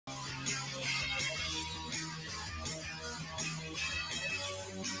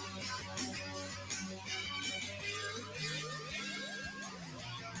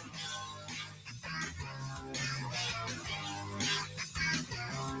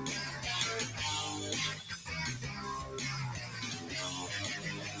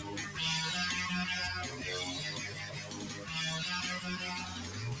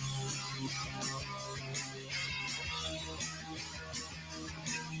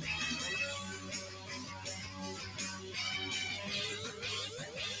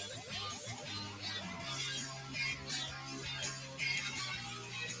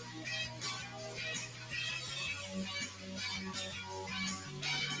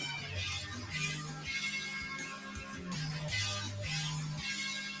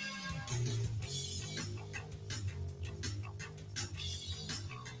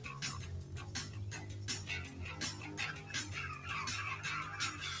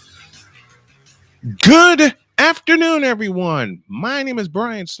Good afternoon, everyone. My name is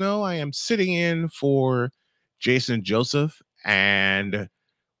Brian Snow. I am sitting in for Jason Joseph, and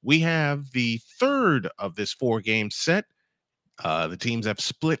we have the third of this four-game set. The teams have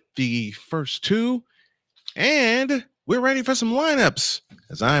split the first two, and we're ready for some lineups.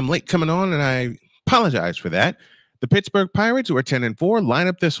 As I'm late coming on, and I apologize for that. The Pittsburgh Pirates, who are 10-4, line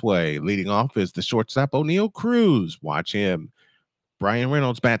up this way. Leading off is the shortstop O'Neill Cruz. Watch him. Brian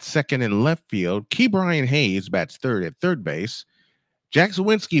Reynolds bats second in left field. Brian Hayes bats third at third base. Jack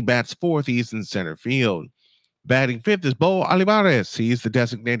Suwinski bats fourth. He's in center field. Batting fifth is Bo Olivares. He's the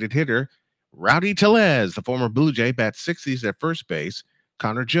designated hitter. Rowdy Tellez, the former Blue Jay, bats sixth. He's at first base.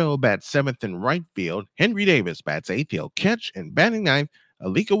 Connor Joe bats seventh in right field. Henry Davis bats eighth. He'll catch. And batting ninth,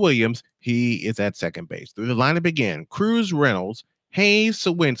 Alika Williams. He is at second base. Through the lineup again, Cruz, Reynolds, Hayes,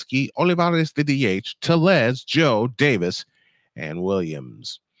 Suwinski, Olivares, the DH, Tellez, Joe, Davis, and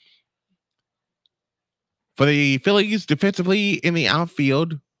Williams. For the Phillies, defensively in the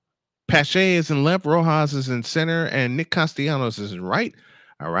outfield, Pache is in left, Rojas is in center, and Nick Castellanos is in right.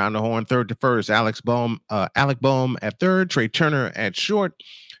 Around the horn, third to first, Alec Bohm at third, Trey Turner at short.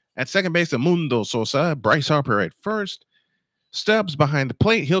 At second base, Mundo Sosa, Bryce Harper at first. Stubbs behind the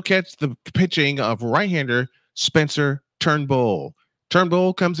plate. He'll catch the pitching of right-hander Spencer Turnbull.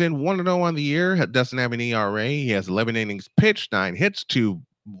 Turnbull comes in 1-0 on the year, doesn't have an ERA. He has 11 innings pitched, 9 hits, 2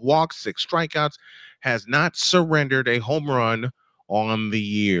 walks, 6 strikeouts, has not surrendered a home run on the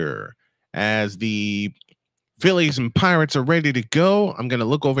year. As the Phillies and Pirates are ready to go, I'm going to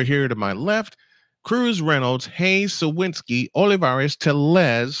look over here to my left. Cruz, Reynolds, Hayes, Suwinski, Olivares,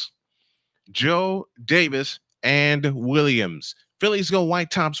 Tellez, Joe, Davis, and Williams. Phillies go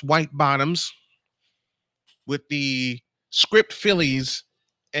white tops, white bottoms with the script Phillies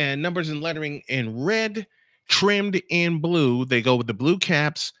and numbers and lettering in red, trimmed in blue. They go with the blue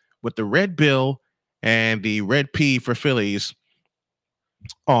caps with the red bill and the red P for Phillies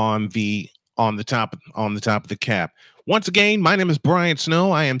on the top of the cap. Once again, my name is Brian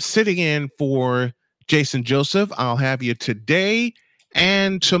Snow. I am sitting in for Jason Joseph. I'll have you today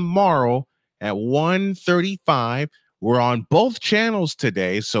and tomorrow at 1:35. We're on both channels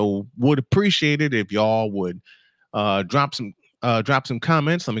today, so would appreciate it if y'all would drop some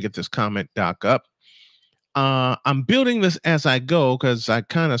comments. Let me get this comment doc up. I'm building this as I go because I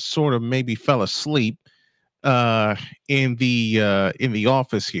kind of sort of maybe fell asleep in the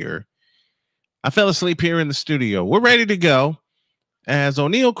office here. I fell asleep here in the studio. We're ready to go as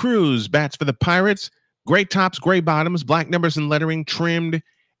O'Neill Cruz bats for the Pirates. Gray tops, gray bottoms, black numbers and lettering trimmed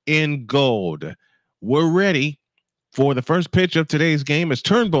in gold. We're ready for the first pitch of today's game as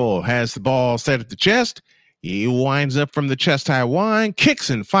Turnbull has the ball set at the chest. He winds up from the chest-high wind, kicks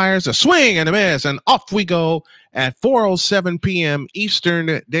and fires, a swing and a miss, and off we go at 4:07 p.m.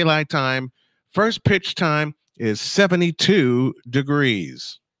 Eastern Daylight Time. First pitch time is 72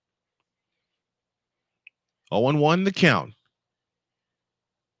 degrees. 0-1 the count.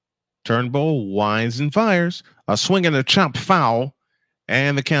 Turnbull winds and fires, a swing and a chop foul,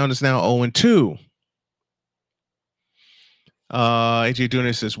 and the count is now 0-2. AJ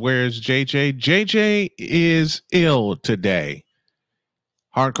Dunas says, where's JJ? JJ is ill today.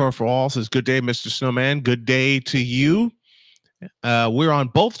 Hardcore for All says, good day, Mr. Snowman. Good day to you. We're on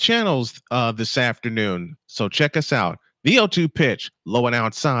both channels this afternoon, so check us out. The 0-2 pitch, low and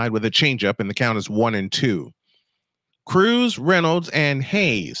outside with a changeup, and the count is 1-2. Cruz, Reynolds, and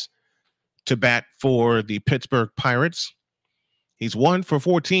Hayes to bat for the Pittsburgh Pirates. He's 1 for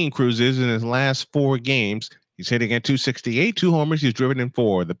 14, Cruz is, in his last 4 games. He's hitting at 268, 2 homers. He's driven in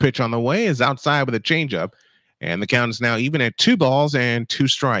 4. The pitch on the way is outside with a changeup, and the count is now even at 2 balls and 2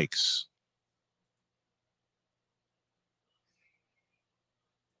 strikes.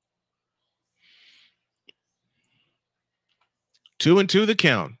 Two and 2 the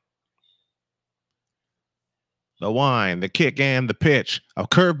count. The wind, the kick, and the pitch. A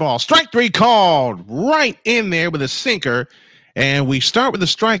curveball. Strike 3 called right in there with a sinker. And we start with a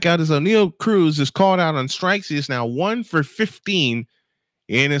strikeout as O'Neill Cruz is called out on strikes. He is now 1 for 15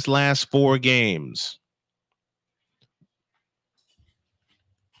 in his last 4 games.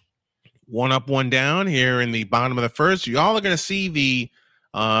 1 up, 1 down here in the bottom of the first. Y'all are going to see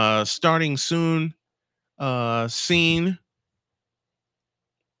the starting soon scene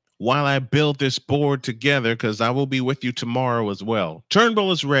while I build this board together, because I will be with you tomorrow as well.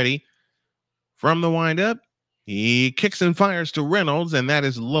 Turnbull is ready from the windup. He kicks and fires to Reynolds, and that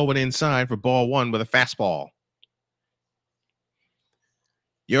is low and inside for ball 1 with a fastball.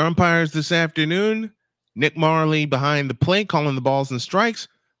 Your umpires this afternoon, Nick Marley behind the plate calling the balls and strikes.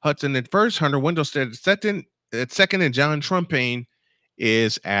 Hudson at first, Hunter Windelstead at second, and John Trumpane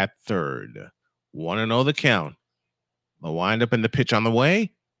is at third. 1-0 the count. The windup and the pitch on the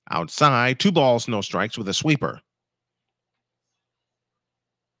way. Outside, 2 balls, no strikes with a sweeper.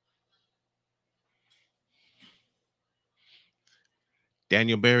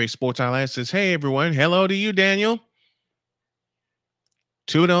 Daniel Berry, Sports Highlight, says, hey, everyone. Hello to you, Daniel.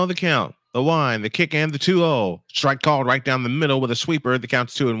 2-0 the count. The wind, the kick, and the 2-0. Strike called right down the middle with a sweeper. The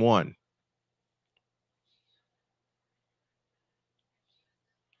count's 2-1.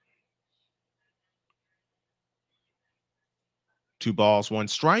 Two balls, 1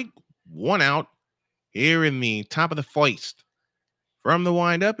 strike, 1 out. Here in the top of the first. From the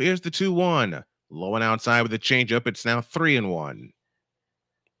windup, here's the 2-1. Low and outside with the changeup. It's now 3-1.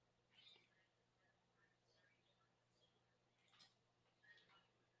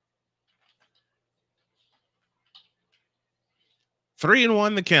 Three and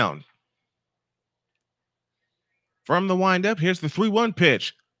one the count. From the windup, here's the 3-1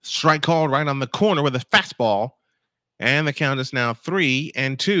 pitch. Strike called right on the corner with a fastball. And the count is now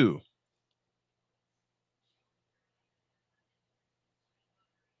 3-2.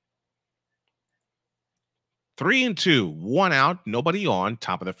 3-2. 1 out, nobody on.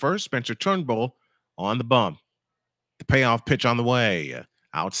 Top of the first, Spencer Turnbull on the bump. The payoff pitch on the way.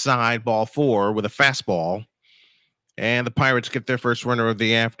 Outside, ball 4 with a fastball. And the Pirates get their first runner of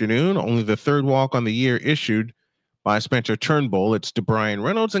the afternoon. Only the 3rd walk on the year issued by Spencer Turnbull. It's to Brian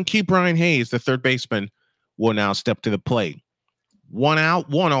Reynolds, and Brian Hayes, the 3rd baseman, will now step to the plate. 1 out,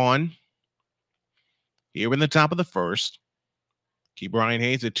 1 on. Here in the top of the first. Brian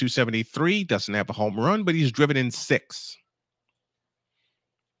Hayes at 273. Doesn't have a home run, but he's driven in 6.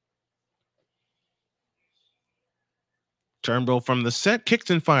 Turnbull from the set, kicks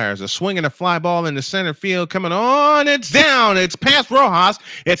and fires. A swing and a fly ball into center field. Coming on, it's down. It's past Rojas.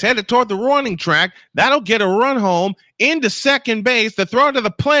 It's headed toward the running track. That'll get a run home into second base. The throw to the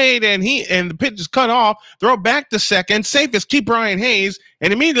plate, and the pitch is cut off. Throw back to second. Safe as Brian Hayes,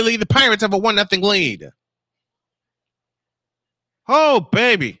 and immediately the Pirates have a 1-0 lead. Oh,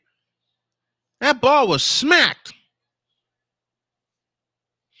 baby. That ball was smacked.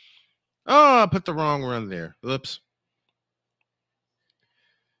 Oh, I put the wrong run there. Oops.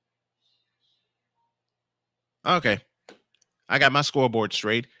 Okay. I got my scoreboard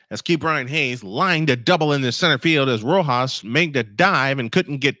straight as Brian Hayes lined a double in the center field as Rojas made a dive and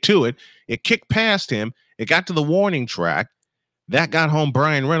couldn't get to it. It kicked past him. It got to the warning track. That got home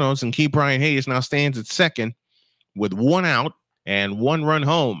Brian Reynolds, and Brian Hayes now stands at second with 1 out and 1 run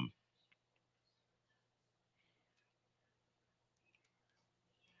home.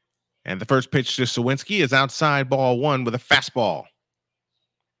 And the first pitch to Suwinski is outside, ball 1 with a fastball.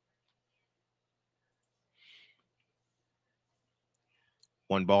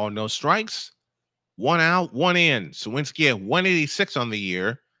 1 ball, no strikes. 1 out, 1 in. Suwinski at 186 on the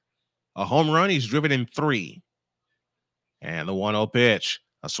year. A home run, he's driven in 3. And the 1-0 pitch.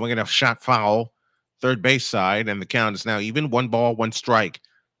 A swing and a shot foul. 3rd base side, and the count is now even. 1 ball, 1 strike.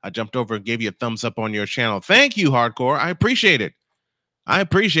 I jumped over and gave you a thumbs up on your channel. Thank you, Hardcore. I appreciate it. I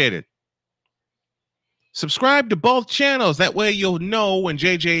appreciate it. Subscribe to both channels. That way you'll know when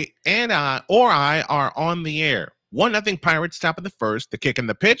JJ and I are on the air. 1-0 Pirates, top of the first. The kick and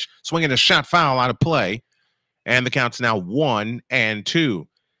the pitch. Swinging a shot foul out of play. And the count's now 1-2.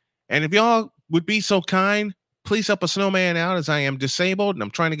 And if y'all would be so kind, please help a snowman out, as I am disabled and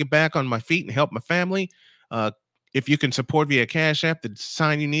I'm trying to get back on my feet and help my family. If you can support via Cash App, the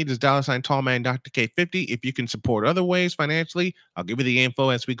sign you need is $ Tallman Dr. K50. If you can support other ways financially, I'll give you the info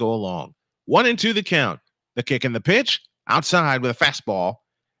as we go along. 1-2 the count. The kick and the pitch. Outside with a fastball.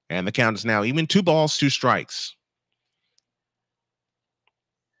 And the count is now even. 2 balls, 2 strikes.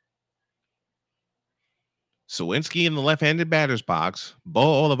 Suwinski in the left-handed batter's box. Bo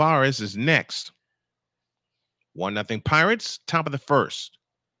Olivares is next. 1-0 Pirates, top of the first.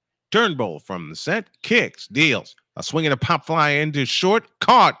 Turnbull from the set, kicks, deals. A swing and a pop fly into short,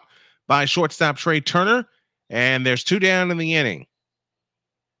 caught by shortstop Trey Turner, and there's 2 down in the inning.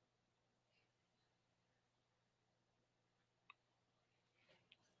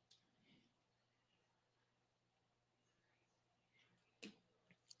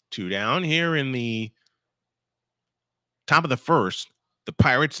 Two down here in the top of the first. The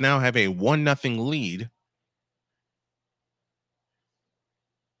Pirates now have a 1-0 lead.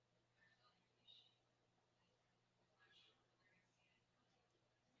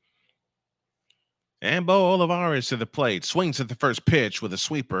 And Bo Olivares to the plate. Swings at the first pitch with a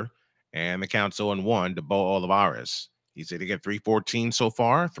sweeper. And the count's 0-1 to Bo Olivares. He's hit to get 314 so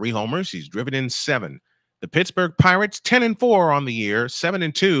far. 3 homers. He's driven in 7. The Pittsburgh Pirates, 10-4 on the year.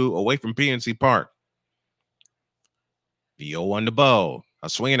 7-2 away from PNC Park. The 0-1 to Bo. A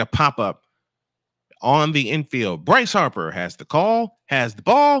swing and a pop-up. on the infield. Bryce Harper has the call, has the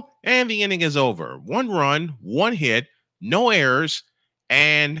ball, and the inning is over. 1 run, 1 hit, no errors,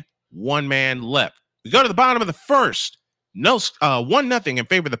 and 1 man left. We go to the bottom of the first. 1-0 in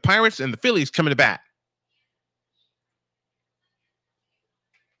favor of the Pirates, and the Phillies coming to bat.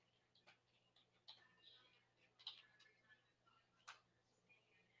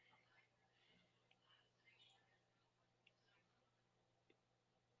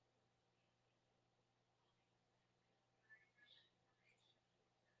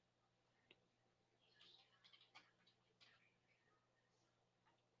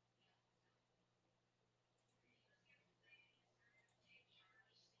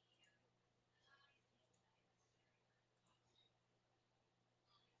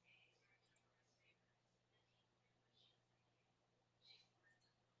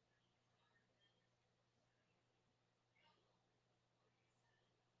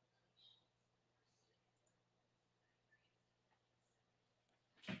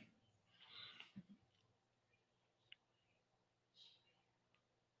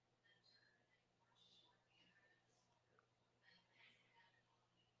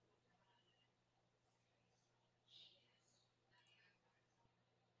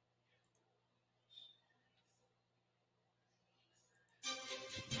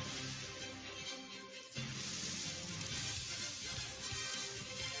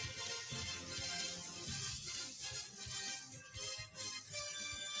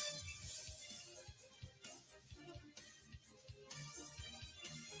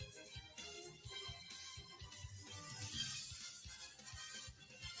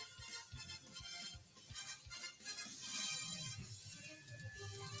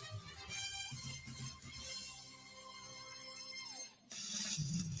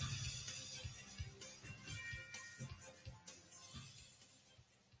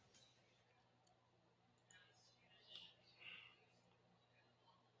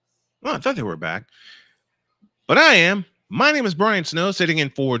 Oh, I thought they were back. But I am. My name is Brian Snow, sitting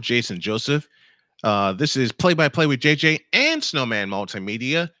in for Jason Joseph. This is Play-by-Play with JJ and Snowman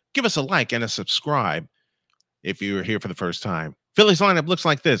Multimedia. Give us a like and a subscribe if you're here for the first time. Phillies lineup looks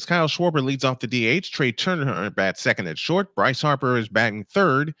like this. Kyle Schwarber leads off the DH. Trey Turner bats second at short. Bryce Harper is batting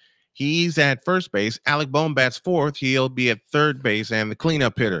third. He's at first base. Alec Bohm bats fourth. He'll be at third base and the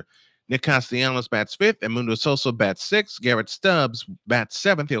cleanup hitter. Nick Castellanos bats fifth. And Mundo Sosa bats sixth. Garrett Stubbs bats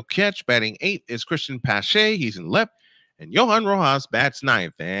seventh. He'll catch. Batting eighth is Christian Pache. He's in left. And Johan Rojas bats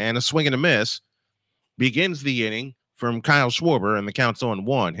ninth. And a swing and a miss begins the inning from Kyle Schwarber, and the count's on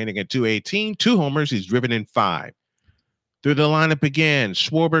 1. Hitting at .218, 2 homers. He's driven in 5. Through the lineup again,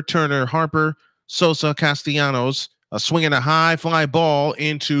 Schwarber, Turner, Harper, Sosa, Castellanos. A swing and a high fly ball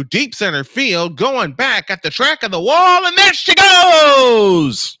into deep center field, going back at the track of the wall, and there she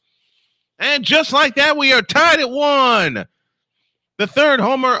goes! And just like that, we are tied at 1. The third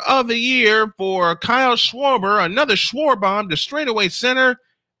homer of the year for Kyle Schwarber. Another Schwarber bomb to straightaway center,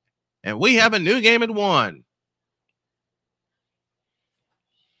 and we have a new game at 1.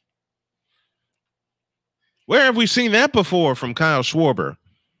 Where have we seen that before from Kyle Schwarber?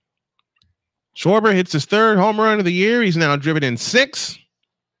 Schwarber hits his third home run of the year. He's now driven in 6.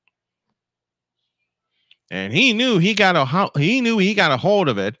 And he knew he got a hold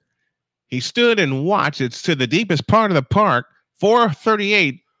of it. He stood and watched. It's to the deepest part of the park.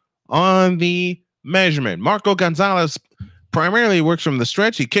 438 on the measurement. Marco Gonzales primarily works from the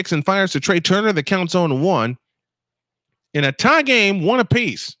stretch. He kicks and fires to Trey Turner. The count's on 1. In a tie game, 1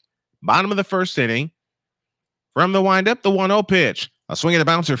 apiece. Bottom of the first inning. From the windup, the 1-0 pitch. A swing and a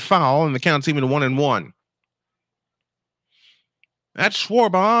bouncer foul, and the count's even 1-1. That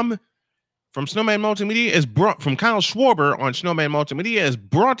Schwarber from Snowman Multimedia is brought from Kyle Schwarber on Snowman Multimedia is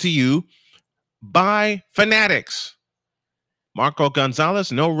brought to you by Fanatics. Marco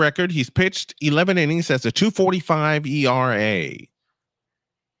Gonzales, no record. He's pitched 11 innings, has a 2.45 ERA.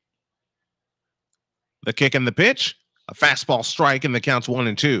 The kick and the pitch, a fastball strike, and the count's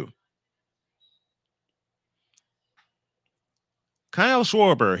 1-2. Kyle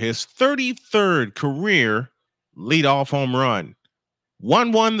Schwarber, his 33rd career leadoff home run.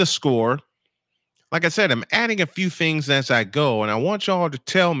 1-1 the score. Like I said, I'm adding a few things as I go, and I want y'all to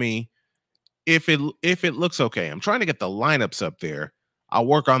tell me if it looks okay. I'm trying to get the lineups up there. I'll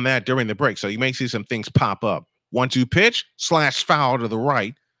work on that during the break, so you may see some things pop up. 1-2 pitch, slash foul to the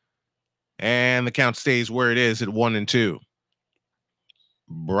right, and the count stays where it is at 1-2.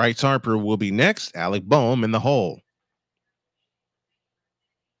 Bryce Harper will be next. Alec Bohm in the hole.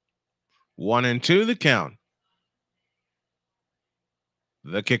 1-2 the count.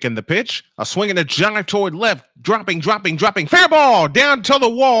 The kick and the pitch. A swing and a jive toward left. Dropping. Fair ball. Down to the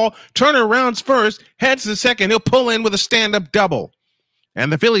wall. Turner rounds first. Heads to second. He'll pull in with a stand-up double.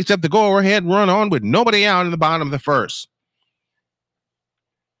 And the Phillies have the go-ahead run on with nobody out in the bottom of the first.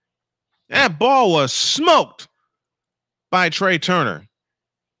 That ball was smoked by Trey Turner.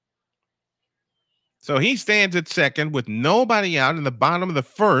 So he stands at second with nobody out in the bottom of the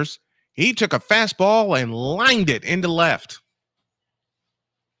first. He took a fastball and lined it into left.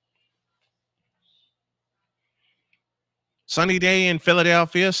 Sunny day in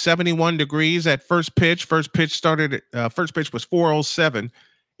Philadelphia, 71 degrees at first pitch. First pitch was 4:07.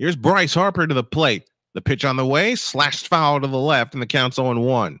 Here's Bryce Harper to the plate. The pitch on the way, slashed foul to the left, and the count's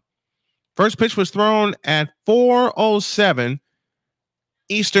 0-1. First pitch was thrown at 4:07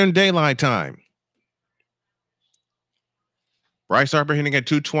 Eastern Daylight Time. Bryce Harper hitting at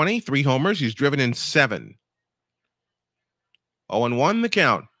 .220, 3 homers. He's driven in 7. 0-1 the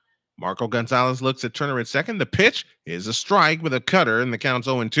count. Marco Gonzales looks at Turner at second. The pitch is a strike with a cutter, and the count's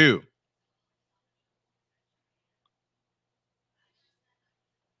 0-2.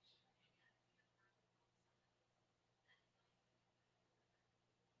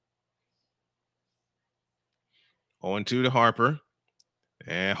 To Harper.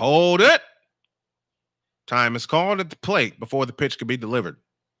 And hold it. Time is called at the plate before the pitch can be delivered.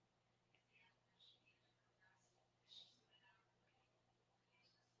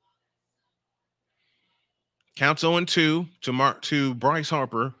 Counts 0-2 to Bryce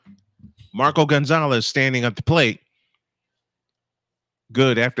Harper. Marco Gonzales standing at the plate.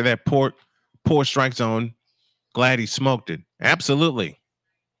 Good after that poor strike zone. Glad he smoked it. Absolutely.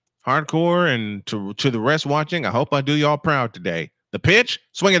 Hardcore and to the rest watching, I hope I do y'all proud today. The pitch,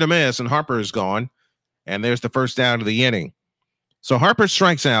 swing and a miss, and Harper is gone. And there's the first down of the inning. So Harper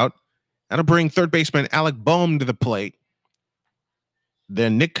strikes out. That'll bring third baseman Alec Bohm to the plate.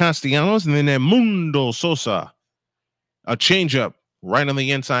 Then Nick Castellanos, and then Edmundo Sosa. A changeup right on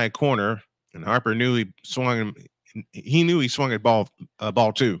the inside corner, and Harper knew he swung. He knew he swung at ball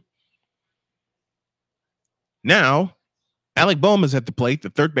 2. Now, Alec Bohm is at the plate, the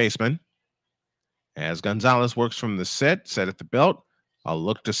third baseman. As Gonzales works from the set at the belt. A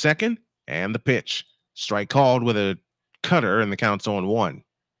look to second, and the pitch. Strike called with a cutter, and the count's 0-1.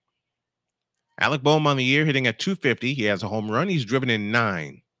 Alec Bohm on the year hitting at .250. He has a home run. He's driven in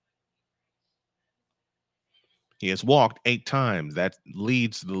 9. He has walked 8 times. That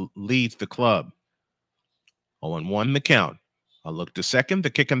leads the club. 0-1 the count. A look to second, the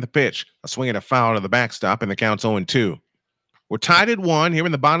kick and the pitch. A swing and a foul to the backstop, and the count's 0-2. We're tied at 1 here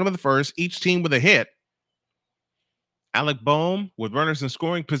in the bottom of the first, each team with a hit. Alec Bohm, with runners in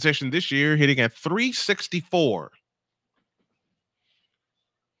scoring position this year, hitting at .364.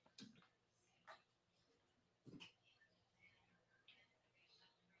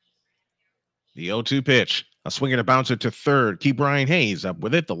 The 0-2 pitch. A swing and a bouncer to third. Keep Brian Hayes up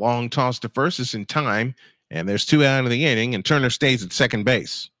with it. The long toss to first is in time, and there's 2 out of the inning, and Turner stays at second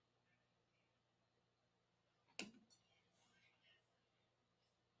base.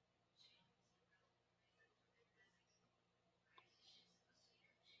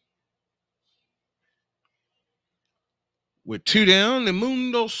 With 2 down,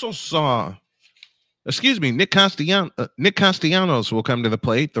 Edmundo Sosa. Excuse me, Nick Castellanos will come to the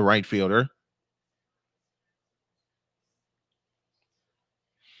plate, the right fielder.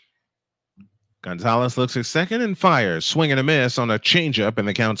 Gonzales looks at second and fires. Swing and a miss on a changeup, and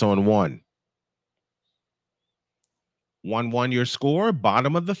the count's 0-1. 1-1 your score,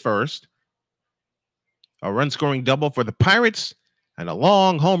 bottom of the first. A run-scoring double for the Pirates, and a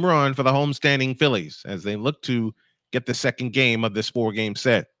long home run for the homestanding Phillies as they look to get the second game of this 4-game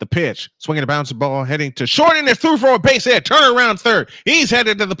set. The pitch, swinging a bounce ball, heading to short, and it's through for a base hit. Turner rounds third. He's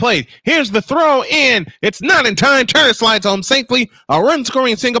headed to the plate. Here's the throw in. It's not in time. Turner slides home safely. A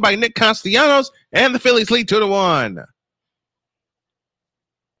run-scoring single by Nick Castellanos, and the Phillies lead 2-1.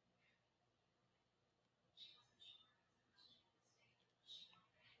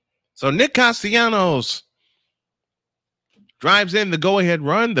 So Nick Castellanos drives in the go-ahead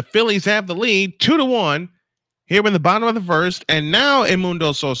run. The Phillies have the lead, 2-1. Here in the bottom of the first, and now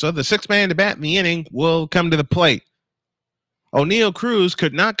Edmundo Sosa, the 6th man to bat in the inning, will come to the plate. O'Neal Cruz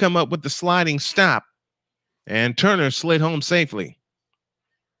could not come up with the sliding stop, and Turner slid home safely.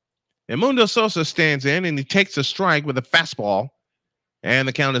 Edmundo Sosa stands in, and he takes a strike with a fastball, and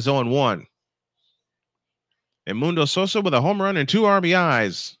the count is 0-1. Edmundo Sosa with a home run and 2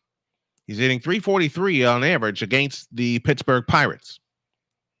 RBIs. He's hitting .343 on average against the Pittsburgh Pirates.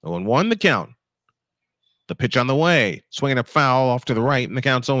 0-1 the count. The pitch on the way. Swinging a foul off to the right, and the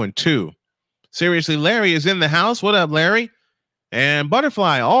count's 0-2. Seriously, Larry is in the house. What up, Larry? And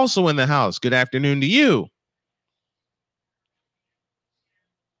Butterfly also in the house. Good afternoon to you.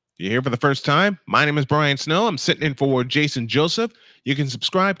 You're here for the first time. My name is Brian Snow. I'm sitting in for Jason Joseph. You can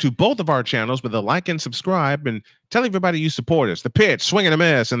subscribe to both of our channels with a like and subscribe, and tell everybody you support us. The pitch, swing and a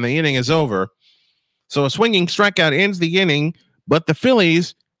miss, and the inning is over. So a swinging strikeout ends the inning, but the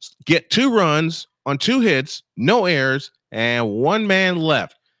Phillies get 2 runs on 2 hits, no errors, and 1 man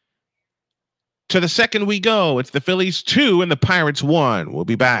left. To the second we go. It's the Phillies 2 and the Pirates 1. We'll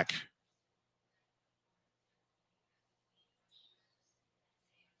be back.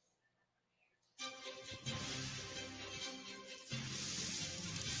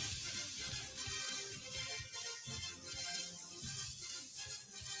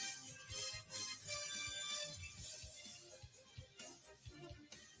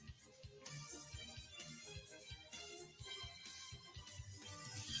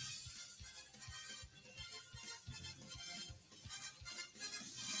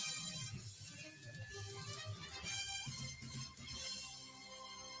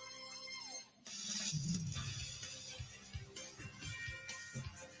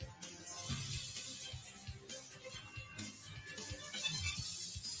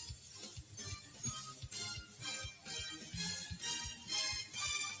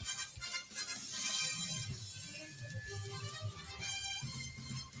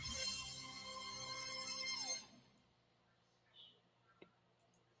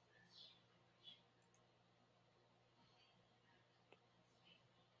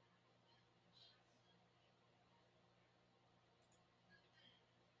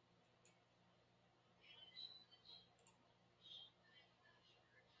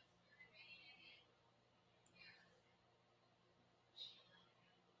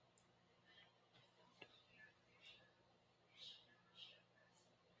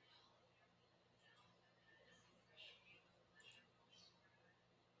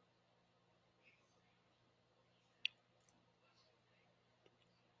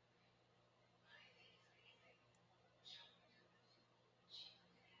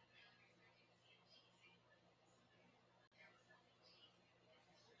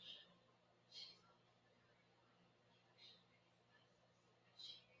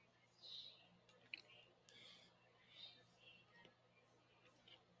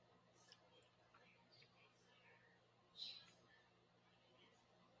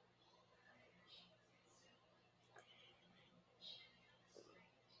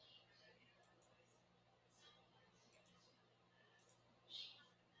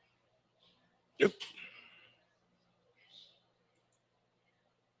 Yep.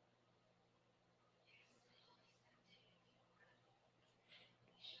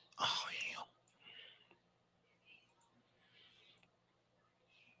 Oh, yeah.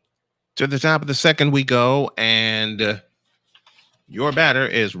 To the top of the second we go, and your batter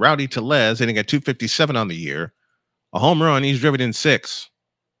is Rowdy Tellez, hitting at 257 on the year. A home run. He's driven in 6.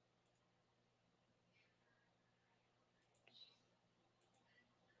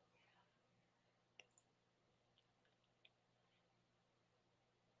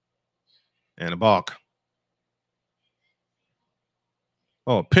 And a balk.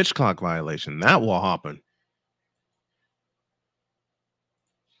 Oh, pitch clock violation. That will happen.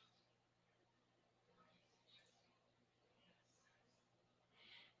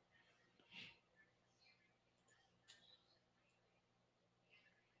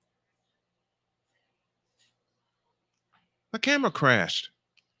 The camera crashed.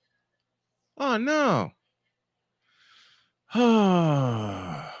 Oh, no.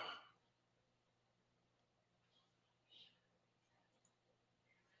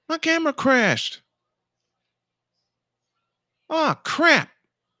 My camera crashed. Oh, crap.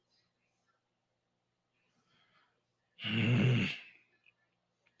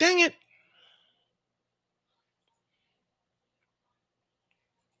 Dang it.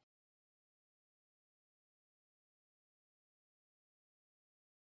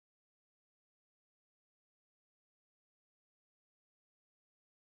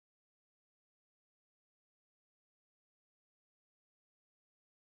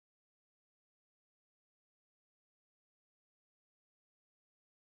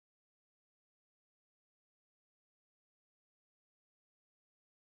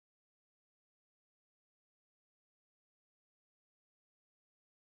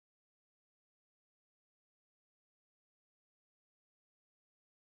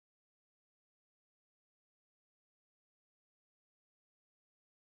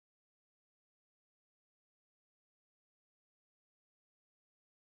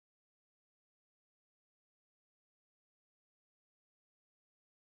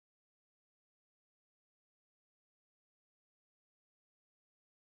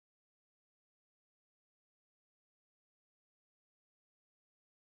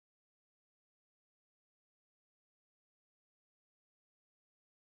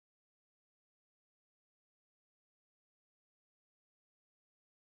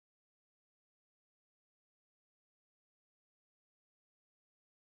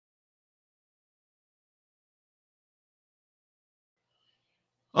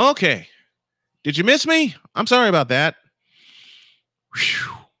 Okay. Did you miss me? I'm sorry about that.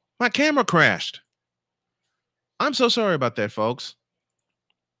 Whew. My camera crashed. I'm so sorry about that, folks.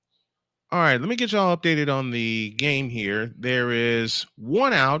 All right, let me get y'all updated on the game here. There is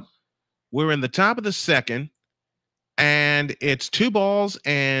one out. We're in the top of the second, and it's 2 balls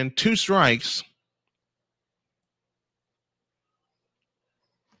and 2 strikes.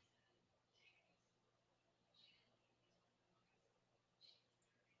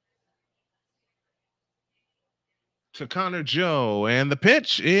 To Connor Joe, and the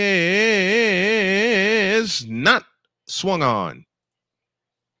pitch is not swung on.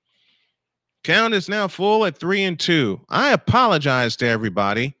 Count is now full at 3-2. I apologize to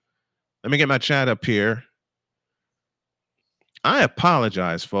everybody. Let me get my chat up here. I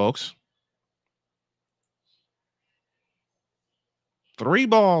apologize, folks. 3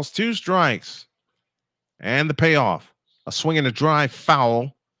 balls, 2 strikes, and the payoff. A swing and a drive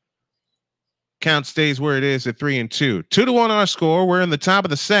foul. Count stays where it is at 3-2. 2-1 our score. We're in the top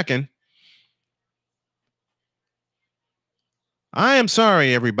of the second. I am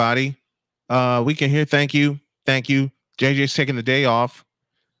sorry, everybody. We can hear. Thank you. Thank you. JJ's taking the day off.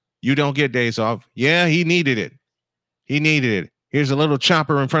 You don't get days off. Yeah, he needed it. He needed it. Here's a little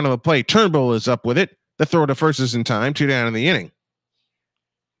chopper in front of the plate. Turnbull is up with it. The throw to first is in time. 2 down in the inning.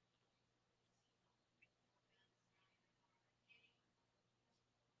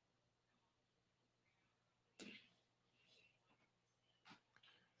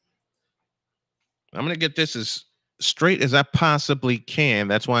 I'm going to get this as straight as I possibly can.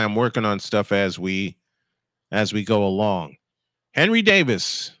 That's why I'm working on stuff as we go along. Henry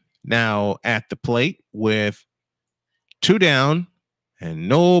Davis now at the plate with 2 down and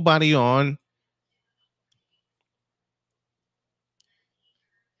nobody on.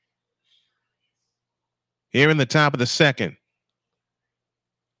 Here in the top of the second.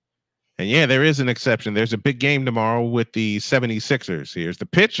 And yeah, there is an exception. There's a big game tomorrow with the 76ers. Here's the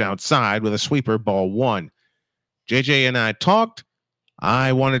pitch outside with a sweeper, ball 1. JJ and I talked.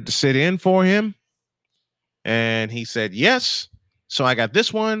 I wanted to sit in for him. And he said yes. So I got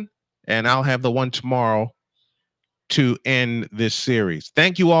this one, and I'll have the one tomorrow to end this series.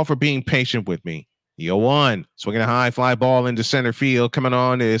 Thank you all for being patient with me. 0-1. Swinging a high fly ball into center field. Coming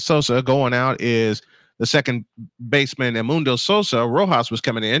on is Sosa. Going out is the second baseman, Emundo Sosa. Rojas was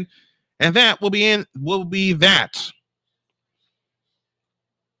coming in. And that will be that.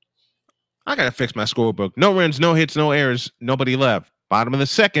 I got to fix my scorebook. No runs, no hits, no errors, nobody left. Bottom of the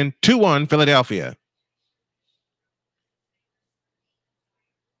second, 2-1 Philadelphia.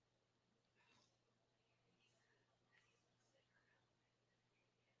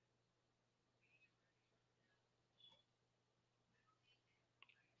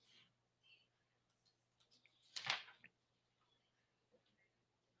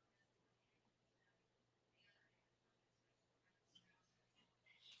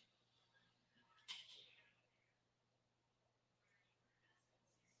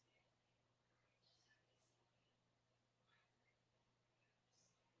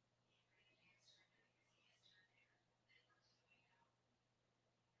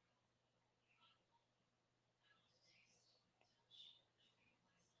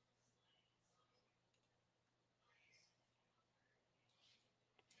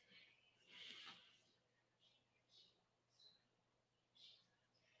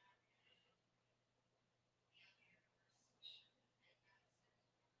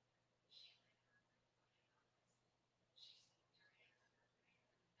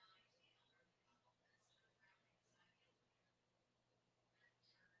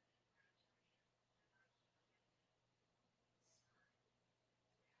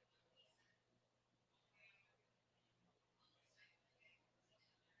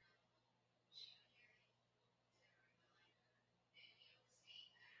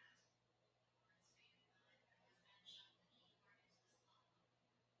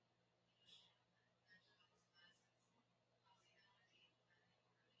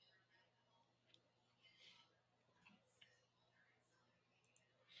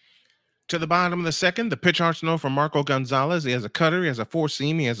 To the bottom of the second, the pitch arsenal from Marco Gonzales. He has a cutter, he has a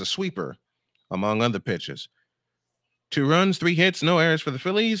 4-seam, he has a sweeper, among other pitches. 2 runs, 3 hits, no errors for the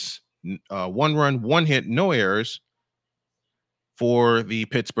Phillies. 1 run, 1 hit, no errors for the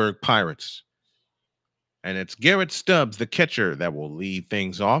Pittsburgh Pirates. And it's Garrett Stubbs, the catcher, that will lead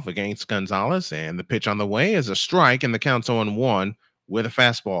things off against Gonzales. And the pitch on the way is a strike, and the count's 0-1 with a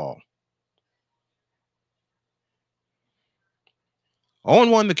fastball.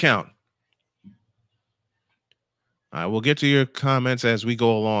 0-1 the count. I will get to your comments as we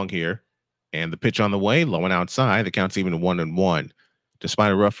go along here. And the pitch on the way, low and outside. The count's even 1-1.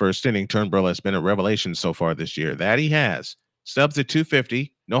 Despite a rough first inning, Turnbull has been a revelation so far this year. That he has. Stubs at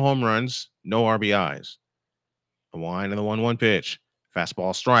 250, no home runs, no RBIs. The wind of the 1-1 pitch.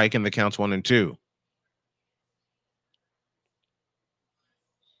 Fastball strike, and the count's 1-2.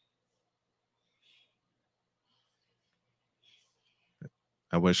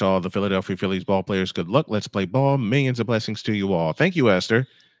 I wish all the Philadelphia Phillies ball players good luck. Let's play ball. Millions of blessings to you all. Thank you, Esther.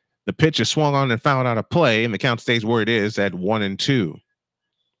 The pitch is swung on and fouled out of play, and the count stays where it is at 1-2.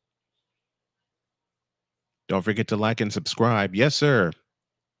 Don't forget to like and subscribe. Yes, sir.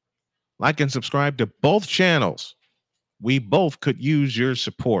 Like and subscribe to both channels. We both could use your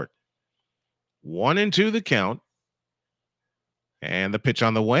support. 1-2 the count. And the pitch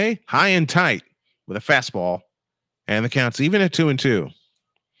on the way, high and tight with a fastball. And the count's even at 2-2.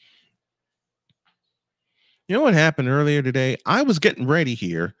 You know what happened earlier today? I was getting ready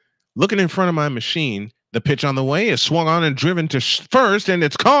here, looking in front of my machine. The pitch on the way is swung on and driven to first, and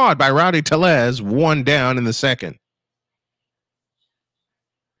it's caught by Rowdy Tellez, 1 down in the second.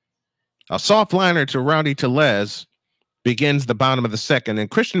 A soft liner to Rowdy Tellez begins the bottom of the second,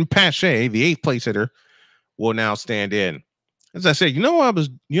 and Christian Pache, the 8th place hitter, will now stand in. As I said, what I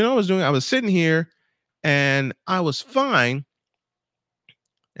was doing? I was sitting here, and I was fine,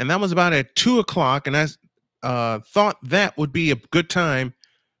 and that was about at 2:00, and I thought that would be a good time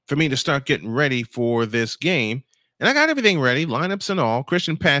for me to start getting ready for this game. And I got everything ready, lineups and all.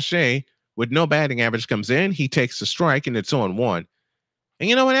 Christian Pache, with no batting average, comes in. He takes the strike, and it's 0-1. And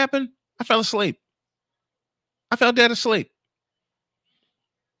you know what happened? I fell asleep. I fell dead asleep.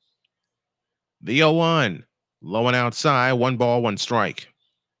 The 0-1, low and outside, 1 ball, 1 strike.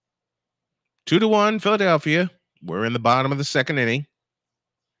 2-1, Philadelphia. We're in the bottom of the second inning.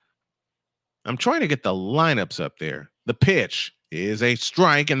 I'm trying to get the lineups up there. The pitch is a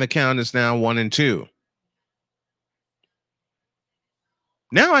strike, and the count is now 1-2.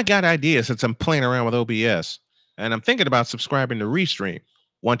 Now I got ideas since I'm playing around with OBS, and I'm thinking about subscribing to Restream.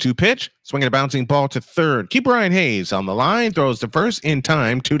 1-2 pitch, swinging a bouncing ball to third. Keep Brian Hayes on the line, throws to first in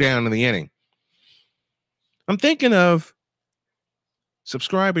time, 2 down in the inning. I'm thinking of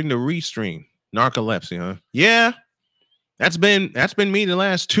subscribing to Restream. Narcolepsy, huh? Yeah, that's been me the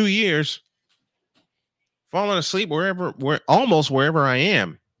last 2 years. Falling asleep almost wherever I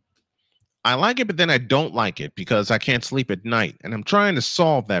am. I like it, but then I don't like it because I can't sleep at night, and I'm trying to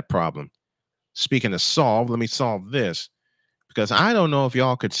solve that problem. Speaking of solve, let me solve this because I don't know if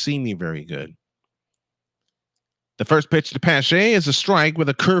y'all could see me very good. The first pitch to Pache is a strike with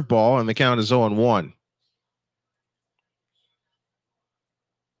a curveball, and the count is 0-1.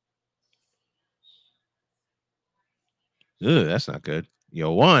 Ugh, that's not good.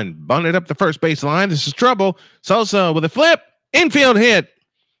 1, bunted up the first base line. This is trouble. Sosa with a flip. Infield hit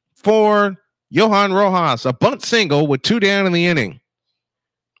for Johan Rojas. A bunt single with 2 down in the inning.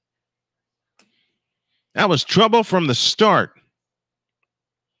 That was trouble from the start.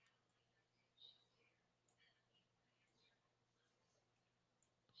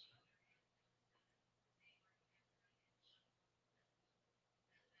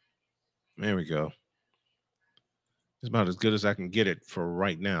 There we go. It's about as good as I can get it for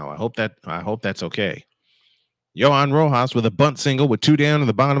right now. I hope that's okay. Johan Rojas with a bunt single with 2 down in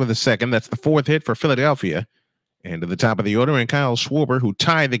the bottom of the second. That's the 4th hit for Philadelphia. And to the top of the order, and Kyle Schwarber, who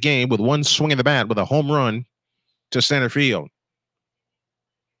tied the game with 1 swing of the bat with a home run to center field.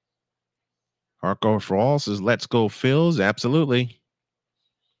 Marco Gonzales says, "Let's go, Phils." Absolutely.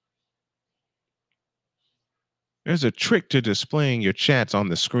 There's a trick to displaying your chats on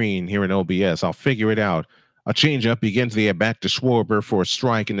the screen here in OBS. I'll figure it out. A changeup begins the at-bat to Schwarber for a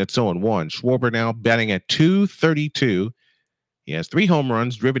strike, and it's 0-1. Schwarber now batting at .232. He has 3 home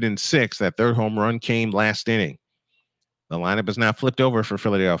runs, driven in 6. That 3rd home run came last inning. The lineup is now flipped over for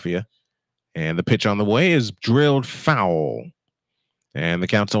Philadelphia, and the pitch on the way is drilled foul, and the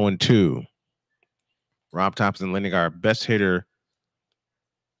count's 0-2. Rob Thompson sitting our best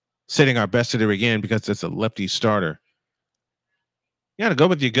hitter again because it's a lefty starter. You got to go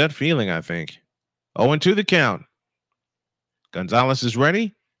with your gut feeling, I think. 0-2 the count. Gonzales is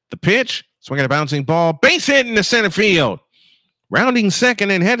ready. The pitch, swinging a bouncing ball, base hit in the center field. Rounding second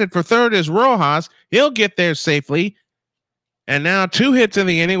and headed for third is Rojas. He'll get there safely. And now 2 hits in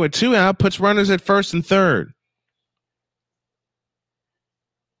the inning with 2 out, puts runners at first and third.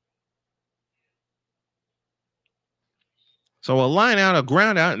 So a line out, a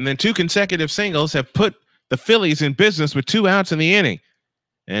ground out, and then 2 consecutive singles have put the Phillies in business with 2 outs in the inning.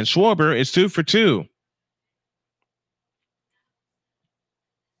 And Schwarber is 2 for 2.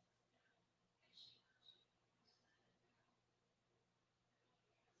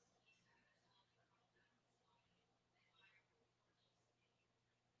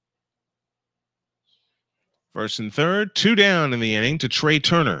 First and third, 2 down in the inning to Trey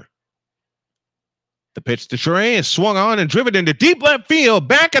Turner. The pitch to Trey is swung on and driven into deep left field.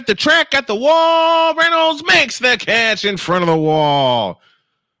 Back at the track, at the wall. Reynolds makes the catch in front of the wall.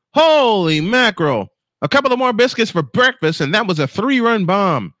 Holy mackerel. A couple of more biscuits for breakfast, and that was a 3-run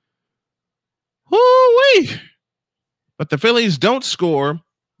bomb. Woo-wee. But the Phillies don't score.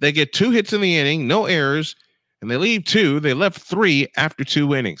 They get 2 hits in the inning, no errors, and they leave 2. They left 3 after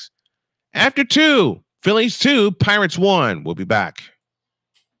 2 innings. After 2, Phillies 2, Pirates 1. We'll be back.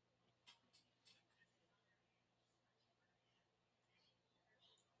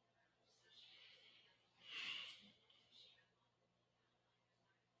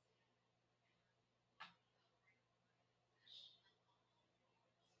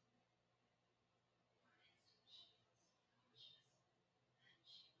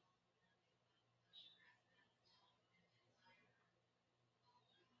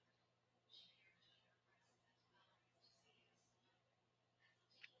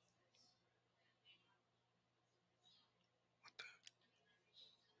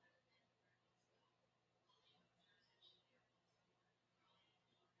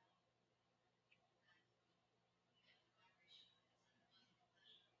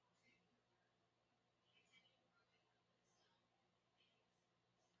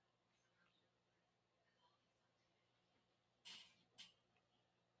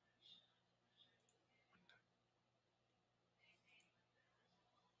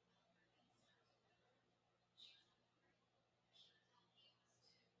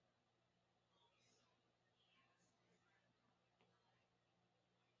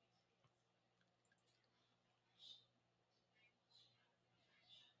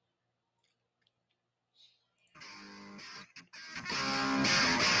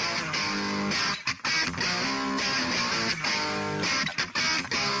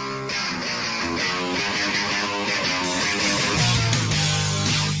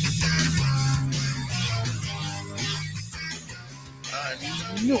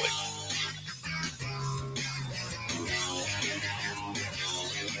 I knew it.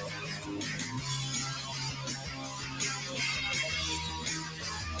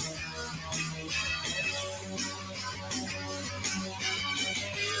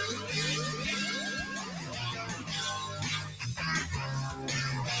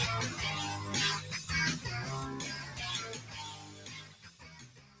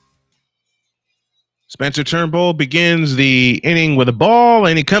 Spencer Turnbull begins the inning with a ball,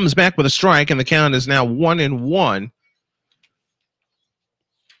 and he comes back with a strike, and the count is now 1-1.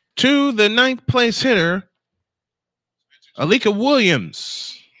 To the 9th place hitter, Alika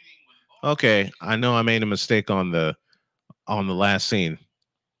Williams. Okay, I know I made a mistake on the last scene.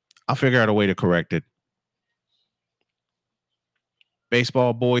 I'll figure out a way to correct it.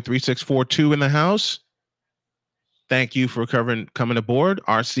 Baseball Boy 3642 in the house. Thank you for coming aboard.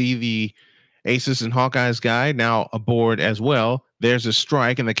 RC, the Aces and Hawkeyes guy, now aboard as well. There's a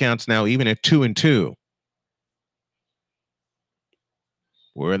strike, and the count's now even at 2-2.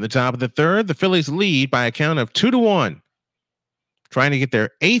 We're in the top of the third. The Phillies lead by a count of 2-1, trying to get their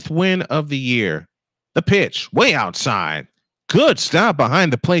 8th win of the year. The pitch, way outside. Good stop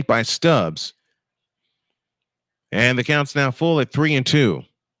behind the plate by Stubbs. And the count's now full at 3-2.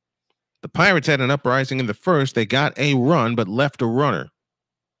 The Pirates had an uprising in the first. They got a run, but left a runner.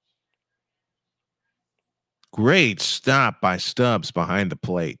 Great stop by Stubbs behind the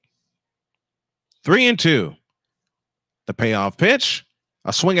plate. 3-2. The payoff pitch.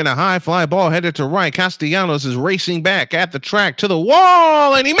 A swing and a high fly ball headed to right. Castellanos is racing back at the track to the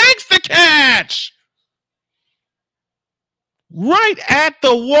wall, and he makes the catch. Right at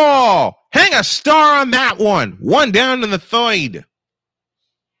the wall. Hang a star on that one. 1 down in the third.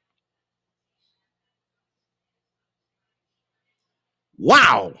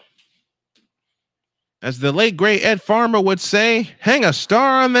 Wow. As the late, great Ed Farmer would say, hang a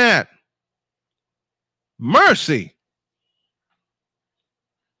star on that. Mercy.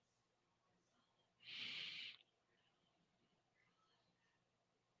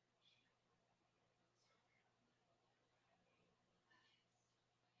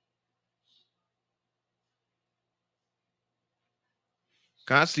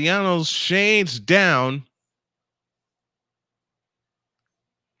 Castellanos shades down.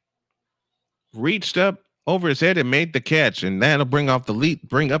 Reached up over his head and made the catch, and that'll bring up the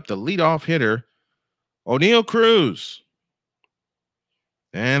leadoff hitter, O'Neal Cruz.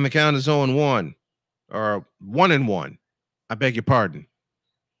 And the count is 0-1, or 1-1. I beg your pardon.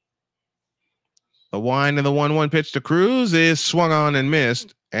 The wind and the 1-1 pitch to Cruz is swung on and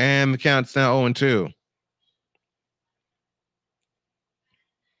missed, and the count's now 0-2.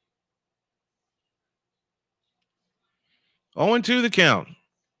 0-2 the count.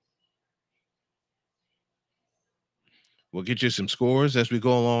 We'll get you some scores as we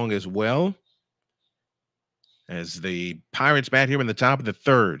go along as well. As the Pirates bat here in the top of the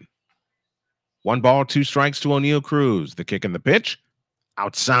third. 1 ball, 2 strikes to O'Neal Cruz. The kick and the pitch.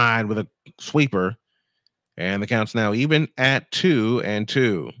 Outside with a sweeper. And the count's now even at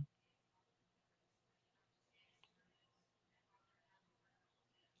 2-2.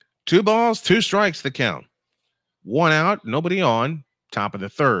 2 balls, 2 strikes the count. 1 out, nobody on. Top of the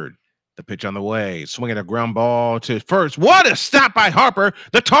third. The pitch on the way. Swinging a ground ball to first. What a stop by Harper.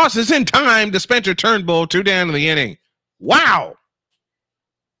 The toss is in time to Spencer Turnbull. 2 down in the inning. Wow.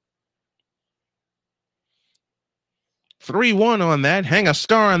 3-1 on that. Hang a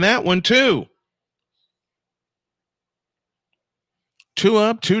star on that one, too. 2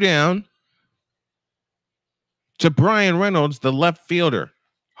 up, 2 down to Brian Reynolds, the left fielder.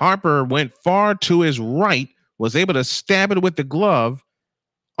 Harper went far to his right, was able to stab it with the glove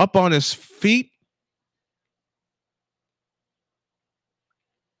up on his feet.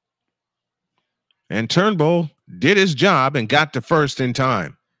 And Turnbull did his job and got to first in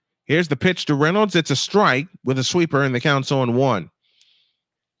time. Here's the pitch to Reynolds. It's a strike with a sweeper, and the count's 0-1.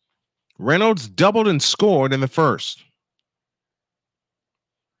 Reynolds doubled and scored in the first.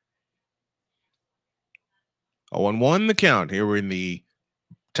 0-1 the count. Here we're in the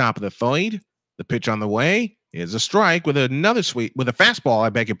top of the third. The pitch on the way is a strike with another with a fastball, I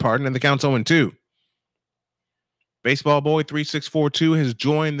beg your pardon, and the count's 0-2. Baseball Boy 3642 has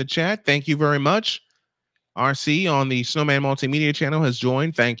joined the chat. Thank you very much. RC on the Snowman Multimedia channel has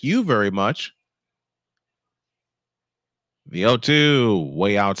joined. Thank you very much. The 0-2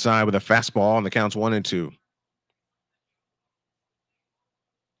 way outside with a fastball, and the count's 1-2.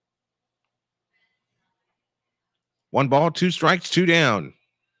 One ball, 2 strikes, 2 down.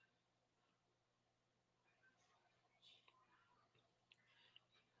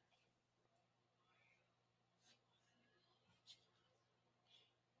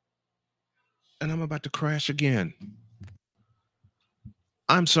 And I'm about to crash again.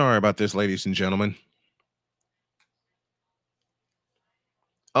 I'm sorry about this, ladies and gentlemen.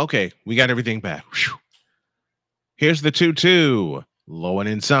 Okay, we got everything back. Whew. Here's the 2-2. Low and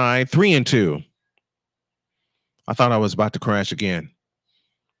inside, 3-2. I thought I was about to crash again.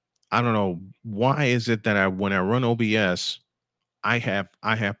 I don't know why is it that when I run OBS, I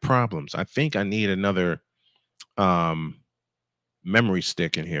have problems. I think I need another memory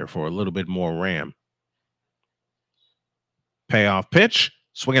stick in here for a little bit more RAM. Payoff pitch,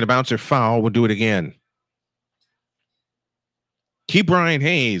 swinging a bouncer foul. We'll do it again. Key Brian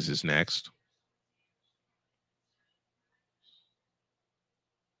Hayes is next.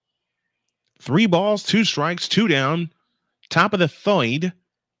 Three balls, 2 strikes, 2 down. Top of the third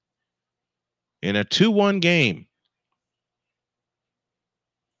in a 2-1 game.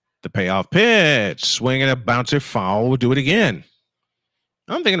 The payoff pitch, swinging a bouncer foul. We'll do it again.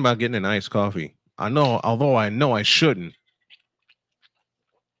 I'm thinking about getting an iced coffee. I know, although I know I shouldn't.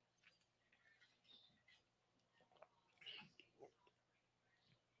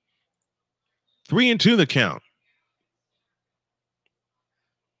 Three and 2 the count.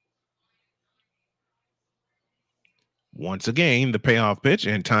 Once again, the payoff pitch,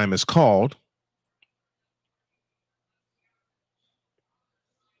 and time is called.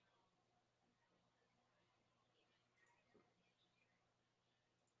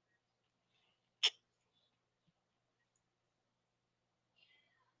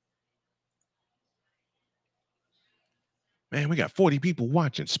 Man, we got 40 people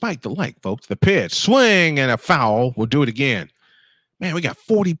watching. Spike the like, folks. The pitch, swing, and a foul. We'll do it again. Man, we got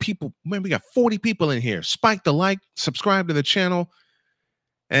 40 people. Man, we got 40 people in here. Spike the like, subscribe to the channel,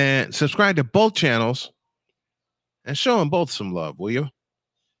 and subscribe to both channels, and show them both some love, will you?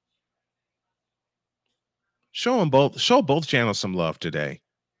 Show both channels some love today.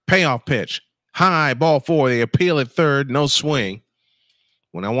 Payoff pitch, high, ball 4. They appeal at third, no swing.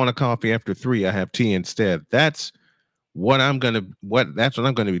 When I want a coffee after 3, I have tea instead. That's what I'm gonna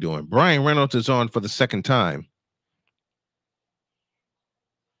be doing. Brian Reynolds is on for the second time.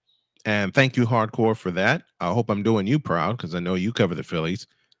 And thank you, Hardcore, for that. I hope I'm doing you proud because I know you cover the Phillies.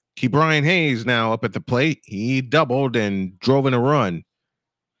 Key Brian Hayes now up at the plate. He doubled and drove in a run.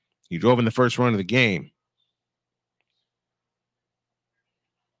 He drove in the first run of the game.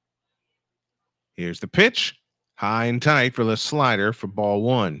 Here's the pitch. High and tight for the slider for ball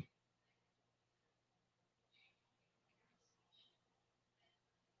 1.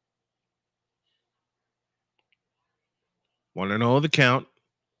 Want to know the count.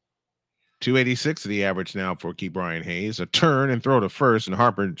 286 the average now for Key Brian Hayes. A turn and throw to first, and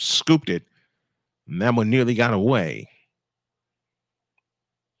Harper scooped it. And that one nearly got away.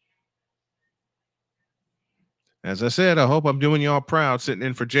 As I said, I hope I'm doing y'all proud sitting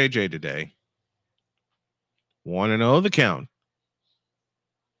in for JJ today. 1-0 the count.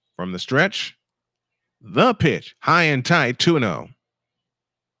 From the stretch, the pitch, high and tight, 2-0.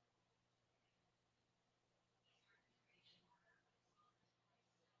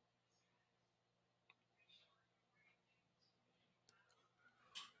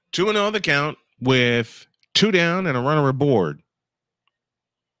 Two and 0 the count with 2 down and a runner aboard.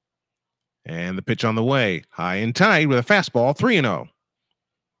 And the pitch on the way, high and tight with a fastball, 3-0.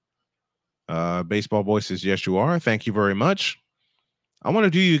 Baseball Boy says, yes, you are. Thank you very much. I want to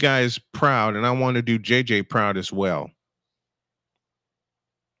do you guys proud, and I want to do JJ proud as well.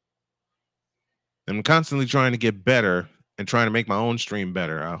 I'm constantly trying to get better and trying to make my own stream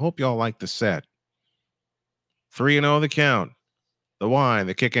better. I hope y'all like the set. 3-0 the count. The wind,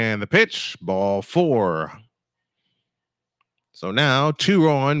 the kick, and the pitch. Ball 4. So now 2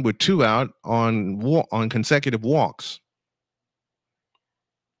 on with 2 out on consecutive walks.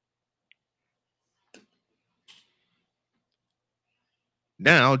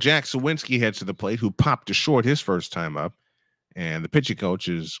 Now Jack Suwinski heads to the plate, who popped to short his first time up. And the pitching coach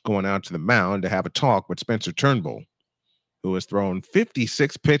is going out to the mound to have a talk with Spencer Turnbull, who has thrown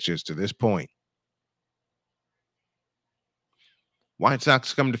 56 pitches to this point. White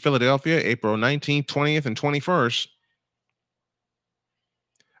Sox come to Philadelphia April 19th, 20th, and 21st.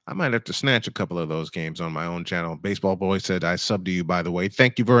 I might have to snatch a couple of those games on my own channel. Baseball Boy said, I sub to you, by the way.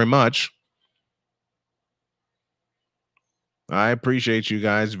 Thank you very much. I appreciate you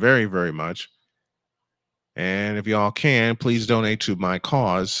guys very, very much. And if y'all can, please donate to my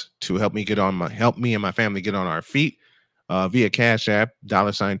cause to help me and my family get on our feet via Cash App,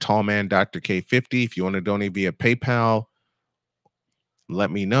 $ Tallman Dr. K50. If you want to donate via PayPal,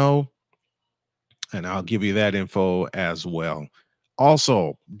 let me know, and I'll give you that info as well.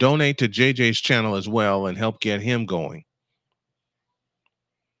 Also, donate to JJ's channel as well and help get him going.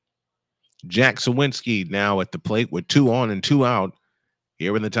 Jack Suwinski now at the plate with 2 on and 2 out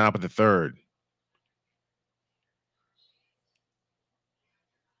here in the top of the third.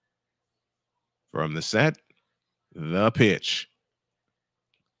 From the set, the pitch.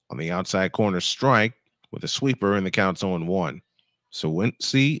 On the outside corner, strike with a sweeper, and the count's 0-1.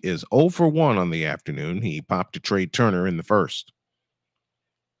 Suwinski is 0 for 1 on the afternoon. He popped to Trey Turner in the first.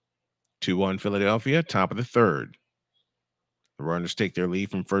 2-1 Philadelphia, top of the third. The runners take their lead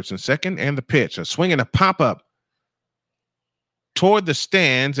from first and second, and the pitch, a swing and a pop-up toward the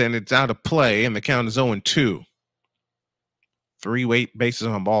stands, and it's out of play, and the count is 0-2. 3 bases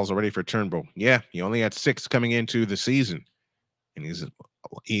on balls already for Turnbull. Yeah, he only had 6 coming into the season, and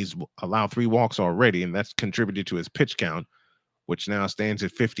he's allowed 3 walks already, and that's contributed to his pitch count, which now stands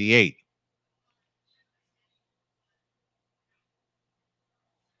at 58.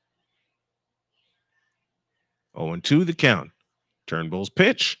 Oh, and 2 the count. Turnbull's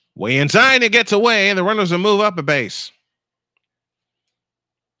pitch, way inside, it gets away, and the runners will move up a base.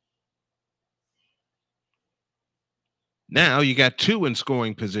 Now you got 2 in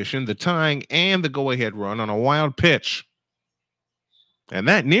scoring position, the tying and the go-ahead run on a wild pitch. And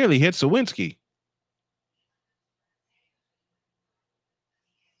that nearly hit Suwinski.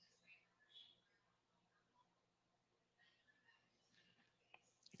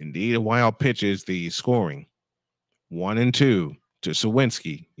 Indeed, a wild pitch is the scoring. 1-2 to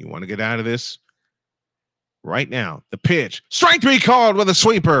Suwinski. You want to get out of this right now. The pitch. Strike 3 called with a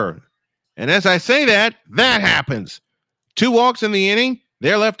sweeper. And as I say that happens. 2 walks in the inning.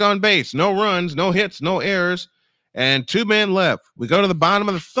 They're left on base. No runs, no hits, no errors, and 2 men left. We go to the bottom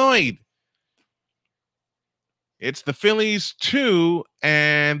of the third. It's the Phillies 2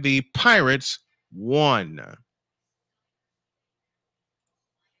 and the Pirates 1.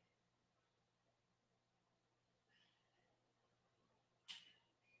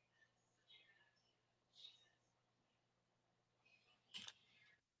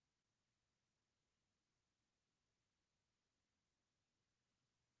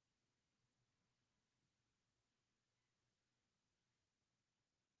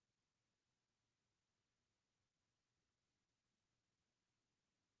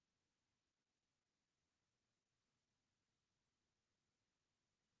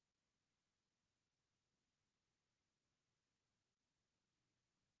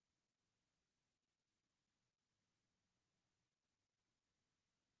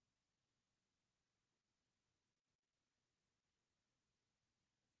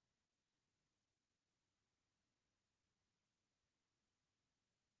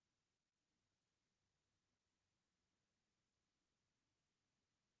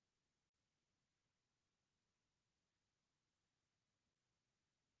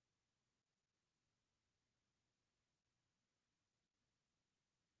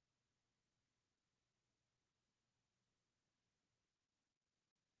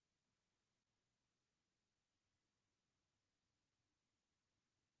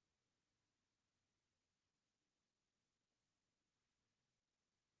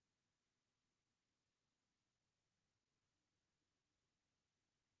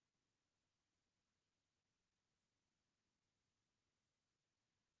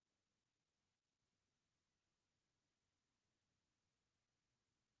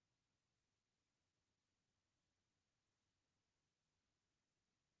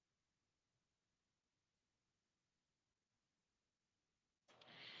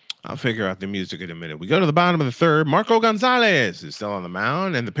 I'll figure out the music in a minute. We go to the bottom of the third. Marco Gonzales is still on the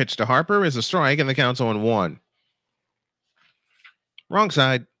mound, and the pitch to Harper is a strike, and the count's 0-1. Wrong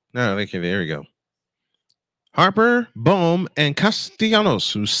side. No, okay, there we go. Harper, Bohm, and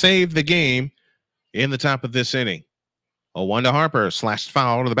Castellanos, who saved the game in the top of this inning. 0-1 to Harper, slashed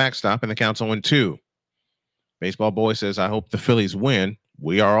foul to the backstop, and the count's 0-2. Baseball Boy says, I hope the Phillies win.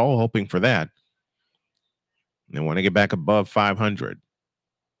 We are all hoping for that. They want to get back above 500.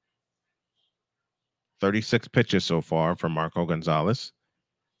 36 pitches so far for Marco Gonzales.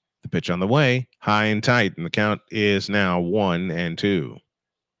 The pitch on the way, high and tight, and the count is now 1-2.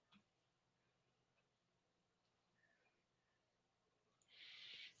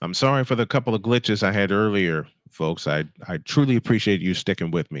 I'm sorry for the couple of glitches I had earlier, folks. I truly appreciate you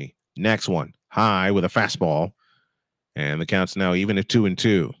sticking with me. Next one, high with a fastball, and the count's now even at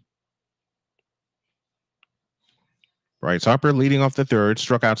 2-2. Bryce Harper leading off the third,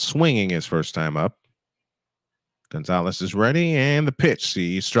 struck out swinging his first time up. Gonzales is ready, and the pitch.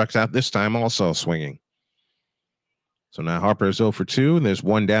 He struck out this time also swinging. So now Harper is 0 for 2, and there's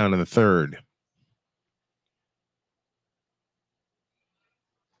one down in the third.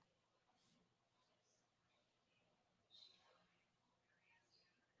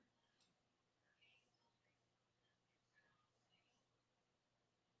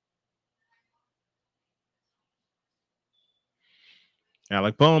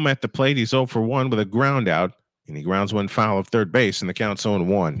 Alec Bohm at the plate. He's 0 for 1 with a ground out, and he grounds one foul of third base, and the count's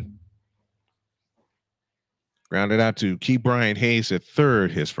 0-1. Grounded out to Key Bryant Hayes at third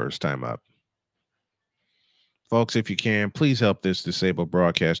his first time up. Folks, if you can, please help this disabled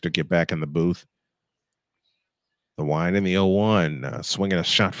broadcaster get back in the booth. The wind in the 0-1, swinging a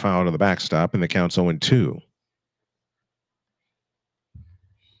shot foul to the backstop, and the count's 0-2.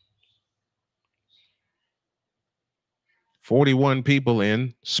 $41 people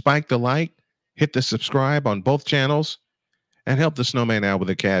in. Spike the like, hit the subscribe on both channels, and help the snowman out with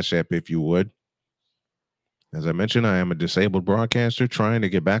a Cash App if you would. As I mentioned, I am a disabled broadcaster trying to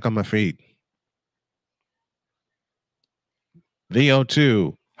get back on my feet. The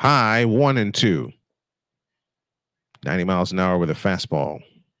 0-2, high, 1-2. 90 miles an hour with a fastball.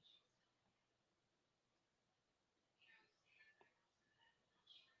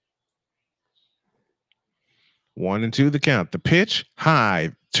 One and two, the count. The pitch,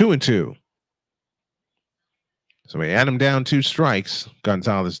 high, 2-2. So we had him down 2 strikes,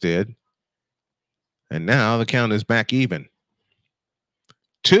 Gonzales did. And now the count is back even.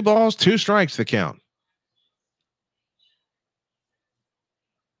 2 balls, 2 strikes, the count.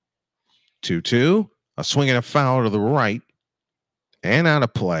 2-2, a swing and a foul to the right and out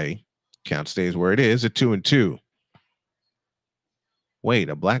of play. Count stays where it is at 2-2. Wait,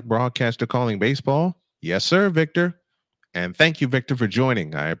 a black broadcaster calling baseball? Yes, sir, Victor. And thank you, Victor, for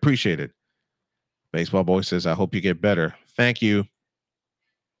joining. I appreciate it. Baseball Boy says, I hope you get better. Thank you.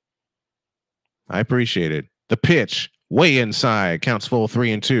 I appreciate it. The pitch, way inside, counts full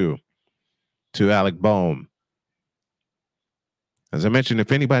 3-2 to Alec Bohm. As I mentioned,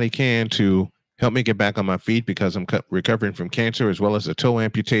 if anybody can to help me get back on my feet because I'm recovering from cancer as well as a toe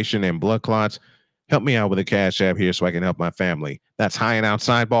amputation and blood clots, help me out with a Cash App here so I can help my family. That's high and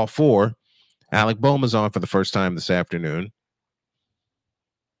outside, ball 4. Alec Bohm is on for the first time this afternoon.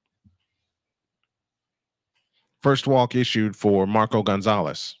 First walk issued for Marco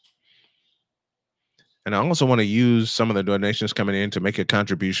Gonzales. And I also want to use some of the donations coming in to make a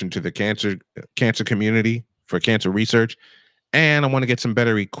contribution to the cancer community for cancer research. And I want to get some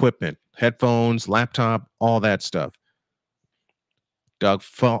better equipment, headphones, laptop, all that stuff. Doug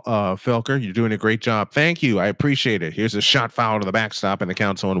Felker, you're doing a great job. Thank you. I appreciate it. Here's a shot foul to the backstop, and the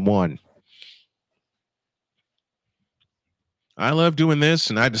count's 0-1. I love doing this,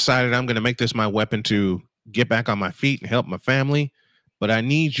 and I decided I'm going to make this my weapon to get back on my feet and help my family. But I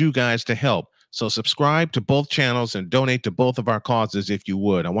need you guys to help. So subscribe to both channels and donate to both of our causes if you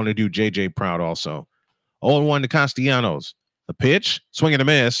would. I want to do JJ proud also. 0-1 to Castellanos. The pitch, swing and a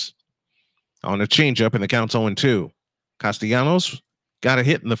miss on a changeup, and the count's 0-2. Castellanos got a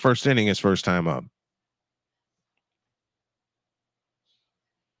hit in the first inning his first time up.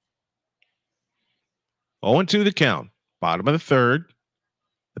 0-2 the count. Bottom of the third.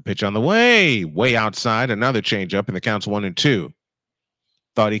 The pitch on the way outside. Another changeup, and the count's 1-2.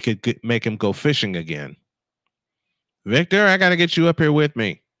 Thought he could make him go fishing again. Victor, I got to get you up here with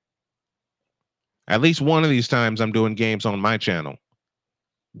me. At least one of these times I'm doing games on my channel.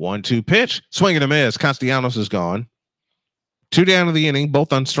 1-2 pitch. Swing and a miss. Castellanos is gone. 2 down of the inning,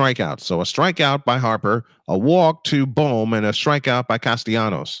 both on strikeouts. So a strikeout by Harper, a walk to Bohm, and a strikeout by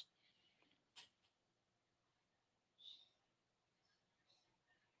Castellanos.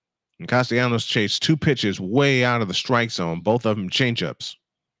 And Castellanos chased 2 pitches way out of the strike zone, both of them changeups.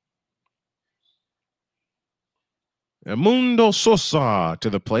 And Mundo Sosa to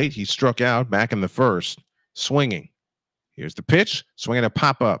the plate. He struck out back in the first, swinging. Here's the pitch, swinging a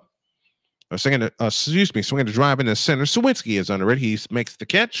pop-up. Swinging a drive in the center. Suwinski is under it. He makes the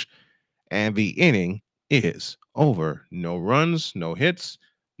catch, and the inning is over. No runs, no hits,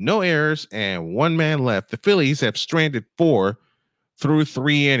 no errors, and 1 man left. The Phillies have stranded 4 through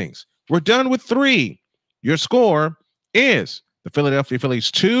 3 innings. We're done with 3. Your score is the Philadelphia Phillies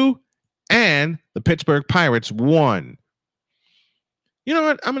 2 and the Pittsburgh Pirates 1. You know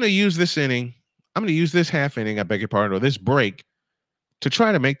what? I'm going to use this inning. I'm going to use this half inning, I beg your pardon, or this break to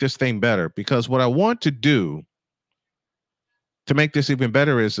try to make this thing better, because what I want to do to make this even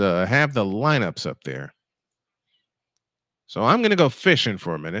better is have the lineups up there. So I'm going to go fishing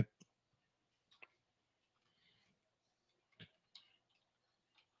for a minute.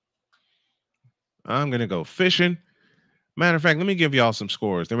 I'm going to go fishing. Matter of fact, let me give y'all some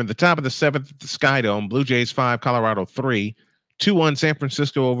scores. They're in the top of the 7th at the Sky Dome. Blue Jays 5, Colorado 3. 2-1 San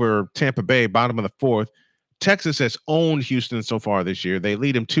Francisco over Tampa Bay, bottom of the 4th. Texas has owned Houston so far this year. They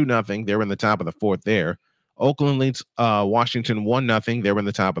lead them 2-0. They're in the top of the 4th there. Oakland leads Washington 1-0. They're in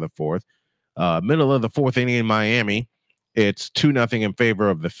the top of the 4th. Middle of the 4th inning in Miami, it's 2-0 in favor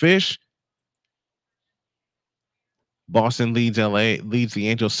of the Fish. Boston leads the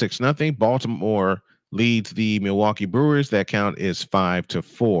Angels 6-0. Baltimore leads the Milwaukee Brewers. That count is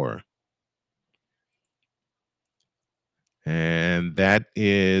 5-4. And that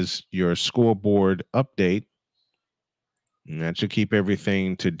is your scoreboard update. And that should keep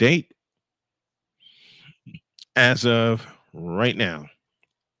everything to date as of right now.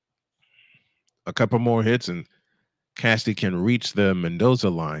 A couple more hits and Casty can reach the Mendoza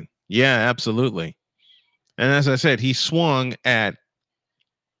line. Yeah, absolutely. And as I said, he swung at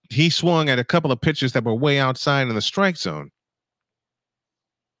a couple of pitches that were way outside in the strike zone.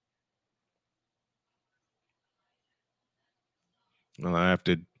 Well, I have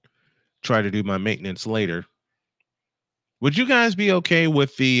to try to do my maintenance later. Would you guys be okay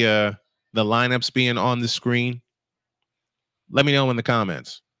with the lineups being on the screen? Let me know in the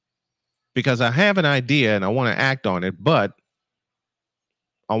comments, because I have an idea and I want to act on it, but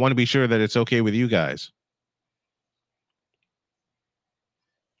I want to be sure that it's okay with you guys.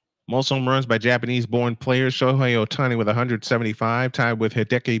 Most home runs by Japanese-born players: Shohei Ohtani with 175, tied with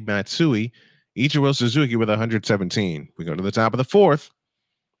Hideki Matsui. Ichiro Suzuki with 117. We go to the top of the 4th.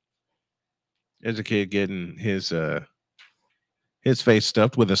 There's a kid getting his face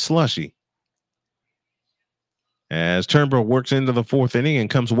stuffed with a slushie. As Turnbull works into the 4th inning and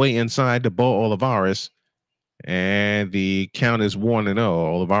comes way inside to Bo Olivares. And the count is 1-0.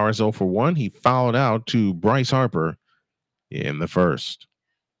 Olivares 0 for 1. He fouled out to Bryce Harper in the 1st.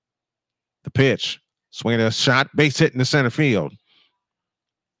 The pitch. Swinging a shot. Base hit in the center field.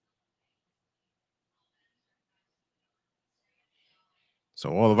 So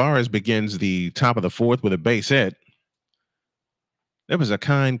Olivares begins the top of the 4th with a base hit. There was a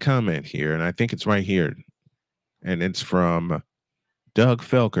kind comment here, and I think it's right here. And it's from Doug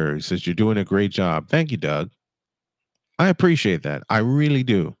Felker. He says, "You're doing a great job." Thank you, Doug. I appreciate that. I really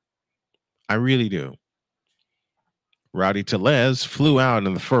do. I really do. Rowdy Tellez flew out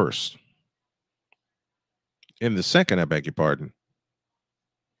in the 1st. In the 2nd, I beg your pardon.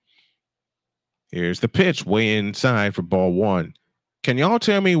 Here's the pitch, way inside for ball 1. Can y'all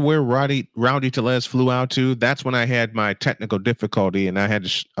tell me where Rowdy Tellez flew out to? That's when I had my technical difficulty and I had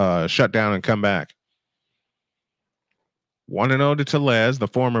to shut down and come back. 1-0 to Tellez, the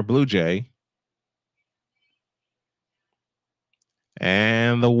former Blue Jay.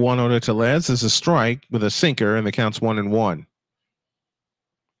 And the 1-0 to Tellez is a strike with a sinker, and the count's 1-1.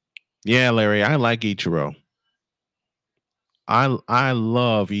 Yeah, Larry, I like Ichiro. I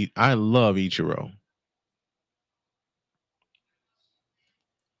love Ichiro.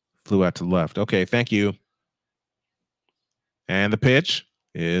 Flew out to the left. Okay, thank you. And the pitch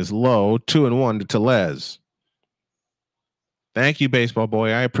is low, 2-1 to Tellez. Thank you, baseball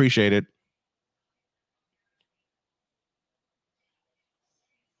boy. I appreciate it.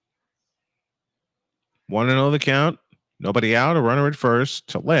 Want to know the count? Nobody out, a runner at first.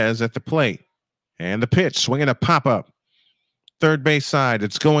 Tellez at the plate. And the pitch, swinging a pop-up. Third base side,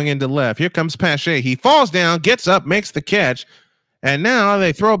 it's going into left. Here comes Pache. He falls down, gets up, makes the catch. And now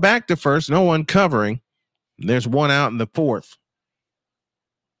they throw back to first, no one covering. There's 1 out in the 4th.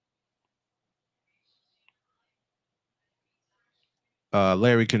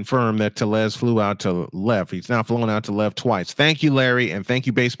 Larry confirmed that Tellez flew out to left. He's now flown out to left twice. Thank you, Larry, and thank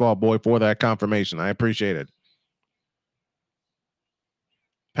you, baseball boy, for that confirmation. I appreciate it.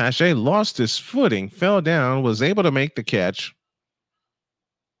 Pache lost his footing, fell down, was able to make the catch.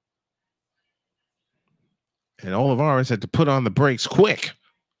 And Olivares had to put on the brakes quick.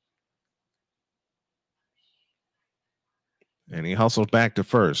 And he hustled back to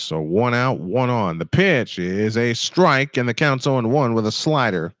first. So 1 out, 1 on. The pitch is a strike, and the count's 0-1 with a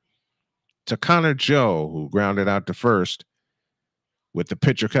slider to Connor Joe, who grounded out to first with the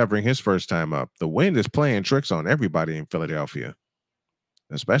pitcher covering his first time up. The wind is playing tricks on everybody in Philadelphia,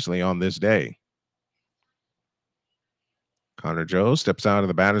 especially on this day. Connor Joe steps out of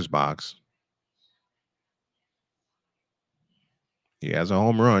the batter's box. He has a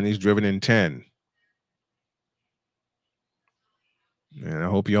home run. He's driven in 10. And I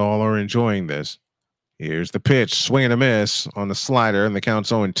hope you all are enjoying this. Here's the pitch. Swing and a miss on the slider, and the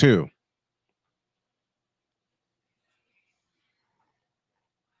count's 0-2.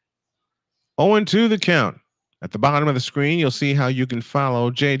 0-2 the count. At the bottom of the screen, you'll see how you can follow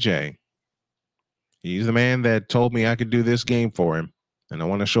JJ. He's the man that told me I could do this game for him, and I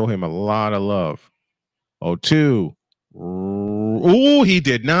want to show him a lot of love. 0-2. Ooh, he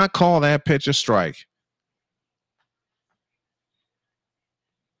did not call that pitch a strike.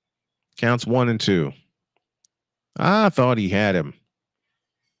 Counts 1-2. I thought he had him.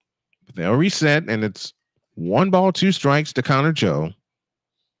 But they'll reset, and it's 1 ball, 2 strikes to Connor Joe.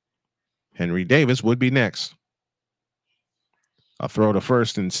 Henry Davis would be next. I'll throw to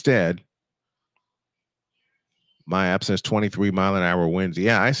first instead. My app says 23-mile-an-hour winds.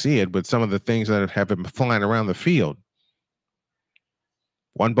 Yeah, I see it, but some of the things that have been flying around the field.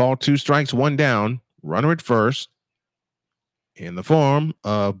 1 ball, 2 strikes, 1 down. Runner at first in the form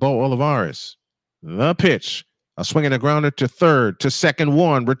of Bo Olivares. The pitch. A swing and a grounder to third, to second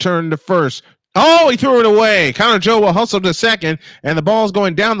 1, return to first. Oh, he threw it away. Connor Joe will hustle to second, and the ball's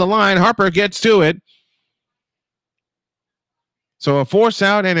going down the line. Harper gets to it. So a force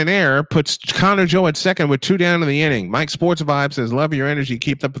out and an error puts Connor Joe at second with 2 down in the inning. Mike Sports Vibe says, love your energy.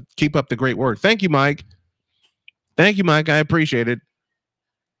 Keep up the great work. Thank you, Mike. Thank you, Mike. I appreciate it.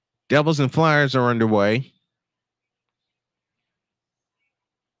 Devils and Flyers are underway.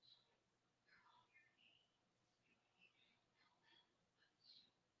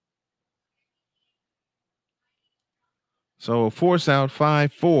 So force out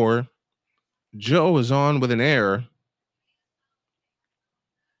 5-4. Joe is on with an error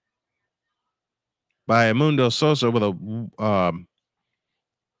by Amundo Sosa with a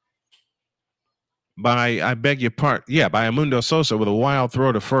by Amundo Sosa with a wild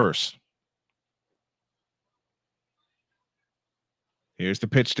throw to first. Here's the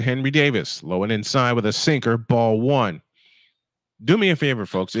pitch to Henry Davis, low and inside with a sinker, ball 1. Do me a favor,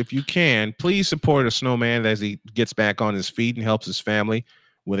 folks. If you can, please support a snowman as he gets back on his feet and helps his family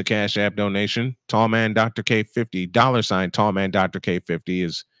with a Cash App donation. Tallman Dr. K50, $ Tallman Dr. K50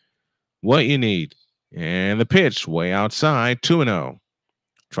 is what you need. And the pitch way outside, 2-0.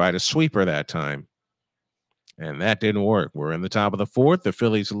 Tried a sweeper that time. And that didn't work. We're in the top of the 4th. The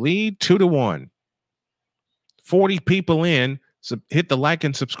Phillies lead 2-1. 40 people in. So hit the like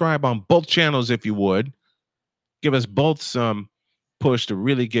and subscribe on both channels if you would. Give us both some push to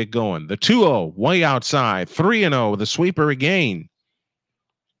really get going. The 2-0 way outside, 3-0 with a sweeper again.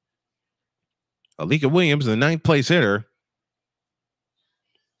 Alika Williams, the 9th place hitter,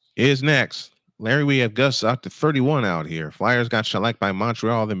 is next. Larry, we have Gus out to 31 out here. Flyers got shellacked by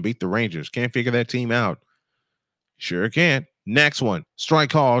Montreal, then beat the Rangers. Can't figure that team out. Sure can't. Next one, strike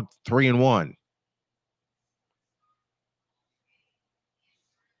called, 3-1.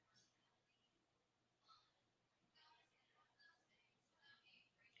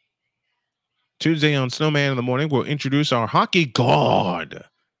 Tuesday on Snowman in the Morning, we'll introduce our hockey god.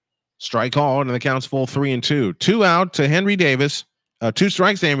 Strike called, and the count's full, 3-2. 2 out to Henry Davis. 2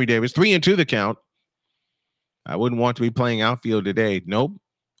 strikes to Henry Davis. 3-2 the count. I wouldn't want to be playing outfield today. Nope.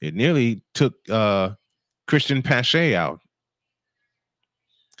 It nearly took Christian Pache out.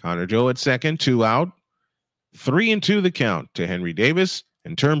 Connor Joe at second. 2 out. 3-2 the count to Henry Davis.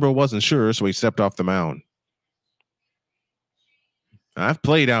 And Turnbull wasn't sure, so he stepped off the mound. I've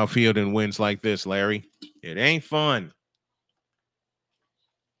played outfield in wins like this, Larry. It ain't fun.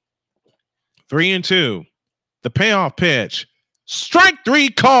 3-2. The payoff pitch. Strike 3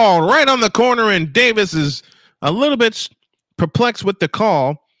 called right on the corner, and Davis is a little bit perplexed with the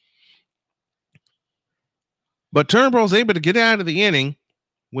call. But Turnbull's able to get out of the inning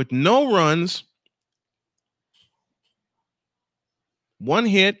with no runs, 1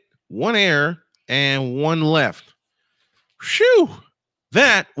 hit, 1 error, and 1 left. Phew.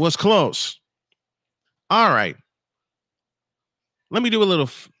 That was close. All right. Let me do a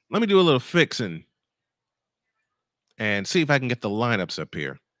little fixing. and see if I can get the lineups up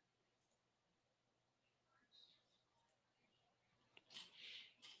here.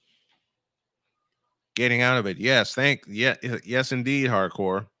 Getting out of it. Yes, yes, indeed,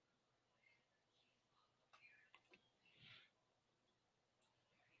 hardcore.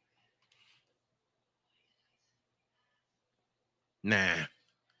 Nah.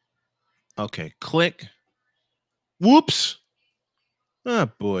 Okay, click. Whoops. Oh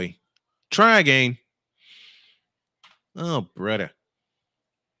boy. Try again. Oh, brother.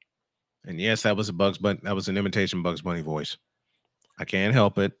 And yes, that was a Bugs Bunny. That was an imitation Bugs Bunny voice. I can't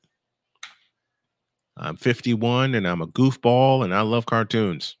help it. I'm 51 and I'm a goofball and I love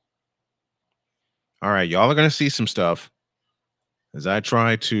cartoons. All right, y'all are going to see some stuff as I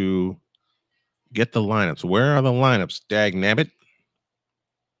try to get the lineups. Where are the lineups? Dag nabbit.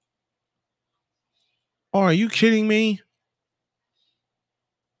 Oh, are you kidding me?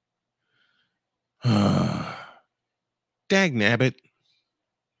 Dag nabbit.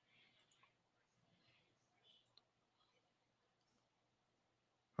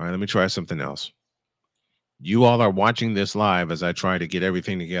 All right, let me try something else. You all are watching this live as I try to get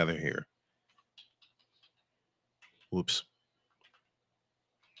everything together here. Whoops.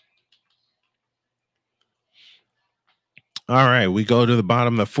 All right, we go to the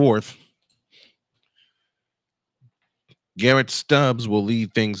bottom of the fourth. Garrett Stubbs will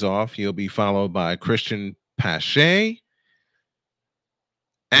lead things off. He'll be followed by Christian Pache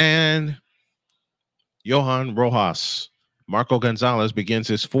and Johan Rojas. Marco Gonzales begins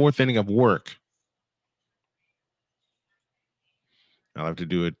his fourth inning of work. I'll have to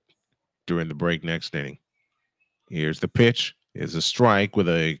do it during the break next inning. Here's the pitch. Is a strike with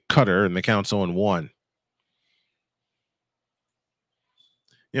a cutter, and the count's 0-1.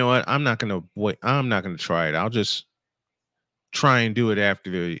 You know what? I'm not gonna wait. I'm not gonna try it. I'll just try and do it after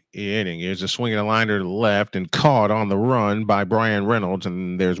the inning. Here's a swing and a liner to the left and caught on the run by Brian Reynolds,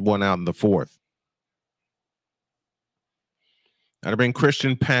 and there's one out in the fourth. Now to bring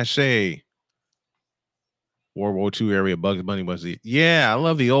Christian Pache. World War II area Bugs Bunny was the. Yeah, I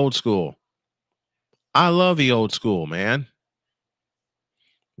love the old school. I love the old school, man.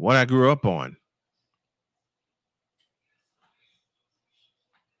 What I grew up on.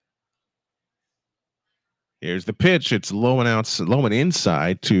 Here's the pitch. It's low and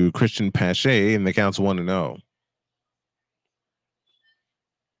inside to Christian Pache, and the count's 1-0.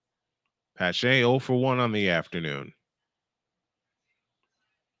 Pache 0 for 1 on the afternoon.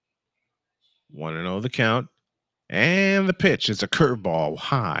 1-0 the count. And the pitch is a curveball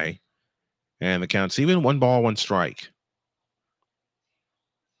high. And the count's even. 1 ball, 1 strike.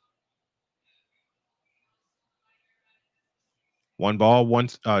 One ball,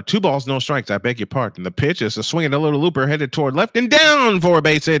 2 balls, no strikes. I beg your pardon. The pitch is a swing and a little looper headed toward left and down for a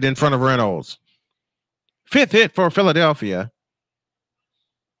base hit in front of Reynolds. 5th hit for Philadelphia.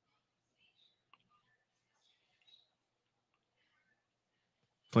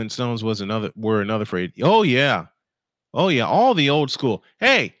 Flintstones were another phrase. Oh yeah. Oh yeah. All the old school.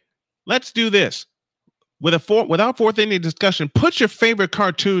 Hey, let's do this. Without fourth inning discussion, put your favorite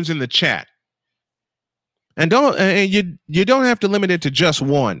cartoons in the chat. And you don't have to limit it to just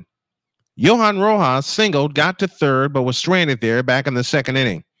one. Johan Rojas singled, got to third, but was stranded there back in the second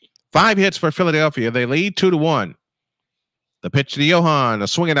inning. 5 hits for Philadelphia. They lead 2-1. The pitch to Johan, a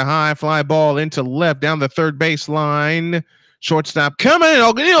swing and a high fly ball into left down the third baseline. Shortstop coming in.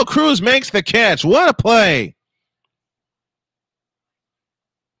 O'Neal Cruz makes the catch. What a play.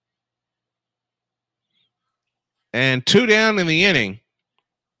 And 2 down in the inning.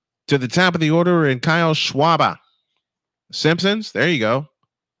 To the top of the order in Kyle Schwarber. Simpsons, there you go.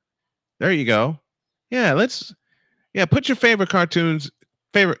 There you go. Yeah, put your favorite cartoons.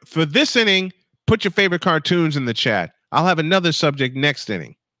 For this inning, put your favorite cartoons in the chat. I'll have another subject next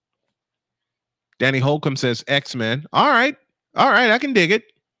inning. Danny Holcomb says X-Men. All right, I can dig it.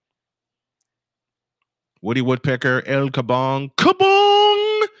 Woody Woodpecker, El Kabong,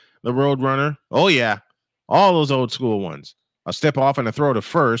 the Roadrunner. Oh yeah, all those old school ones. A step off and a throw to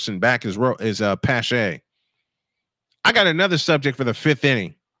first, and back is Pache. I got another subject for the 5th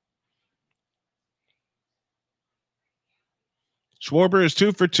inning. Schwarber is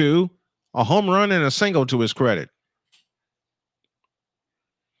 2 for 2, a home run and a single to his credit.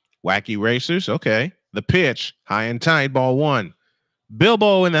 Wacky Racers, okay. The pitch, high and tight, ball 1.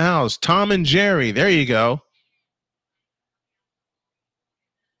 Bilbo in the house, Tom and Jerry, there you go.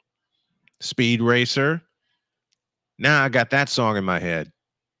 Speed Racer. Now I got that song in my head.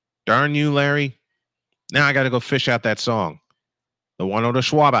 Darn you, Larry. Now I got to go fish out that song. The 1-0 to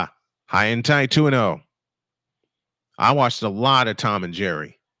Schwarber. High and tight, 2-0. I watched a lot of Tom and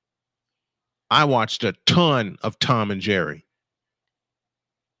Jerry. I watched a ton of Tom and Jerry.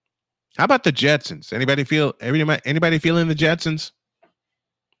 How about the Jetsons? Anybody feeling the Jetsons?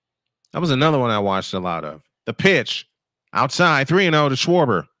 That was another one I watched a lot of. The pitch outside 3-0 to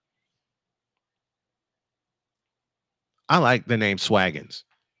Schwarber. I like the name Swaggins.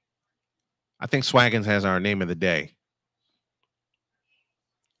 I think Swaggins has our name of the day.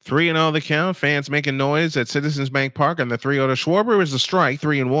 3-0 the count. Fans making noise at Citizens Bank Park, and the 3-0 to Schwarber is a strike,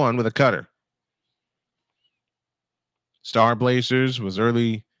 3-1 with a cutter. Star Blazers was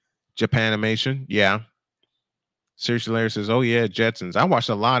early Japanimation. Yeah. Seriously Larry says, oh yeah, Jetsons. I watched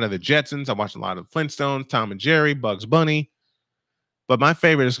a lot of the Jetsons. I watched a lot of Flintstones, Tom and Jerry, Bugs Bunny. But my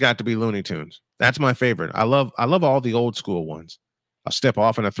favorite has got to be Looney Tunes. That's my favorite. I love all the old school ones. I'll step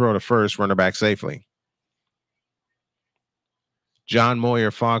off and I throw to first, runner back safely. John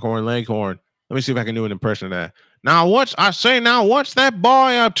Moyer, Foghorn Leghorn. Let me see if I can do an impression of that. Now what's that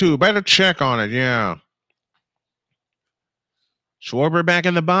boy up to? Better check on it. Yeah. Schwarber back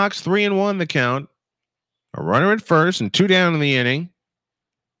in the box, 3-1 the count. A runner at first and 2 down in the inning.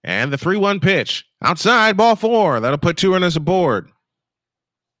 And the 3-1 pitch. Outside, ball 4. That'll put 2 runners aboard.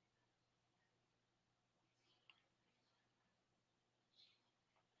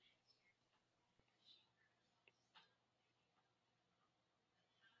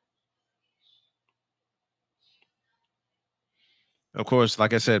 Of course,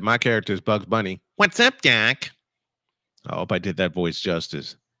 like I said, my character is Bugs Bunny. What's up, Jack? I hope I did that voice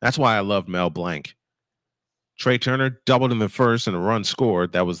justice. That's why I love Mel Blanc. Trey Turner doubled in the first and a run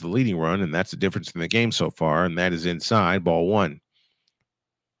scored. That was the leading run, and that's the difference in the game so far, and that is inside, ball 1.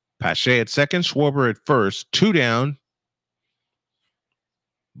 Pache at second, Schwarber at first, 2 down.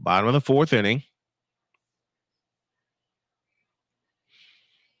 Bottom of the 4th inning.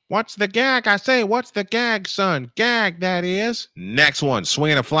 What's the gag? I say, what's the gag, son? Gag, that is. Next one,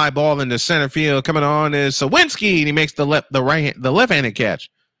 swinging a fly ball into center field. Coming on is Suwinski, and he makes the left-handed catch.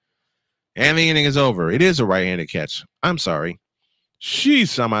 And the inning is over. It is a right-handed catch. I'm sorry.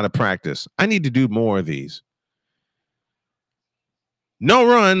 Jeez, I'm out of practice. I need to do more of these. No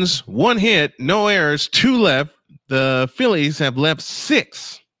runs, 1 hit, no errors, 2 left. The Phillies have left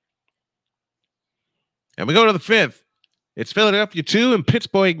 6. And we go to the 5th. It's Philadelphia 2 and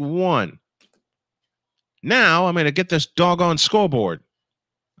Pittsburgh 1. Now I'm going to get this doggone scoreboard.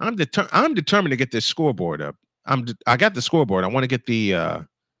 I'm determined to get this scoreboard up. I got the scoreboard. I want to get the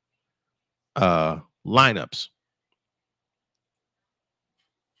lineups.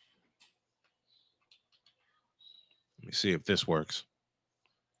 Let me see if this works.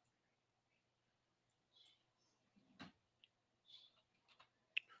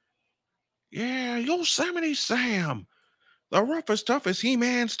 Yeah, Yosemite Sam. The roughest, toughest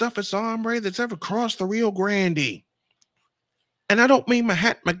He-Man, toughest hombre that's ever crossed the Rio Grande. And I don't mean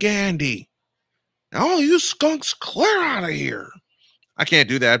Mahatma Gandhi. Now, all you skunks, clear out of here. I can't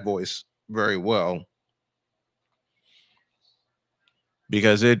do that voice very well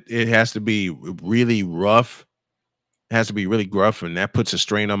because it has to be really rough. It has to be really gruff, and that puts a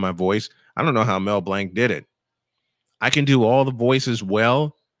strain on my voice. I don't know how Mel Blanc did it. I can do all the voices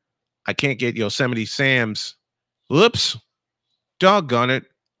well. I can't get Yosemite Sam's. Whoops. Doggone it.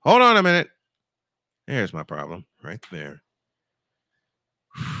 Hold on a minute. There's my problem right there.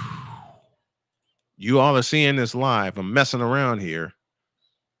 You all are seeing this live. I'm messing around here.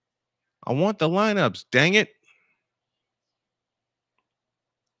 I want the lineups. Dang it.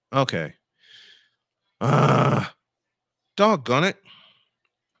 Okay. Doggone it.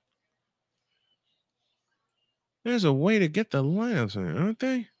 There's a way to get the lineups in, aren't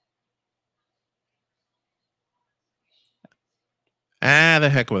they? The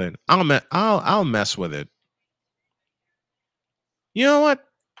heck with it. I'll mess with it. You know what?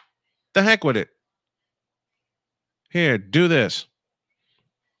 The heck with it. Here, do this.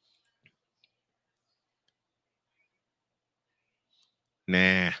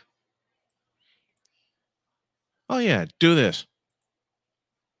 Nah. Oh yeah, do this.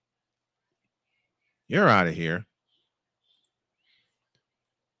 You're out of here.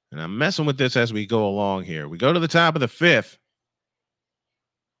 And I'm messing with this as we go along here. We go to the top of the 5th.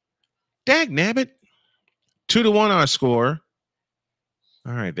 Dag nabbit. 2-1 our score.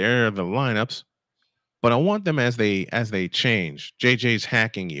 All right, there are the lineups. But I want them as they change. JJ's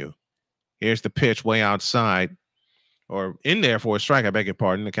hacking you. Here's the pitch way outside. Or in there for a strike. I beg your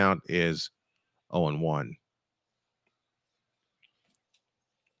pardon. The count is 0-1.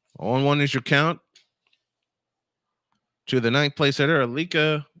 0-1 is your count. To the 9th place hitter,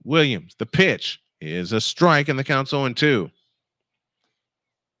 Alika Williams. The pitch is a strike, and the count's 0-2.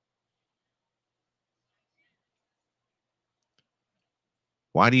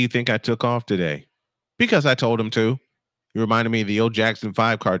 Why do you think I took off today? Because I told him to. You reminded me of the old Jackson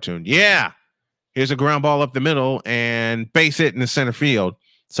 5 cartoon. Yeah. Here's a ground ball up the middle and base hit in the center field.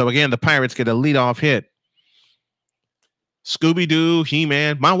 So again, the Pirates get a leadoff hit. Scooby-Doo,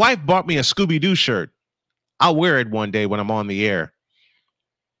 He-Man. My wife bought me a Scooby-Doo shirt. I'll wear it one day when I'm on the air.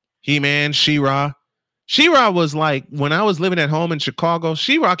 He-Man, She-Ra. She-Ra was like, when I was living at home in Chicago,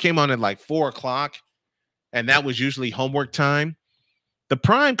 She-Ra came on at like 4 o'clock, and that was usually homework time. The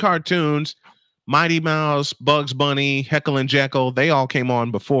prime cartoons, Mighty Mouse, Bugs Bunny, Heckle and Jekyll, they all came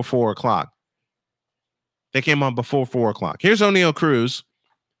on before 4 o'clock. They came on before 4 o'clock. Here's O'Neill Cruz.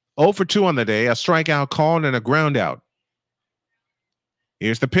 0 for 2 on the day, a strikeout called and a ground out.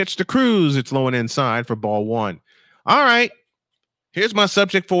 Here's the pitch to Cruz. It's low and inside for ball 1. All right. Here's my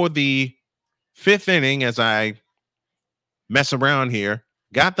subject for the 5th inning as I mess around here.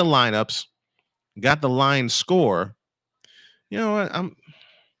 Got the lineups. Got the line score. You know what?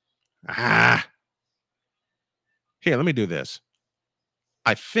 Here, let me do this.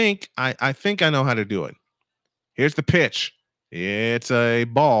 I think I know how to do it. Here's the pitch. It's a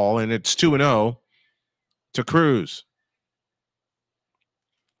ball, and it's 2-0 to Cruz.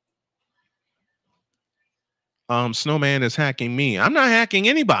 Snowman is hacking me. I'm not hacking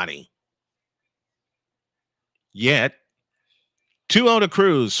anybody yet. 2-0 to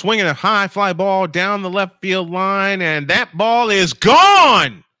Cruz, swinging a high fly ball down the left field line, and that ball is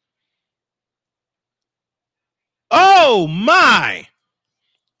gone. Oh, my.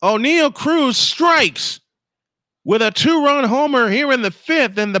 O'Neill Cruz strikes with a 2-run homer here in the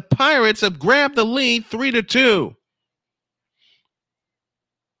 5th, and the Pirates have grabbed the lead 3-2.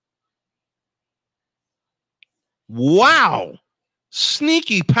 Wow.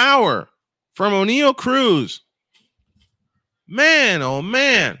 Sneaky power from O'Neill Cruz. Man, oh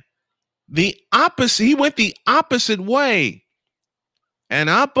man. The opposite, he went the opposite way. An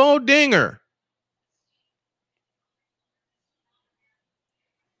oppo dinger.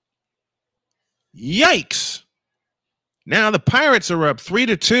 Yikes. Now the Pirates are up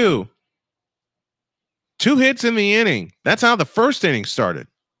 3-2. 2 hits in the inning. That's how the first inning started.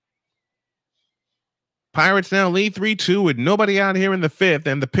 Pirates now lead 3-2 with nobody out here in the 5th,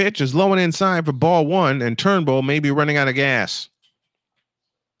 and the pitch is low and inside for ball 1, and Turnbull may be running out of gas.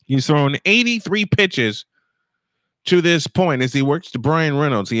 He's thrown 83 pitches to this point as he works to Brian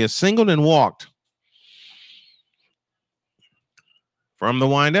Reynolds. He has singled and walked. From the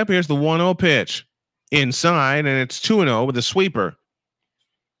windup, here's the 1-0 pitch. Inside, and it's 2-0 with a sweeper.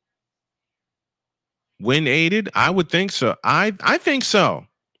 Wind aided? I would think so. I think so.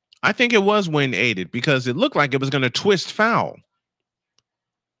 I think it was wind aided because it looked like it was going to twist foul.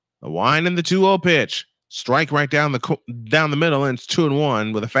 The wind and the 2-0 pitch. Strike right down the middle, and it's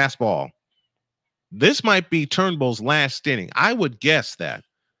 2-1 with a fastball. This might be Turnbull's last inning. I would guess that.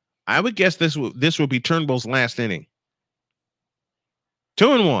 I would guess this would be Turnbull's last inning.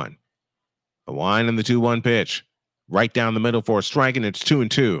 2-1. The wind and the 2-1 pitch. Right down the middle for a strike, and it's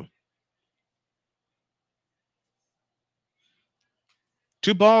 2-2.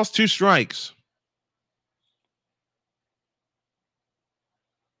 2 balls, 2 strikes.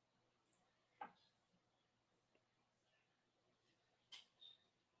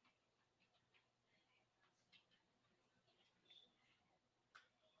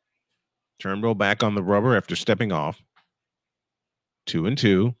 Turnbull back on the rubber after stepping off.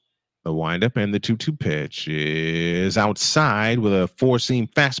 2-2. The windup and the 2-2 pitch is outside with a 4-seam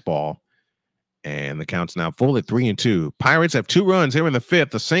fastball. And the count's now full at 3-2. Pirates have 2 runs here in the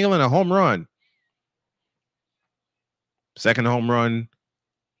 5th, a single and a home run. Second home run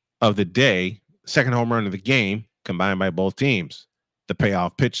of the day, second home run of the game, combined by both teams. The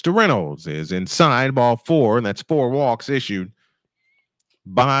payoff pitch to Reynolds is inside, ball 4, and that's 4 walks issued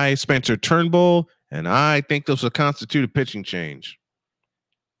by Spencer Turnbull, and I think this will constitute a pitching change.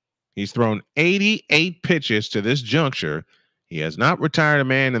 He's thrown 88 pitches to this juncture. He has not retired a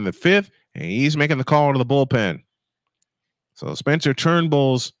man in the 5th, and he's making the call to the bullpen. So Spencer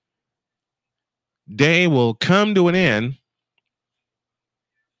Turnbull's day will come to an end.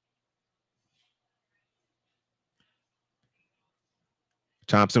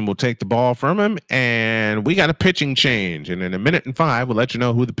 Thompson will take the ball from him, and we got a pitching change. And in 1 minute and 5, we'll let you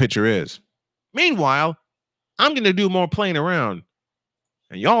know who the pitcher is. Meanwhile, I'm going to do more playing around,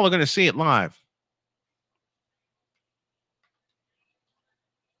 and y'all are going to see it live.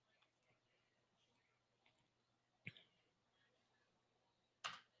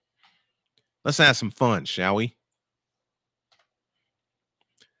 Let's have some fun, shall we?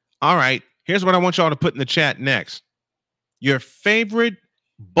 All right, here's what I want y'all to put in the chat next. Your favorite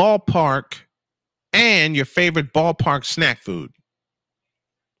ballpark and your favorite ballpark snack food.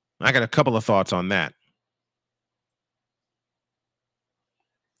 I got a couple of thoughts on that.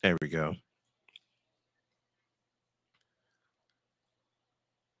 There we go.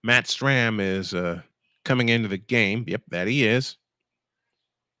 Matt Stram is coming into the game. Yep, that he is.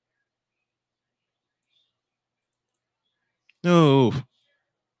 No.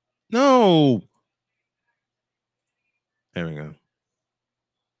 No. There we go.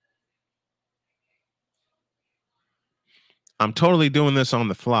 I'm totally doing this on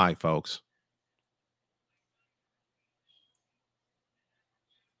the fly, folks.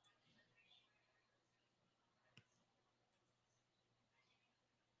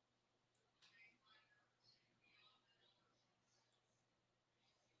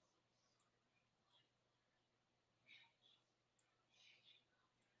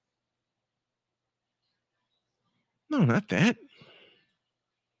 No, not that.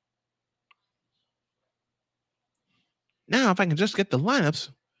 Now, if I can just get the lineups,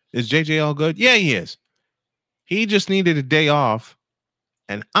 is JJ all good? Yeah, he is. He just needed a day off,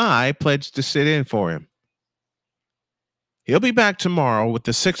 and I pledged to sit in for him. He'll be back tomorrow with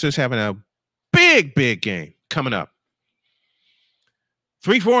the Sixers having a big game coming up.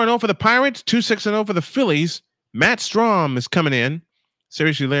 3-4-0 for the Pirates, 2-6-0 for the Phillies. Matt Strom is coming in.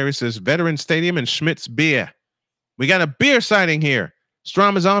 Seriously, Larry says Veteran Stadium and Schmidt's Beer. We got a beer sighting here.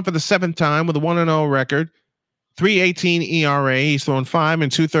 Strom is on for the 7th time with a 1-0 record, 3.18 ERA. He's thrown 5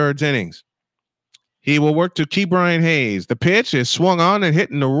 2/3 innings. He will work to Key Brian Hayes. The pitch is swung on and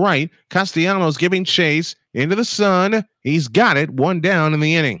hitting the right. Castellanos giving chase into the sun. He's got it. 1 down in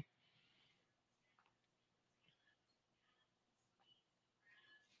the inning.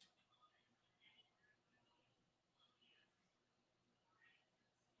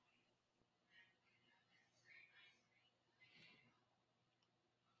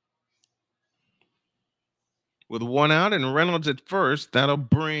 With 1 out and Reynolds at first, that'll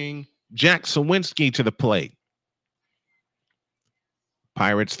bring Jack Suwinski to the plate.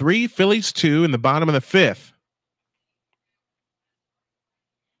 Pirates 3, Phillies 2 in the bottom of the 5th.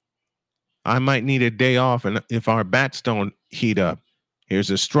 I might need a day off and if our bats don't heat up. Here's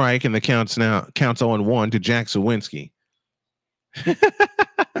a strike, and the counts 0-1 to Jack Suwinski.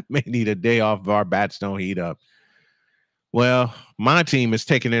 May need a day off if our bats don't heat up. Well, my team is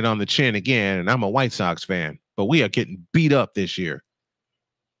taking it on the chin again, and I'm a White Sox fan, but we are getting beat up this year.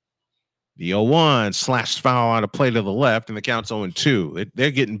 The 0-1 slashed foul out of play to the left, and the count's 0-2. They're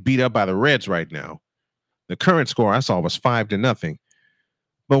getting beat up by the Reds right now. The current score I saw was 5-0.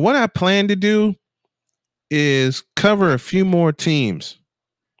 But what I plan to do is cover a few more teams.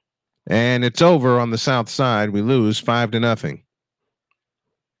 And it's over on the south side. We lose 5-0.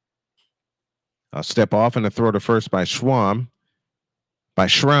 I'll step off and a throw to first by Stram.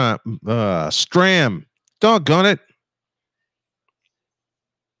 Doggone it.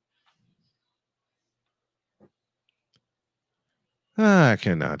 I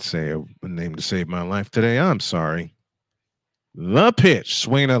cannot say a name to save my life today. I'm sorry. The pitch,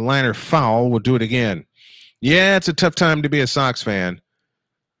 swinging a liner foul. We'll do it again. Yeah, it's a tough time to be a Sox fan.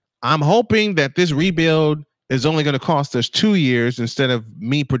 I'm hoping that this rebuild is only going to cost us 2 years instead of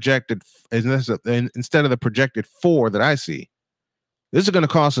the projected 4 that I see. This is going to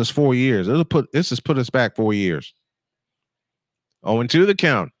cost us 4 years. This has put us back 4 years. 0-2 the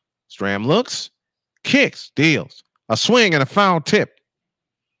count. Stram looks, kicks, deals. A swing and a foul tip.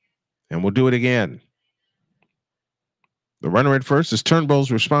 And we'll do it again. The runner at first is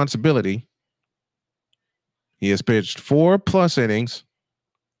Turnbull's responsibility. He has pitched 4+ innings.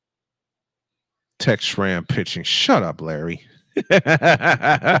 Tex Schramm pitching. Shut up, Larry.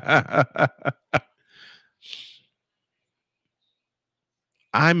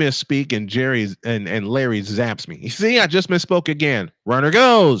 I misspeak and and Larry zaps me. You see, I just misspoke again. Runner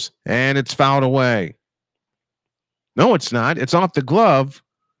goes, and it's fouled away. No, it's not. It's off the glove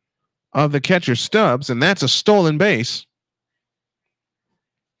of the catcher Stubbs, and that's a stolen base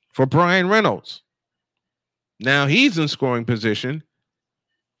for Brian Reynolds. Now he's in scoring position,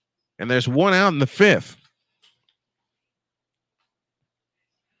 and there's 1 out in the 5th.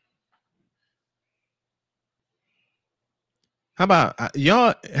 How about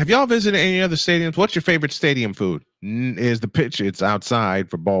y'all? Have y'all visited any other stadiums? What's your favorite stadium food? Is the pitch? It's outside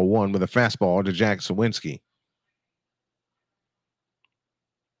for ball 1 with a fastball to Jack Suwinski.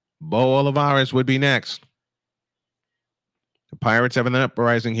 Bo Olivares would be next. The Pirates have an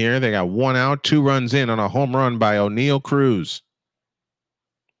uprising here. They got 1 out, 2 runs in on a home run by O'Neill Cruz.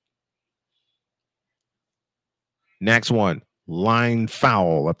 Next one, line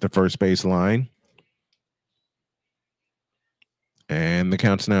foul up the first base line. And the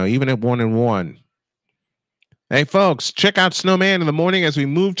count's now even at 1-1. Hey, folks, check out Snowman in the morning as we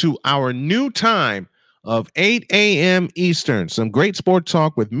move to our new time of 8 a.m. Eastern. Some great sports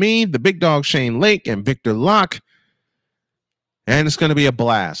talk with me, the big dog Shane Lake, and Victor Locke. And it's going to be a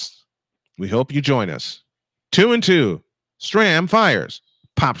blast. We hope you join us. 2-2. Stram fires.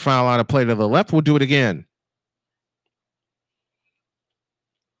 Pop foul out of play to the left. We'll do it again.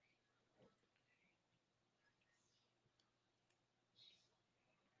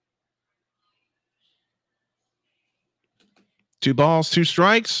 Two balls, two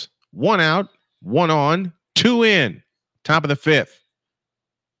strikes, one out, one on, two in. Top of the fifth.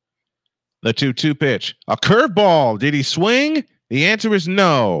 The 2-2 pitch. A curveball. Did he swing? The answer is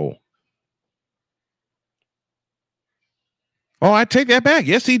no. Oh, I take that back.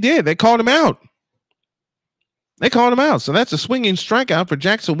 Yes, he did. They called him out. So that's a swinging strikeout for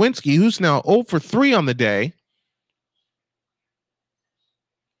Jack Suwinski, who's now 0 for 3 on the day.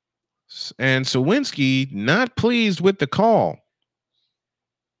 And Suwinski not pleased with the call.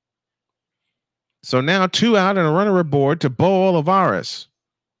 So now 2 out and a runner aboard to Bo Olivares.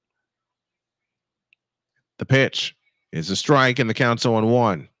 The pitch is a strike and the count's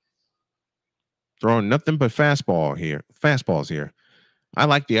 0-1. Throwing nothing but fastballs here. I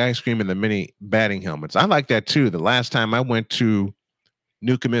like the ice cream and the mini batting helmets. I like that too. The last time I went to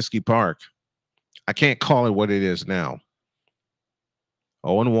New Comiskey Park, I can't call it what it is now.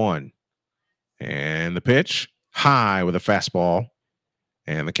 0-1. And the pitch, high with a fastball.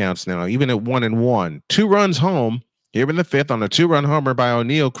 And the count's now even at 1-1. 2 runs home here in the fifth on a 2-run homer by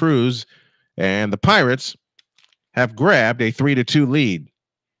O'Neill Cruz. And the Pirates have grabbed a 3-2 lead.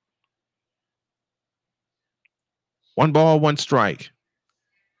 1 ball, 1 strike.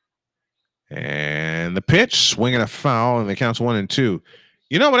 And the pitch, swinging a foul, and the count's 1-2.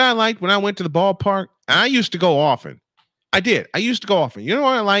 You know what I liked when I went to the ballpark? I used to go often. I did. I used to go often. You know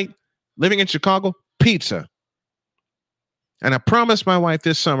what I liked living in Chicago? Pizza. And I promised my wife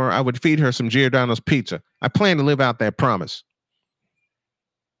this summer I would feed her some Giordano's pizza. I plan to live out that promise.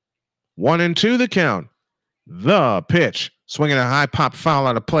 1-2 the count. The pitch. Swinging a high pop foul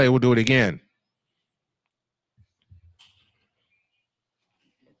out of play. We'll do it again.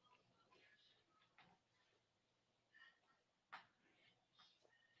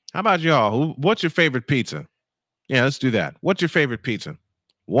 How about y'all? What's your favorite pizza? Yeah, let's do that. What's your favorite pizza?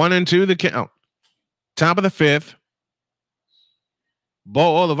 1-2 the count. Top of the fifth.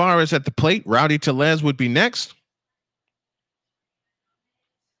 Bo Olivares at the plate. Rowdy Tellez would be next.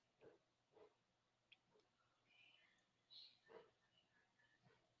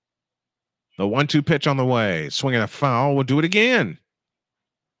 The 1-2 pitch on the way. Swinging a foul. We'll do it again.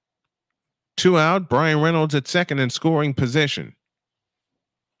 2 out. Brian Reynolds at second in scoring position.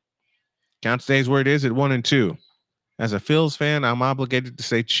 Count stays where it is at 1-2. As a Phillies fan, I'm obligated to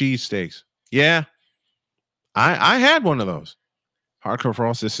say cheesesteaks. Yeah, I had one of those. Hardcore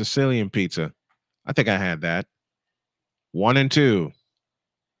frosted Sicilian pizza. I think I had that. 1-2.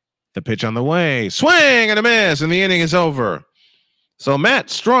 The pitch on the way. Swing and a miss, and the inning is over. So Matt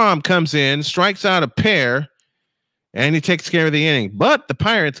Strom comes in, strikes out a pair, and he takes care of the inning. But the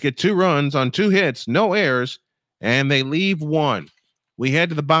Pirates get 2 runs on 2 hits, no errors, and they leave 1. We head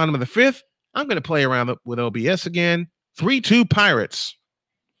to the bottom of the fifth. I'm going to play around with OBS again. 3-2 Pirates.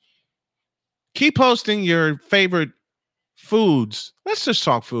 Keep posting your favorite foods. Let's just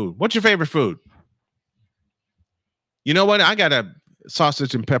talk food. What's your favorite food? You know what? I got a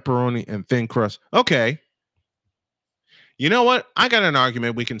sausage and pepperoni and thin crust. Okay. You know what? I got an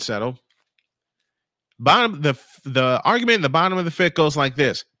argument we can settle. The argument in the bottom of the fifth goes like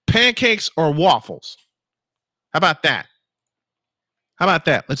this: pancakes or waffles? How about that?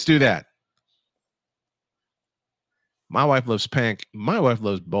 Let's do that. My wife loves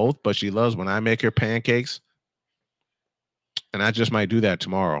both, but she loves when I make her pancakes. And I just might do that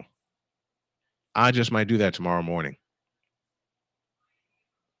tomorrow. Morning. I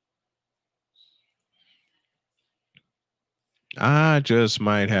just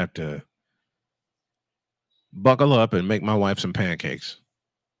might have to buckle up and make my wife some pancakes.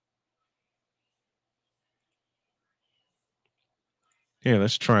 Here,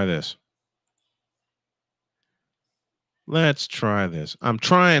 let's try this. I'm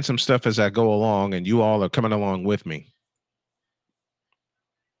trying some stuff as I go along, and you all are coming along with me.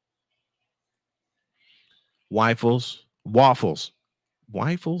 Waffles. Doggone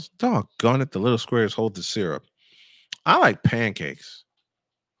it, the little squares hold the syrup. I like pancakes.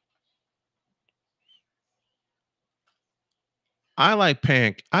 I like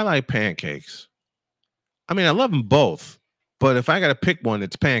pancakes. I mean, I love them both, but if I got to pick one,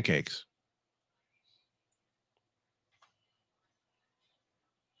 it's pancakes.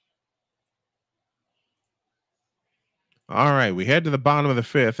 All right, we head to the bottom of the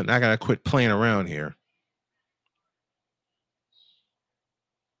fifth, and I got to quit playing around here.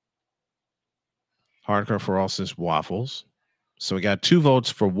 Hardcore for all says waffles. So we got 2 votes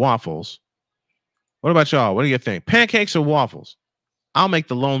for waffles. What about y'all? What do you think? Pancakes or waffles? I'll make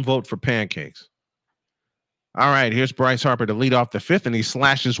the lone vote for pancakes. All right, here's Bryce Harper to lead off the fifth, and he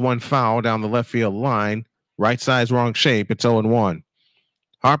slashes one foul down the left field line. Right side's wrong shape. It's 0-1.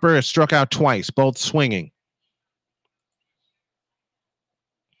 Harper has struck out twice, both swinging.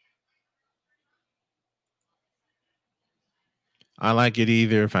 I like it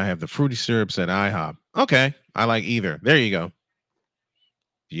either if I have the fruity syrups at IHOP. Okay, I like either. There you go.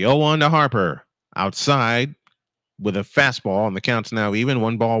 The 0-1 to Harper. Outside with a fastball, and the count's now even.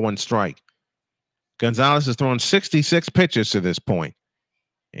 1 ball, 1 strike. Gonzales has thrown 66 pitches to this point,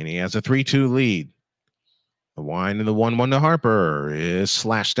 and he has a 3-2 lead. The wind and the 1-1 to Harper is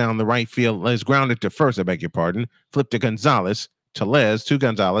slashed down the right field. Is grounded to first, I beg your pardon. Flip to Gonzales. Tellez to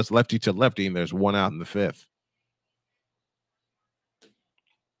Gonzales. Lefty to lefty, and there's 1 out in the fifth.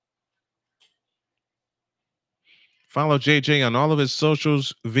 Follow JJ on all of his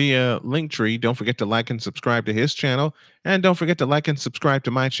socials via Linktree. Don't forget to like and subscribe to his channel. And don't forget to like and subscribe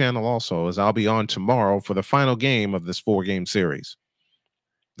to my channel also, as I'll be on tomorrow for the final game of this 4-game series.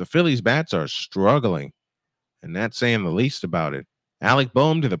 The Phillies bats are struggling, and that's saying the least about it. Alec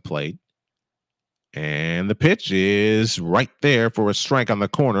Boehm to the plate. And the pitch is right there for a strike on the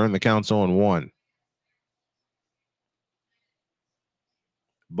corner, and the count's 0-1.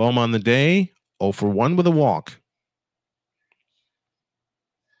 Boehm on the day, 0-for-1 with a walk.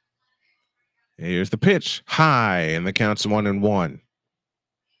 Here's the pitch, high, and the count's 1-1.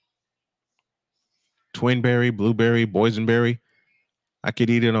 Twinberry, blueberry, boysenberry. I could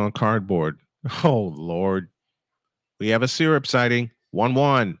eat it on cardboard. Oh, Lord. We have a syrup sighting.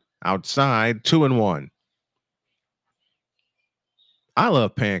 1-1. Outside, 2-1. I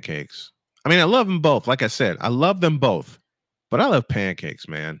love pancakes. I mean, I love them both. Like I said, I love them both. But I love pancakes,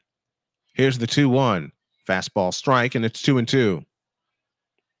 man. Here's the 2-1. Fastball strike, and it's 2-2.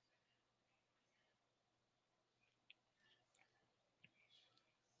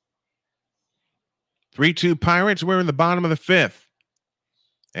 Three-two Pirates. We're in the bottom of the fifth.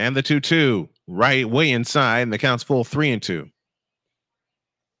 And the 2-2. Right way inside, and the count's full 3-2.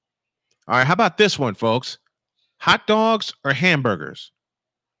 All right, how about this one, folks? Hot dogs or hamburgers?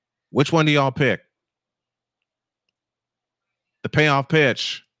 Which one do y'all pick? The payoff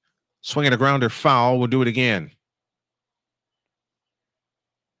pitch. Swinging a grounder foul. We'll do it again.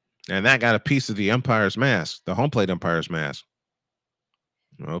 And that got a piece of the umpire's mask, the home plate umpire's mask.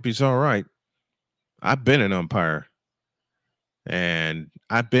 I hope he's all right. I've been an umpire. And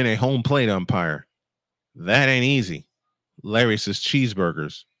I've been a home plate umpire. That ain't easy. Larry says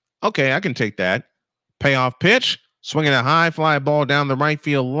cheeseburgers. Okay, I can take that. Payoff pitch. Swinging a high fly ball down the right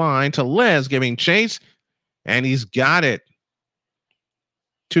field line to Les, giving chase. And he's got it.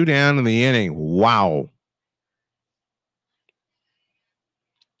 2 down in the inning. Wow.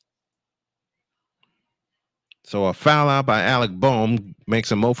 So a foul out by Alec Boehm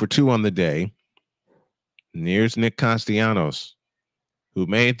makes him 0-for-2 on the day. And here's Nick Castellanos, who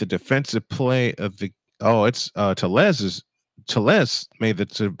made the defensive play of the. Oh, it's Tellez made the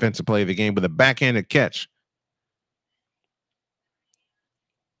defensive play of the game with a backhanded catch.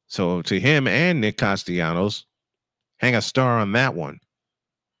 So to him and Nick Castellanos, hang a star on that one.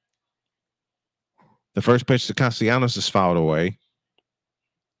 The first pitch to Castellanos is fouled away.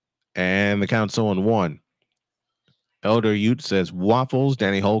 And the count's 0-1. Elder Ute says waffles.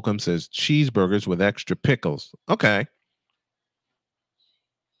 Danny Holcomb says cheeseburgers with extra pickles. Okay.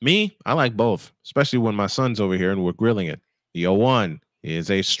 Me, I like both, especially when my son's over here and we're grilling it. The 0-1 is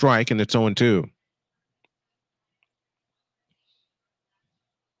a strike, and it's 0-2.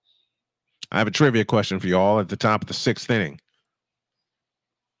 I have a trivia question for you all at the top of the 6th inning.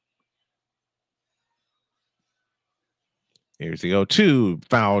 Here's the 0-2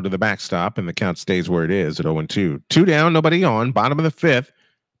 foul to the backstop, and the count stays where it is at 0-2. 2 down, nobody on. Bottom of the 5th.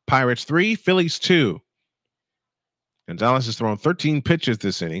 Pirates 3, Phillies 2. Gonzales has thrown 13 pitches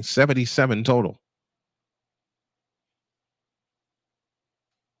this inning, 77 total.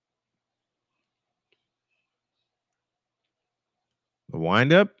 The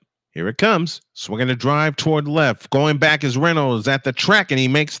windup, here it comes. Swinging a drive toward left. Going back is Reynolds at the track, and he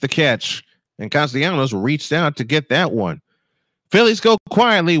makes the catch. And Castellanos reached out to get that one. Phillies go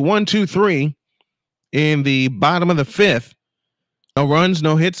quietly, 1-2-3 in the bottom of the 5th. No runs,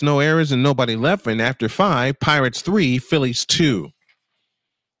 no hits, no errors, and nobody left. And after 5, Pirates 3, Phillies 2.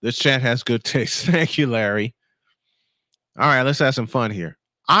 This chat has good taste. Thank you, Larry. All right, let's have some fun here.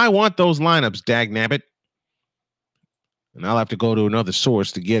 I want those lineups, dagnabbit. And I'll have to go to another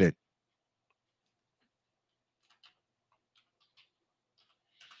source to get it.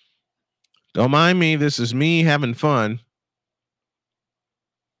 Don't mind me. This is me having fun.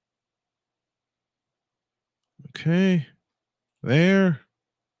 Okay. There.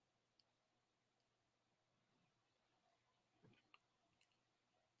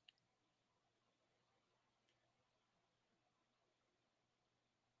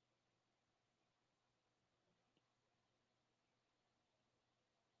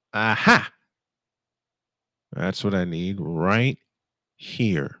 Aha. That's what I need right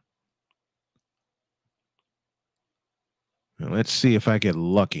here. Now let's see if I get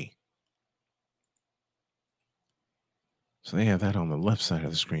lucky. So they have that on the left side of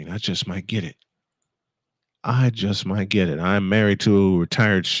the screen. I just might get it. I just might get it. I'm married to a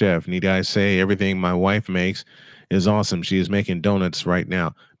retired chef. Need I say everything my wife makes is awesome. She is making donuts right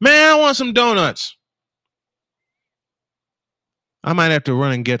now. Man, I want some donuts. I might have to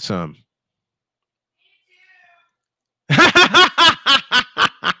run and get some.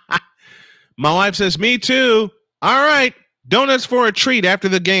 My wife says, me too. All right. Donuts for a treat after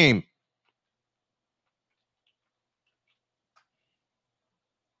the game.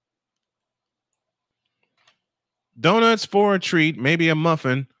 Donuts for a treat, maybe a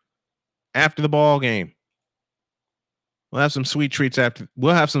muffin after the ball game. We'll have some sweet treats after.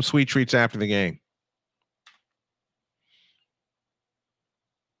 We'll have some sweet treats after the game.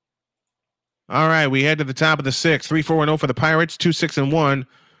 All right, we head to the top of the sixth. 3-4-0 for the Pirates, 2-6-1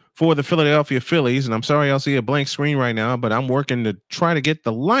 for the Philadelphia Phillies. And I'm sorry I'll see a blank screen right now, but I'm working to try to get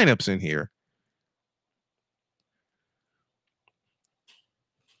the lineups in here.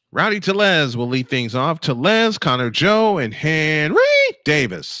 Rowdy Tellez will lead things off. Tellez, Connor Joe, and Henry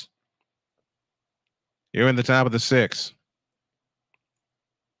Davis. You're in the top of the sixth.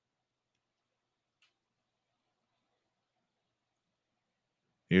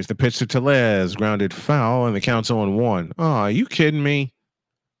 Here's the pitch to Tellez. Grounded foul, and the count's 0-1. Oh, are you kidding me?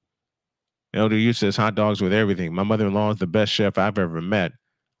 Elder U says hot dogs with everything. My mother-in-law is the best chef I've ever met.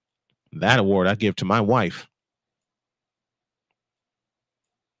 That award I give to my wife.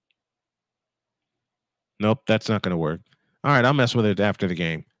 Nope, that's not going to work. All right, I'll mess with it after the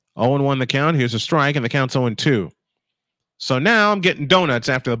game. 0-1 the count. Here's a strike, and the count's 0-2. So now I'm getting donuts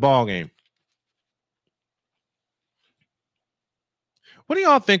after the ball game. What do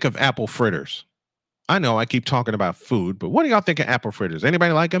y'all think of apple fritters? I know I keep talking about food, but what do y'all think of apple fritters?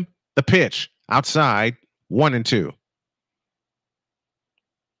 Anybody like them? The pitch outside, 1-2.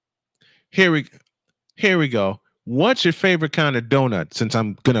 Here we go. What's your favorite kind of donut? Since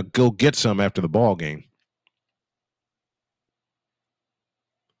I'm gonna go get some after the ball game.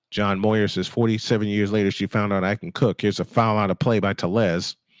 John Moyer says 47 years later she found out I can cook. Here's a foul out of play by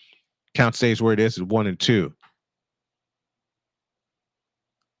Tellez. Count stays where it is 1-2.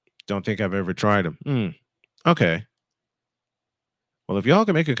 Don't think I've ever tried them. Okay. Well, if y'all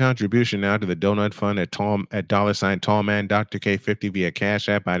can make a contribution now to the donut fund at $Tallman Dr. K50 via Cash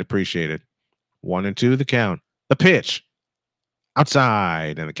App, I'd appreciate it. 1-2 the count. The pitch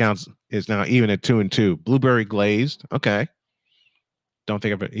outside, and the count is now even at 2-2. Blueberry glazed. Okay. Don't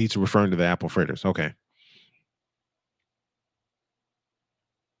think of it. He's referring to the apple fritters. Okay.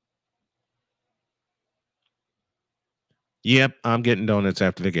 Yep, I'm getting donuts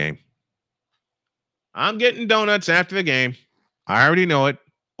after the game. I'm getting donuts after the game. I already know it.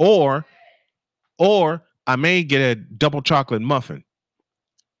 Or I may get a double chocolate muffin.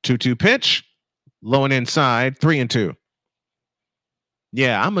 2-2 pitch, low and inside, 3-2.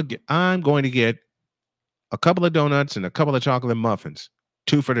 Yeah, I'm going to get a couple of donuts and a couple of chocolate muffins.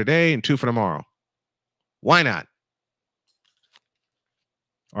 2 for today and 2 for tomorrow. Why not?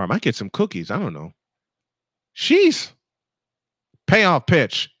 Or I might get some cookies. I don't know. Sheesh. Payoff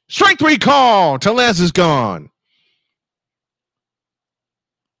pitch. Strike 3 call. Tellez is gone.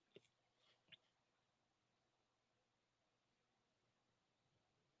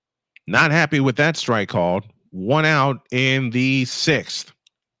 Not happy with that strike called. 1 out in the 6th.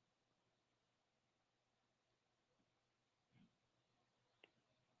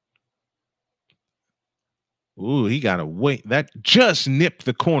 Ooh, he got a wait. That just nipped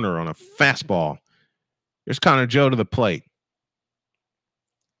the corner on a fastball. Here's Connor Joe to the plate.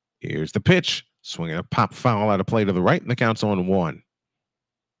 Here's the pitch. Swinging a pop foul out of play to the right, and the count's 1-1.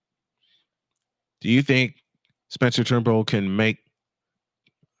 Do you think Spencer Turnbull can make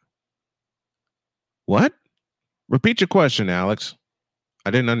what? Repeat your question, Alex.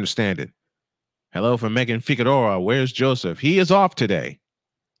 I didn't understand it. Hello from Megan Figueroa. Where's Joseph? He is off today.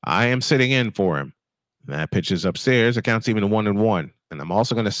 I am sitting in for him. That pitch is upstairs. It counts even 1-1. And I'm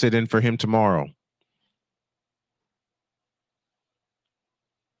also going to sit in for him tomorrow.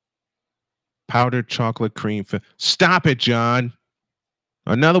 Powdered chocolate cream. Stop it, John.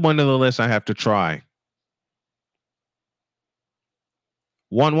 Another one to the list I have to try.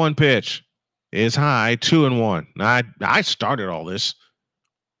 1-1 pitch is high, 2-1. I started all this.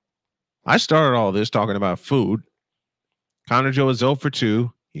 Talking about food. Connor Joe is 0 for 2.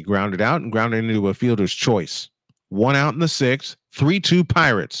 He grounded out and grounded into a fielder's choice. 1 out in the 6th. 3-2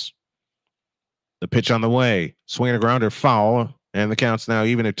 Pirates. The pitch on the way. Swing and a grounder, foul, and the count's now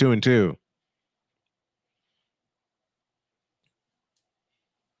even at 2-2.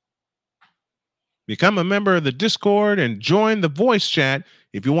 Become a member of the Discord and join the voice chat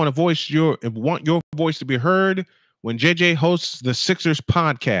if you want your voice to be heard when JJ hosts the Sixers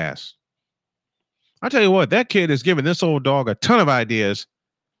podcast. I'll tell you what, that kid is giving this old dog a ton of ideas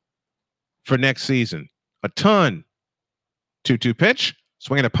for next season. A ton. 2-2 pitch.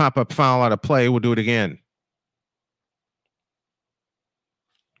 Swinging a pop-up foul out of play. We'll do it again.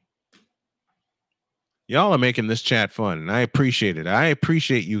 Y'all are making this chat fun, and I appreciate it. I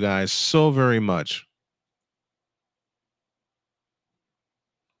appreciate you guys so very much.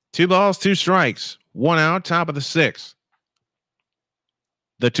 2 balls, 2 strikes. 1 out, top of the 6th.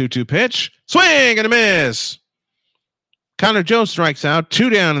 The 2-2 pitch. Swing and a miss. Connor Joe strikes out. 2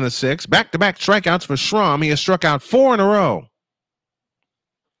 down in the 6th. Back-to-back strikeouts for Schramm. He has struck out 4 in a row.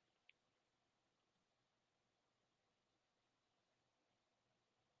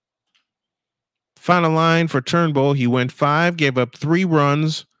 Final line for Turnbull. He went 5, gave up 3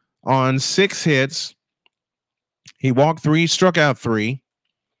 runs on 6 hits. He walked 3, struck out 3,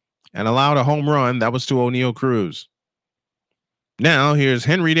 and allowed a home run. That was to O'Neal Cruz. Now here's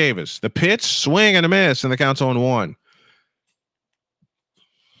Henry Davis. The pitch, swing and a miss, and the count's 0-1.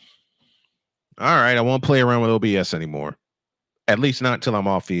 All right, I won't play around with OBS anymore. At least not till I'm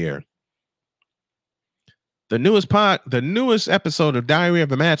off the air. The newest episode of Diary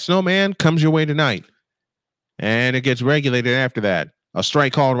of a Mad Snowman comes your way tonight. And it gets regulated after that. A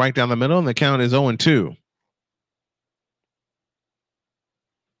strike called right down the middle, and the count is 0-2.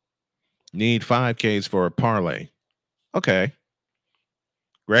 Need 5 Ks for a parlay. Okay.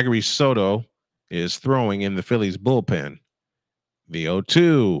 Gregory Soto is throwing in the Phillies bullpen. The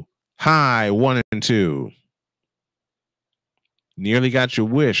 0-2. High, 1-2. Nearly got your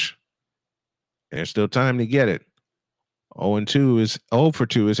wish. There's still time to get it. 0 for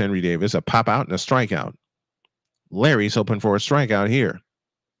 2 is Henry Davis. A pop out and a strikeout. Larry's hoping for a strikeout here.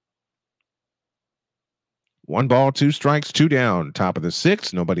 1 ball, 2 strikes, 2 down. Top of the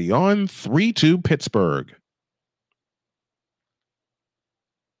 6th. Nobody on. 3-2 Pittsburgh.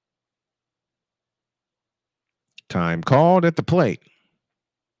 Time called at the plate.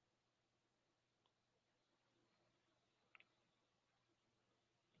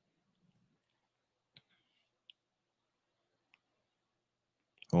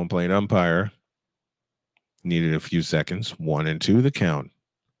 Home plate umpire needed a few seconds. 1-2 the count.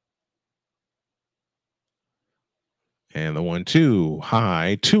 And the 1-2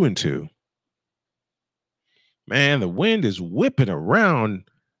 high, 2-2. Man, the wind is whipping around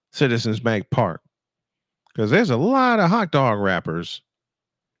Citizens Bank Park because there's a lot of hot dog wrappers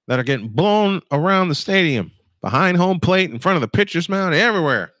that are getting blown around the stadium, behind home plate, in front of the pitcher's mound,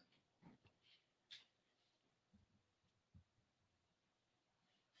 everywhere.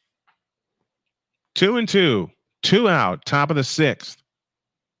 Two and two out, top of the 6th.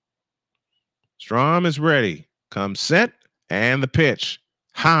 Strom is ready. Comes set, and the pitch.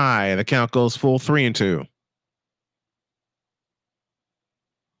 High. The count goes full, 3-2.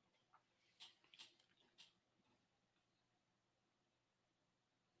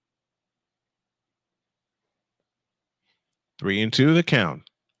 Three and two, the count.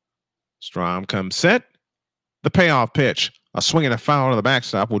 Strom comes set. The payoff pitch. A swing and a foul to the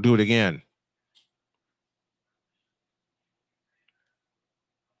backstop. We'll do it again.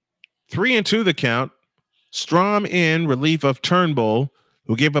 3-2 the count. Strom in relief of Turnbull,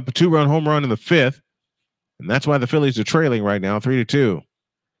 who gave up a 2-run home run in the 5th. And that's why the Phillies are trailing right now, 3-2.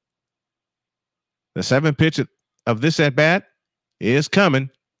 The 7th pitch of this at-bat is coming,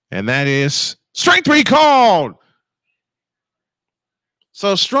 and that is strike 3 called.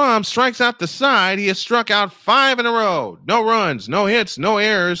 So Strom strikes out the side. He has struck out 5 in a row. No runs, no hits, no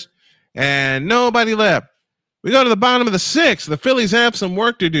errors, and nobody left. We go to the bottom of the 6th. The Phillies have some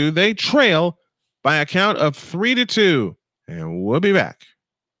work to do. They trail by a count of 3-2, and we'll be back.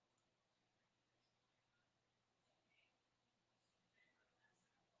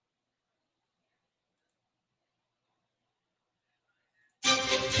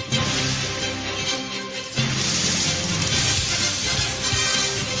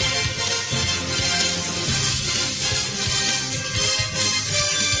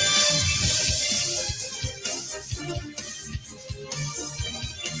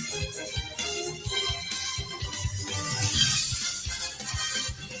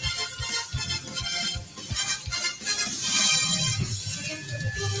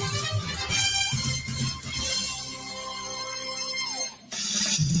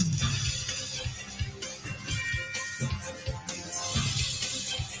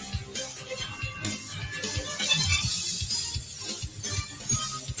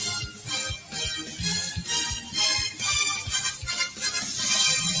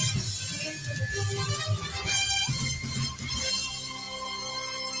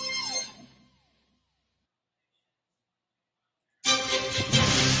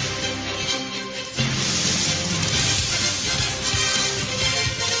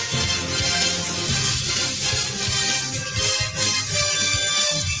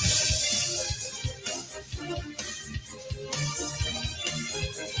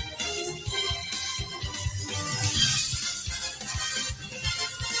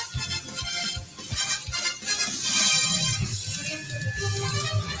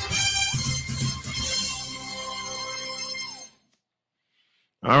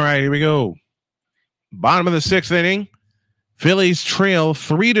 All right, here we go. Bottom of the sixth inning. Phillies trail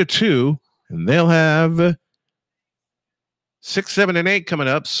 3-2, and they'll have 6, 7, and 8 coming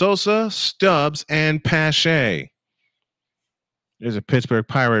up. Sosa, Stubbs, and Pache. There's a Pittsburgh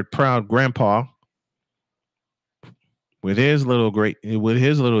Pirate proud grandpa with his little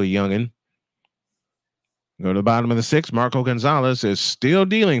youngin'. Go to the bottom of the sixth. Marco Gonzales is still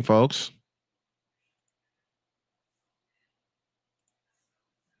dealing, folks.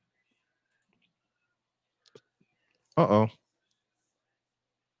 Uh-oh.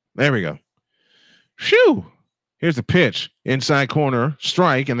 There we go. Phew. Here's the pitch. Inside corner,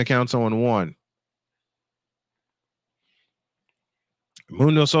 strike, and the count's 0-1.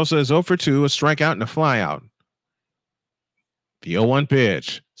 Mundo Sosa is 0 for 2, a strikeout and a flyout. The 0-1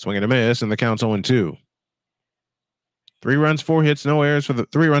 pitch. Swing and a miss, and the count's 0-2. 3 runs, 4 hits, no errors for the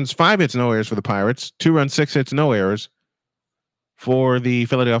 3 runs, 5 hits, no errors for the Pirates. 2 runs, 6 hits, no errors for the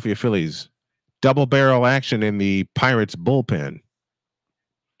Philadelphia Phillies. Double barrel action in the Pirates bullpen.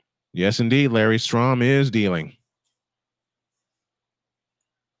 Yes, indeed, Larry Strom is dealing.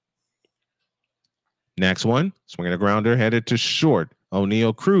 Next one, swinging a grounder, headed to short.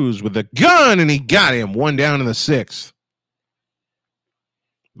 O'Neill Cruz with the gun, and he got him. 1 down in the 6th.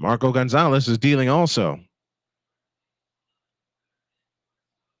 Marco Gonzales is dealing also.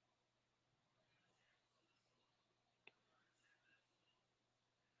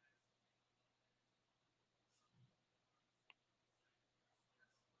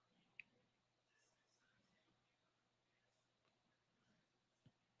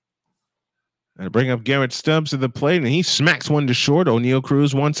 And bring up Garrett Stubbs to the plate, and he smacks one to short. O'Neill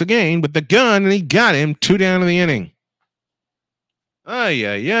Cruz once again with the gun, and he got him. 2 down in the inning.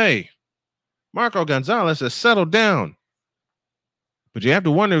 Ay. Marco Gonzales has settled down. But you have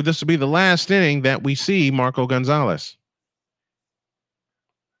to wonder if this will be the last inning that we see Marco Gonzales.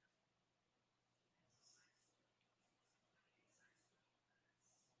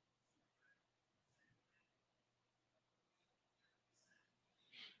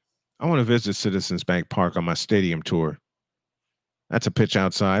 I want to visit Citizens Bank Park on my stadium tour. That's a pitch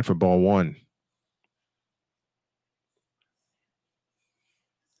outside for ball 1.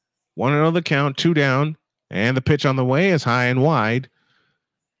 1-0 the count, 2 down, and the pitch on the way is high and wide,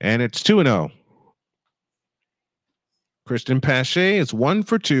 and it's 2-0. Christian Pache is 1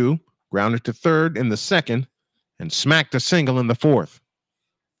 for 2, grounded to third in the 2nd, and smacked a single in the 4th.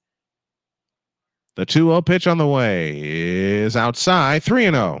 The 2-0 pitch on the way is outside,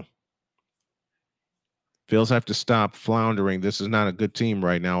 3-0. Phils have to stop floundering. This is not a good team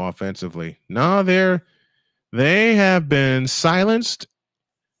right now offensively. No, they have been silenced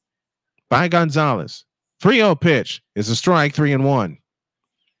by Gonzales. 3-0 pitch is a strike, 3-1.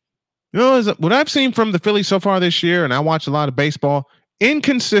 You know, what I've seen from the Phillies so far this year, and I watch a lot of baseball,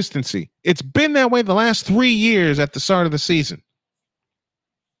 inconsistency. It's been that way the last 3 years at the start of the season.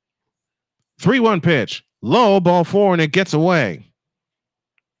 3-1 pitch, low, ball 4, and it gets away.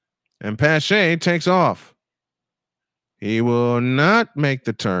 And Pache takes off. He will not make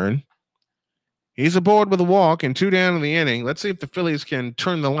the turn. He's aboard with a walk and 2 down in the inning. Let's see if the Phillies can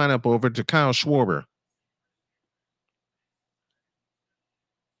turn the lineup over to Kyle Schwarber.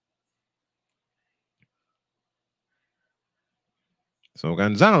 So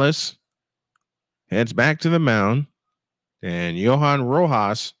Gonzales heads back to the mound, and Johan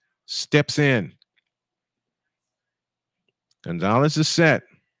Rojas steps in. Gonzales is set.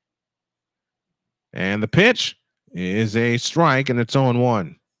 And the pitch is a strike, and it's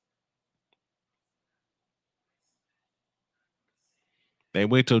 0-1. They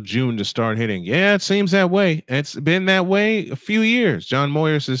wait till June to start hitting. Yeah, it seems that way. It's been that way a few years. John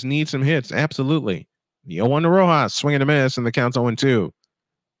Moyers just needs some hits. Absolutely. The 0-1 to Rojas, swing and a miss, and the count's 0-2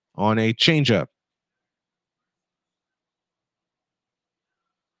 on a changeup.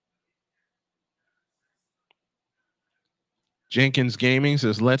 Jenkins Gaming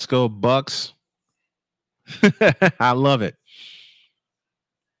says, "Let's go Bucks." I love it.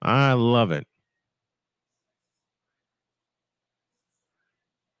 I love it.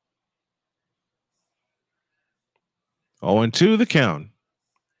 Oh, and 2 the count.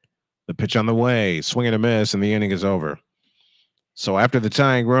 The pitch on the way, swing and a miss, and the inning is over. So after the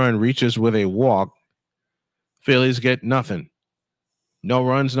tying run reaches with a walk, Phillies get nothing. No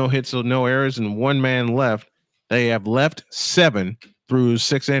runs, no hits, no errors, and 1 man left. They have left 7 through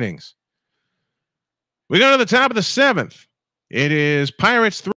 6 innings. We go to the top of the 7th. It is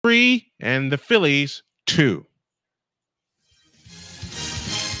Pirates 3 and the Phillies 2.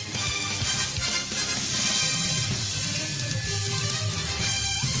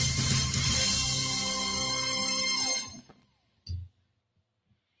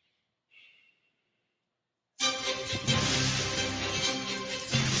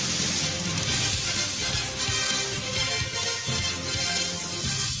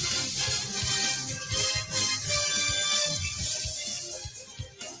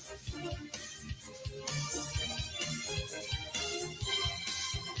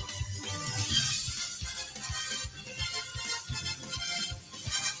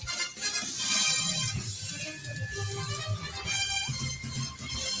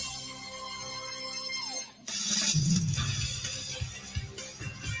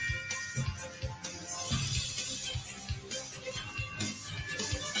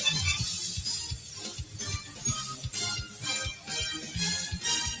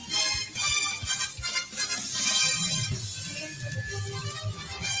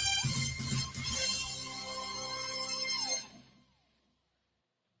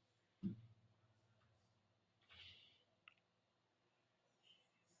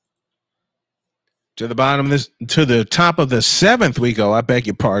 To the top of the seventh we go. I beg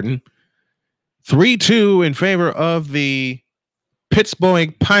your pardon. 3-2 in favor of the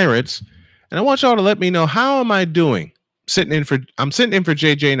Pittsburgh Pirates. And I want y'all to let me know, how am I doing? I'm sitting in for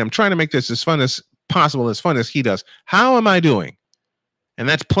JJ, and I'm trying to make this as fun as possible, as fun as he does. How am I doing? And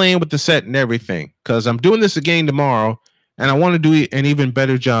that's playing with the set and everything, because I'm doing this again tomorrow, and I want to do an even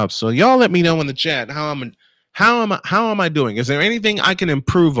better job. So y'all let me know in the chat how am I doing? Is there anything I can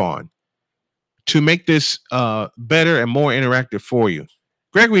improve on to make this better and more interactive for you?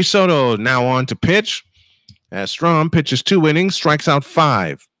 Gregory Soto now on to pitch. As Strom pitches 2 innings, strikes out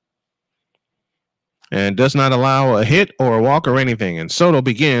 5. And does not allow a hit or a walk or anything. And Soto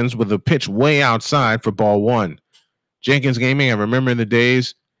begins with a pitch way outside for ball 1. Jenkins Gaming, I remember in the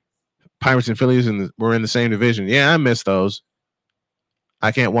days, Pirates and Phillies were in the same division. Yeah, I miss those.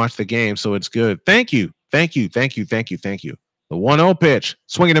 I can't watch the game, so it's good. Thank you. Thank you. Thank you. Thank you. Thank you. The 1-0 pitch.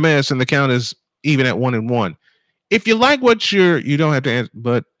 Swing and a miss, and the count is even at 1-1. If you like what you don't have to answer,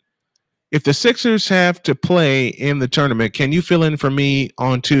 but if the Sixers have to play in the tournament, can you fill in for me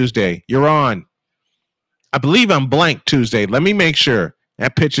on Tuesday? You're on. I believe I'm blank Tuesday. Let me make sure.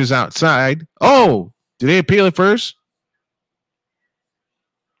 That pitch is outside. Oh, did they appeal it first?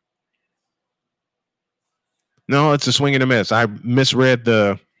 No, it's a swing and a miss. I misread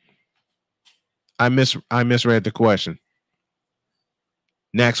the question.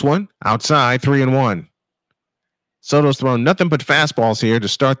 Next one, outside, 3-1. Soto's thrown nothing but fastballs here to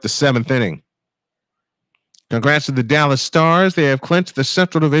start the 7th inning. Congrats to the Dallas Stars. They have clinched the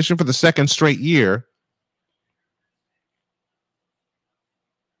Central Division for the 2nd straight year.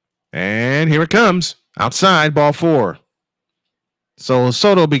 And here it comes. Outside, ball 4. So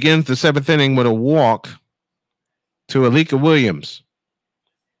Soto begins the 7th inning with a walk to Alika Williams.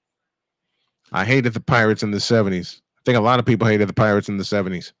 I hated the Pirates in the 70s. I think a lot of people hated the Pirates in the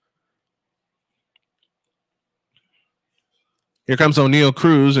 70s. Here comes O'Neal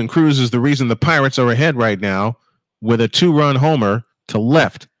Cruz, and Cruz is the reason the Pirates are ahead right now with a 2-run homer to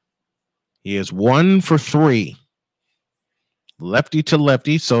left. He is 1 for 3. Lefty to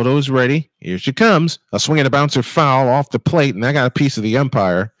lefty. Soto is ready. Here she comes. A swing and a bouncer foul off the plate, and I got a piece of the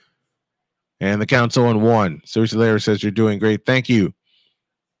umpire. And the count's 0-1. Seriously Larry says you're doing great. Thank you.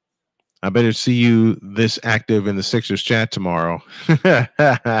 I better see you this active in the Sixers chat tomorrow.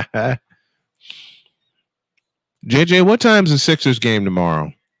 JJ, what time's the Sixers game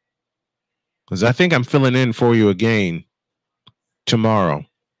tomorrow? Because I think I'm filling in for you again tomorrow.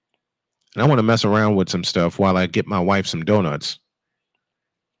 And I want to mess around with some stuff while I get my wife some donuts.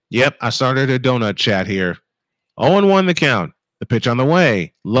 Yep, I started a donut chat here. 0-1 the count. The pitch on the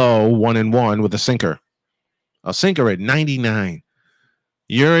way. Low, 1-1 with a sinker. A sinker at 99.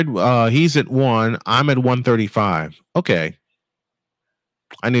 He's at 1. I'm at 135. Okay.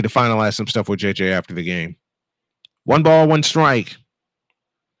 I need to finalize some stuff with JJ after the game. 1 ball, 1 strike.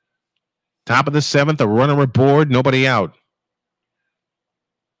 Top of the 7th, a runner aboard, nobody out.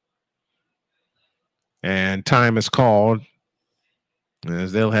 And time is called,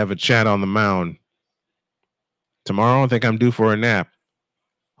 as they'll have a chat on the mound. Tomorrow, I think I'm due for a nap.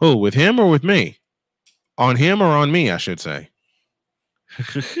 Who, with him or with me? On him or on me, I should say.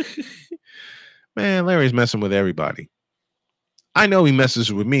 Man, Larry's messing with everybody. I know he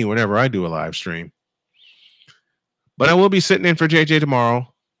messes with me whenever I do a live stream. But I will be sitting in for JJ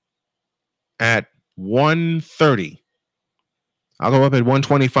tomorrow at 1:30. I'll go up at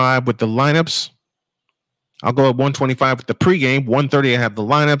 1:25 with the lineups. I'll go at 1:25 with the pregame. 1:30 I have the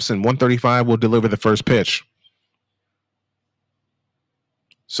lineups, and 1:35 will deliver the first pitch.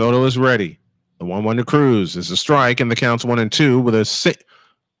 Soto is ready. The 1-1 to Cruz is a strike, and the count's 1-2 with a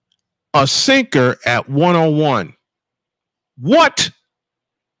sinker at 101. What?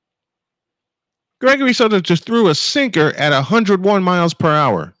 Gregory Soto just threw a sinker at 101 miles per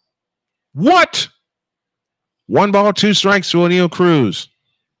hour. What? 1 ball, 2 strikes to O'Neal Cruz.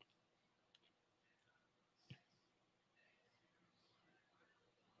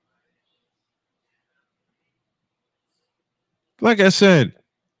 Like I said,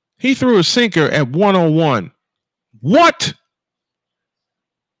 he threw a sinker at 101. What?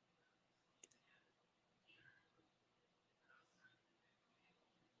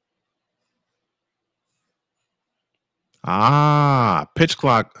 Pitch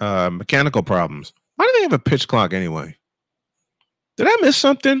clock, mechanical problems. Why do they have a pitch clock anyway? Did I miss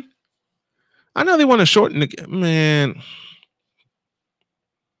something? I know they want to shorten the man.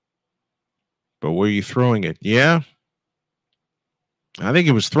 But were you throwing it? Yeah. I think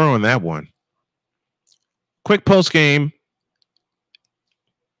it was throwing that one. Quick post game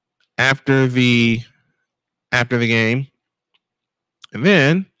after the game. And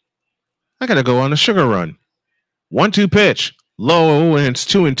then I got to go on a sugar run. 1-2 pitch. Low, and it's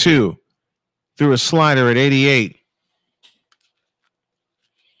 2-2. Threw a slider at 88.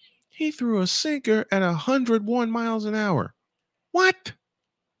 He threw a sinker at 101 miles an hour. What?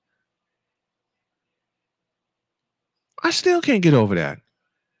 I still can't get over that.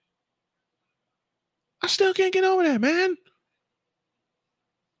 I still can't get over that, man.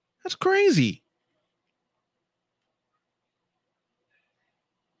 That's crazy.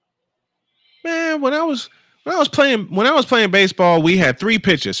 Man, when I was playing baseball, we had 3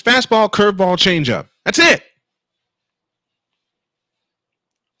 pitches: fastball, curveball, changeup. That's it.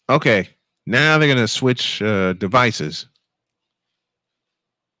 Okay, now they're gonna switch devices.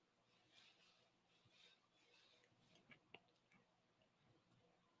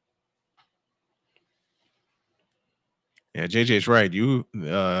 Yeah, JJ's right. You,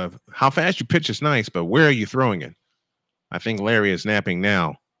 how fast you pitch is nice, but where are you throwing it? I think Larry is napping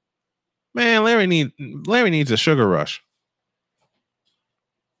now. Man, Larry needs a sugar rush.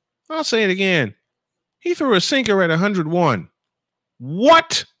 I'll say it again. He threw a sinker at 101.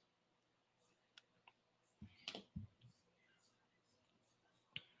 What?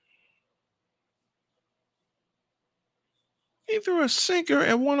 He threw a sinker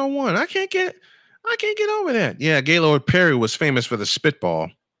at 101. I can't get over that. Yeah, Gaylord Perry was famous for the spitball.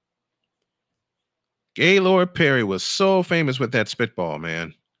 Gaylord Perry was so famous with that spitball,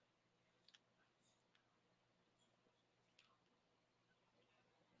 man.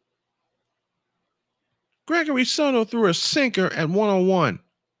 Gregory Soto threw a sinker at 101.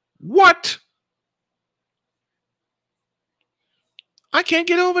 What? I can't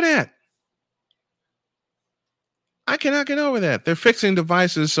get over that. I cannot get over that. They're fixing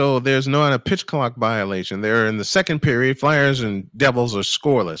devices so there's not a pitch clock violation. They're in the second period. Flyers and Devils are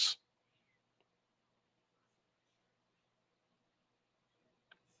scoreless.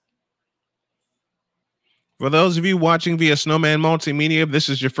 For those of you watching via Snowman Multimedia, if this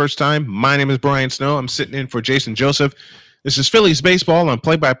is your first time, my name is Brian Snow. I'm sitting in for Jason Joseph. This is Phillies Baseball on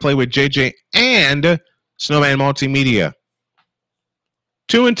Play-by-Play with JJ and Snowman Multimedia.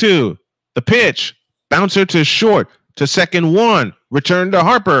 2-2. The pitch. Bouncer to short. To second 1. Return to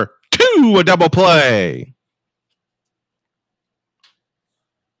Harper. 2. A double play.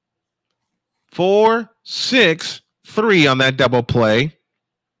 4-6-3 on that double play.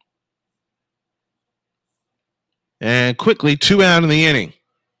 And quickly 2 out in the inning.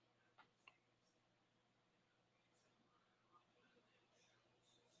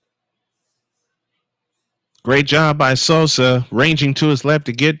 Great job by Sosa, ranging to his left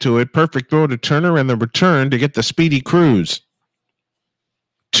to get to it. Perfect throw to Turner and the return to get the speedy cruise.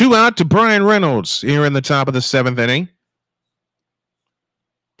 2 out to Brian Reynolds here in the top of the 7th inning.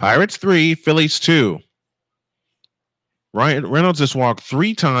 Pirates 3, Phillies 2. Ryan Reynolds has walked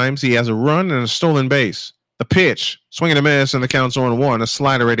 3 times. He has a run and a stolen base. The pitch, swing and a miss, and the count's 0-1. A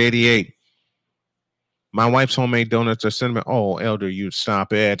slider at 88. My wife's homemade donuts are cinnamon. Oh, Elder, you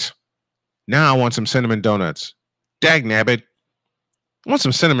stop it. Now I want some cinnamon donuts. Dagnabbit. I want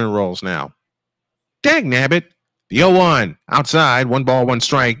some cinnamon rolls now. Dagnabbit. The 0-1. Outside. 1 ball, 1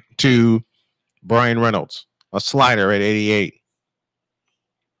 strike to Brian Reynolds. A slider at 88.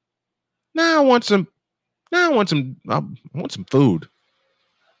 Now I want some food.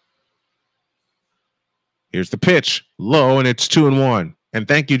 Here's the pitch. Low, and it's 2-1. And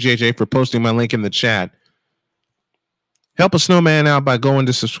thank you, JJ, for posting my link in the chat. Help a snowman out by going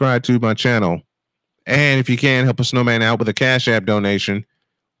to subscribe to my channel. And if you can, help a snowman out with a Cash App donation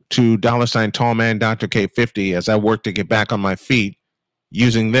to $Tallman Dr. K50 as I work to get back on my feet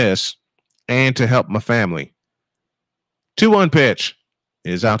using this and to help my family. 2-1 pitch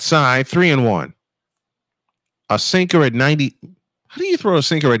is outside, 3-1. A sinker at 90. How do you throw a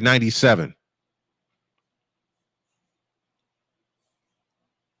sinker at 97?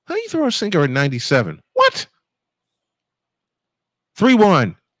 How do you throw a sinker at 97? What?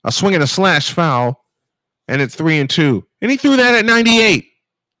 3-1. A swing and a slash foul, and it's 3-2. And he threw that at 98.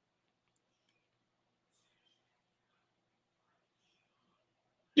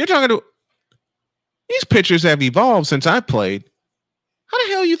 You're talking to... These pitchers have evolved since I played. How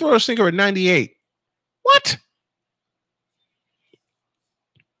the hell you throw a sinker at 98? What?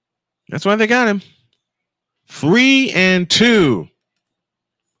 That's why they got him. 3-2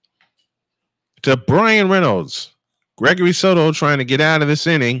 to Brian Reynolds. Gregory Soto trying to get out of this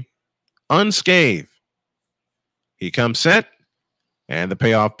inning unscathed. He comes set, and the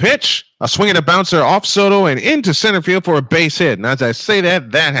payoff pitch. A swing and a bouncer off Soto and into center field for a base hit. And as I say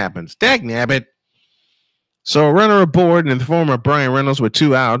that, that happens. Dagnabbit. So a runner aboard in the form of Brian Reynolds with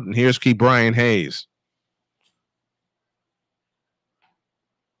 2 out, and here's key Brian Hayes.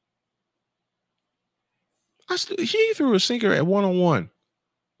 He threw a sinker at 1-on-1.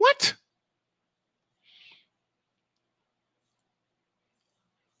 What?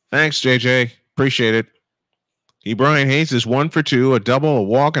 Thanks, JJ. Appreciate it. Brian Hayes is 1 for 2, a double, a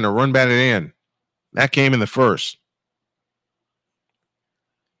walk, and a run batted in. That came in the first.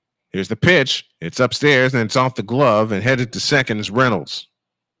 Here's the pitch. It's upstairs, and it's off the glove, and headed to second is Reynolds.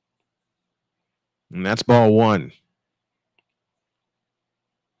 And that's ball 1.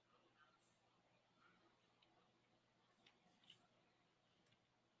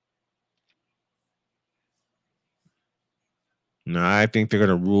 No, I think they're going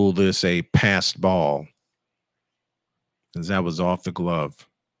to rule this a passed ball, because that was off the glove.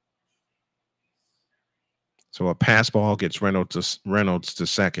 So a pass ball gets Reynolds to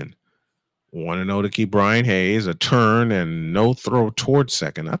second. 1-0 to keep Brian Hayes, a turn and no throw towards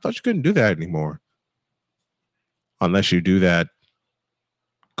second. I thought you couldn't do that anymore. Unless you do that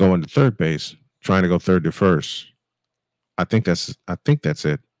going to third base, trying to go third to first. I think that's it. I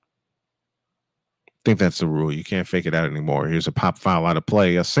think that's the rule. You can't fake it out anymore. Here's a pop foul out of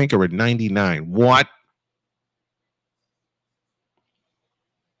play. A sinker at 99. What?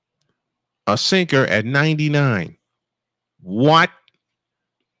 A sinker at 99. What?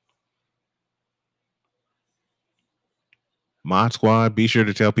 Mod Squad, be sure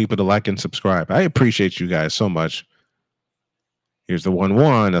to tell people to like and subscribe. I appreciate you guys so much. Here's the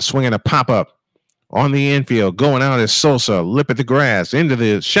 1-1. A swing and a pop-up on the infield. Going out is Sosa. Lip at the grass. Into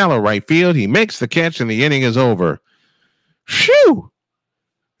the shallow right field. He makes the catch, and the inning is over. Phew!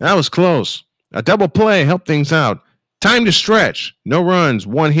 That was close. A double play helped things out. Time to stretch. No runs,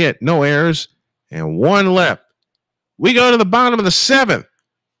 1 hit, no errors, and 1 left. We go to the bottom of the 7th.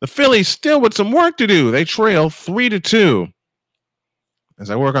 The Phillies still with some work to do. They trail 3-2. As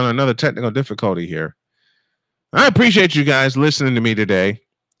I work on another technical difficulty here. I appreciate you guys listening to me today.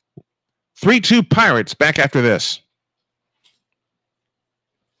 3-2 Pirates back after this.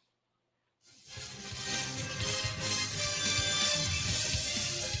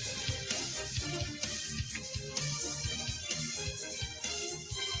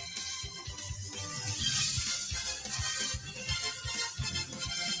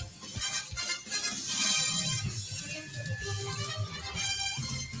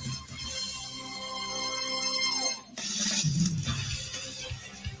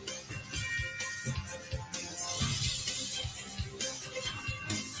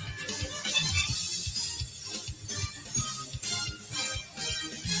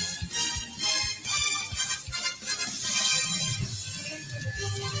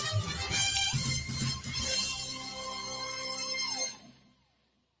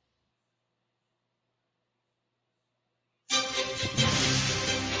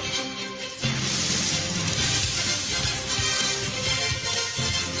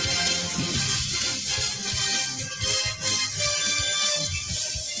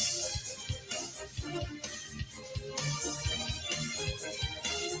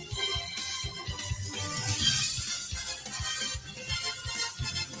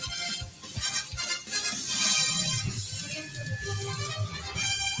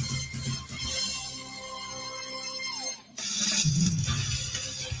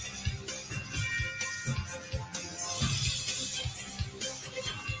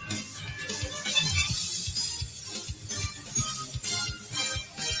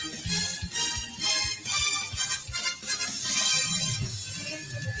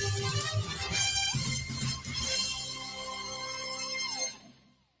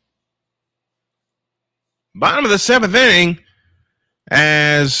 Bottom of the 7th inning,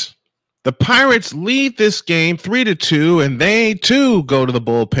 as the Pirates lead this game 3-2, and they too go to the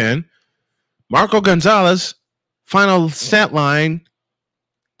bullpen. Marco Gonzales, final stat line,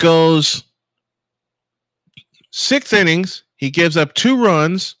 goes 6 innings. He gives up 2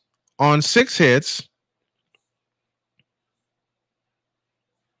 runs on 6 hits.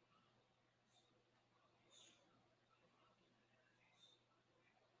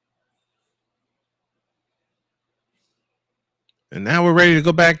 And now we're ready to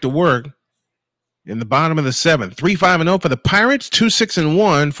go back to work in the bottom of the 7th. 3-5-0 for the Pirates,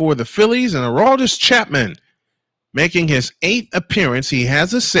 2-6-1 for the Phillies, and Aroldis Chapman making his 8th appearance. He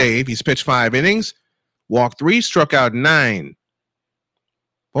has a save. He's pitched 5 innings, walked 3, struck out 9.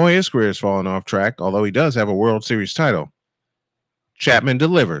 Boy, his career has fallen off track, although he does have a World Series title. Chapman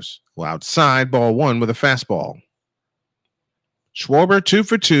delivers. Outside, ball 1 with a fastball. Schwarber 2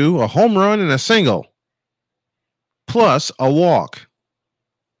 for 2, a home run and a single, plus a walk.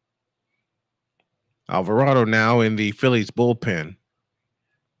 Alvarado now in the Phillies bullpen.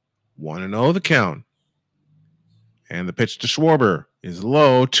 1-0 the count. And the pitch to Schwarber is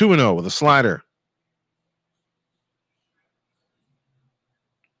low, 2-0 with a slider.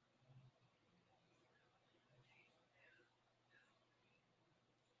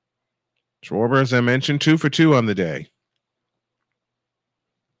 Schwarber, as I mentioned, 2 for 2 on the day.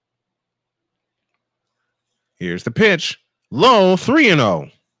 Here's the pitch. Low,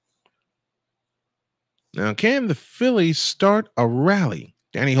 3-0. Now, can the Phillies start a rally?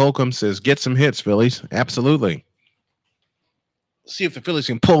 Danny Holcomb says, get some hits, Phillies. Absolutely. See if the Phillies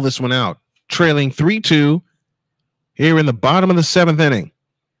can pull this one out. Trailing 3-2 here in the bottom of the 7th inning.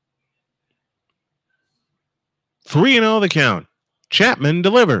 3-0 the count. Chapman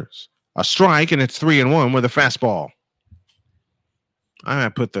delivers. A strike, and it's 3-1 with a fastball. I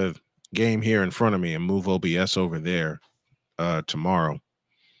might put the game here in front of me and move OBS over there tomorrow.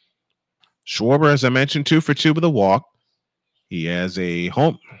 Schwarber, as I mentioned, 2 for 2 with a walk. He has a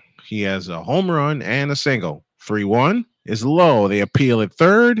home run and a single. 3-1 is low. They appeal at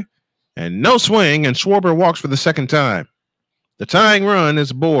third, and no swing, and Schwarber walks for the second time. The tying run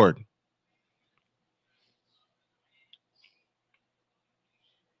is aboard.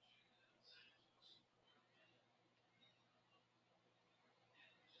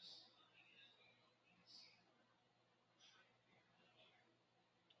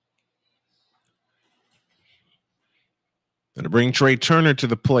 Going to bring Trey Turner to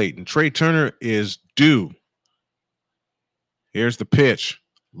the plate, and Trey Turner is due. Here's the pitch.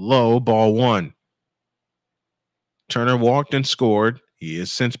 Low, ball 1. Turner walked and scored. He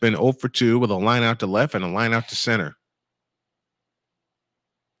has since been 0 for 2 with a line out to left and a line out to center.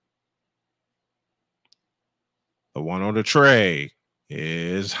 The 1-0 to Trey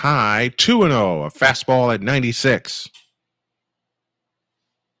is high, 2-0. A fastball at 96.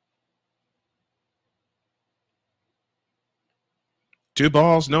 Two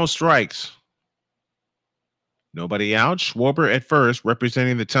balls, no strikes. Nobody out. Schwarber at first,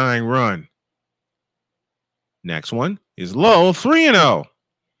 representing the tying run. Next one is low, 3-0.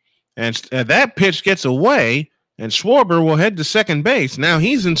 And that pitch gets away, and Schwarber will head to second base. Now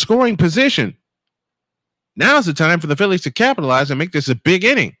he's in scoring position. Now's the time for the Phillies to capitalize and make this a big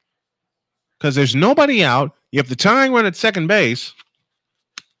inning. Because there's nobody out. You have the tying run at second base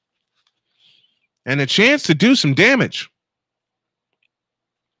and a chance to do some damage.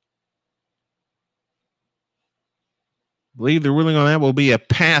 I believe the ruling on that will be a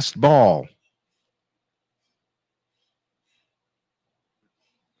passed ball.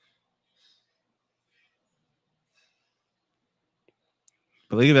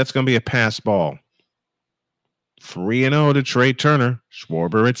 I believe that's going to be a passed ball. 3-0 to Trey Turner.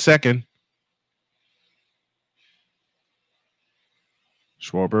 Schwarber at second.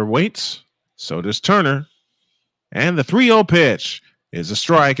 Schwarber waits. So does Turner. And the 3-0 pitch is a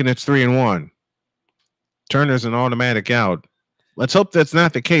strike, and it's 3-1. Turner's an automatic out. Let's hope that's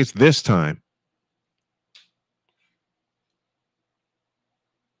not the case this time.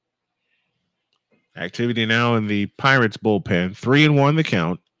 Activity now in the Pirates bullpen. 3-1 the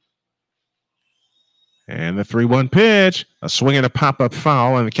count. And the 3-1 pitch, a swing and a pop-up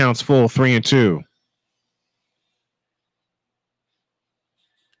foul, and the count's full, 3-2.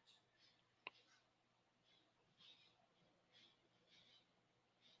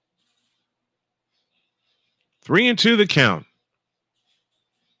 Three and two the count.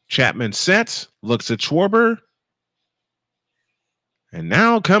 Chapman sets, looks at Schwarber, and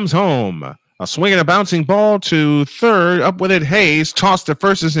now comes home. A swing and a bouncing ball to third. Up with it, Hayes. Tossed to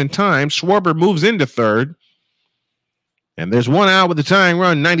first is in time. Schwarber moves into third. And there's one out with the tying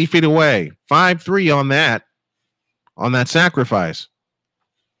run 90 feet away. 5-3 on that sacrifice.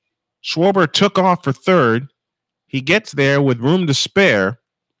 Schwarber took off for third. He gets there with room to spare.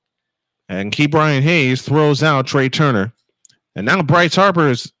 And Key Brian Hayes throws out Trey Turner. And now Bryce Harper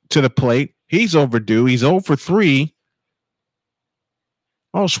is to the plate. He's overdue. He's 0 for 3.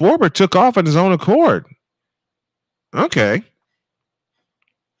 Oh, Schwarber took off on his own accord. Okay.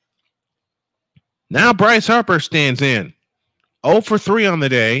 Now Bryce Harper stands in. 0 for 3 on the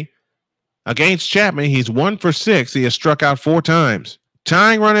day. Against Chapman, he's 1 for 6. He has struck out 4 times.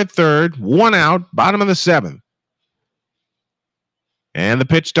 Tying run at third. 1 out. Bottom of the 7th. And the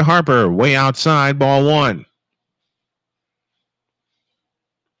pitch to Harper. Way outside. Ball 1.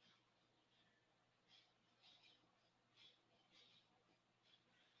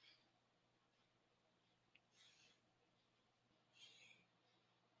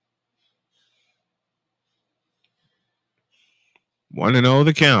 One and 0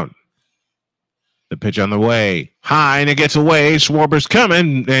 the count. The pitch on the way. High, and it gets away. Schwarber's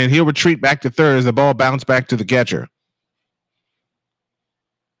coming, and he'll retreat back to third as the ball bounced back to the catcher.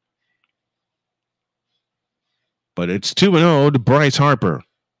 But it's 2-0 to Bryce Harper.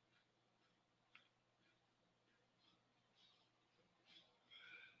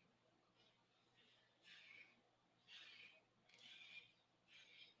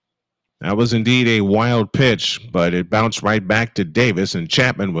 That was indeed a wild pitch, but it bounced right back to Davis, and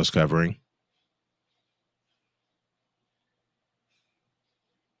Chapman was covering.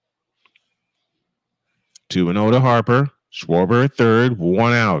 Two and 0 to Harper. Schwarber at third,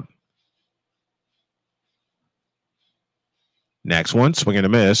 1 out. Next one, swing and a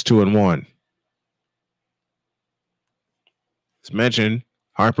miss, 2-1. As mentioned,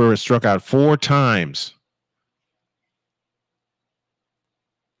 Harper has struck out 4 times.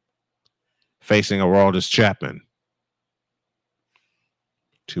 Facing Aroldis Chapman.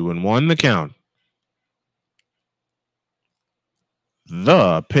 2-1 the count.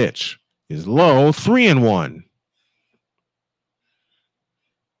 The pitch is low, 3-1.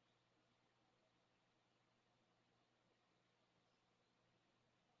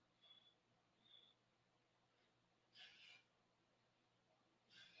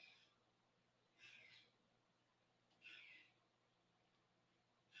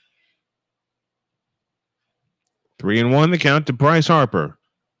 Three and 1 the count to Bryce Harper.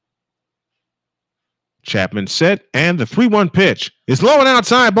 Chapman set, and the 3-1 pitch is low and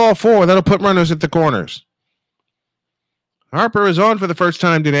outside, ball 4. That'll put runners at the corners. Harper is on for the first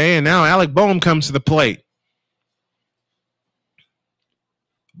time today, and now Alec Bohm comes to the plate.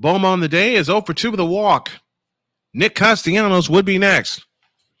 Bohm on the day is 0 for 2 with a walk. Nick Castellanos would be next.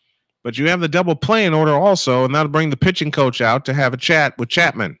 But you have the double play in order also, and that'll bring the pitching coach out to have a chat with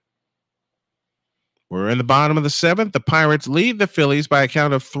Chapman. We're in the bottom of the 7th. The Pirates lead the Phillies by a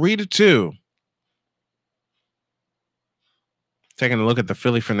count of 3-2. Taking a look at the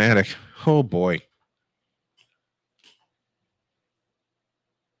Philly Fanatic. Oh, boy.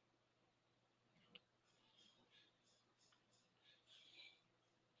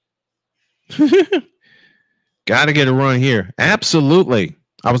 Got to get a run here. Absolutely.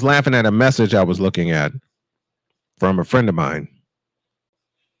 I was laughing at a message I was looking at from a friend of mine.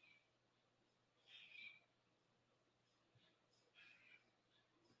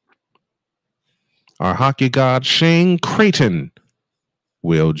 Our hockey god, Shane Creighton,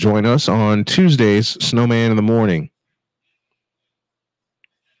 will join us on Tuesday's Snowman in the Morning.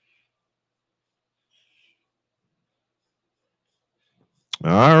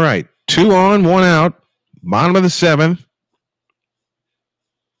 All right. 2 on, 1 out. Bottom of the 7th.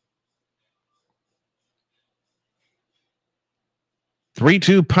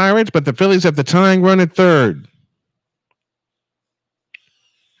 Three-2 Pirates, but the Phillies have the tying run at third.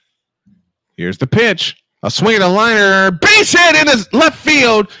 Here's the pitch. A swing and a liner. Base hit in his left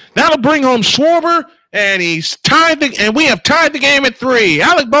field. That'll bring home Schwarber, and he's tied and we have tied the game at 3.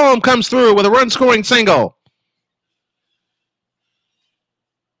 Alec Bohm comes through with a run-scoring single.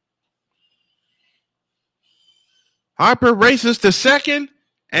 Harper races to second,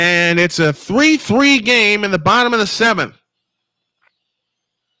 and it's a 3-3 game in the bottom of the 7th.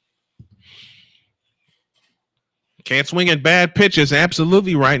 Can't swing at bad pitches.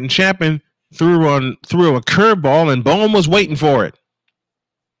 Absolutely right. And Chapman threw a curveball, and Bohm was waiting for it.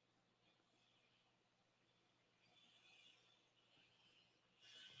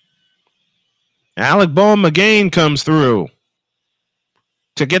 Alec Bohm again comes through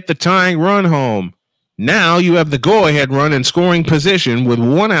to get the tying run home. Now you have the go-ahead run in scoring position with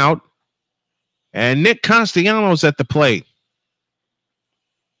 1 out, and Nick Castellanos at the plate.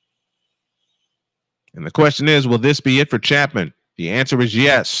 And the question is, will this be it for Chapman? The answer is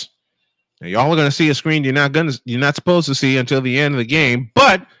yes. Now, y'all are going to see a screen you're not supposed to see until the end of the game,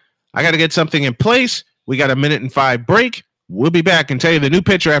 but I got to get something in place. We got a 1:05 break. We'll be back and tell you the new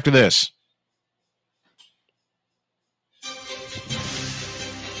pitcher after this.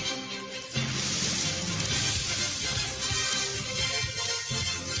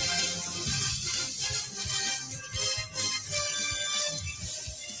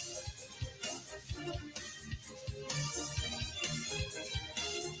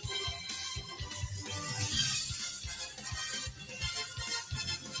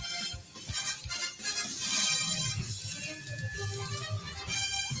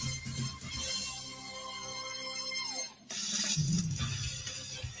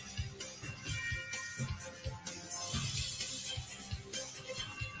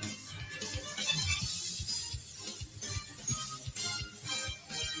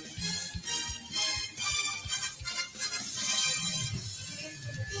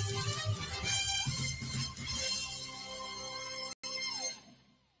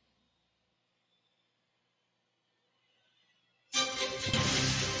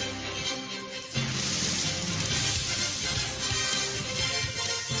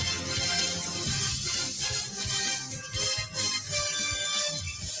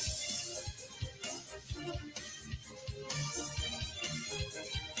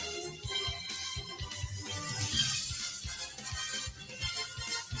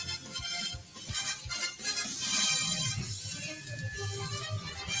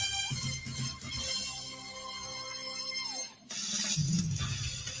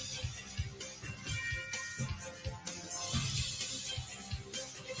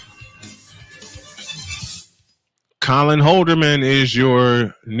 Colin Holderman is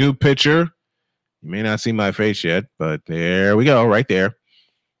your new pitcher. You may not see my face yet, but there we go, right there.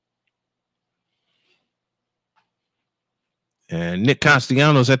 And Nick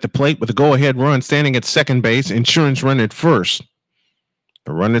Castellanos at the plate with a go-ahead run standing at second base. Insurance run at first.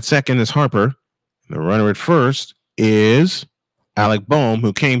 The run at second is Harper. The runner at first is Alec Boehm,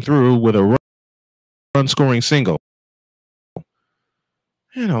 who came through with a run-scoring single.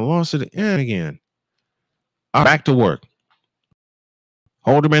 And I lost it again. Back to work.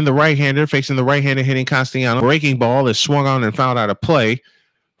 Holderman, the right-hander, facing the right-hander hitting Castellanos. Breaking ball is swung on and fouled out of play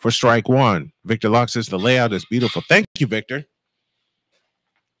for strike one. Victor Locke says the layout is beautiful. Thank you, Victor.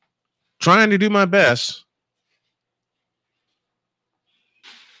 Trying to do my best.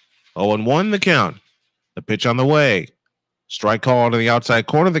 0-1 the count. The pitch on the way. Strike call to the outside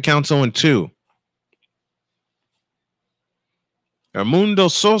corner. The count's 0-2. Edmundo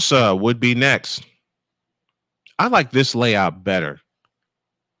Sosa would be next. I like this layout better.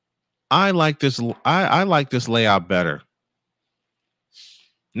 I like this layout better.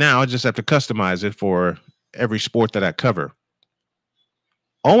 Now I just have to customize it for every sport that I cover.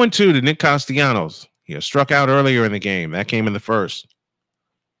 0-2 to Nick Castellanos. He was struck out earlier in the game. That came in the first.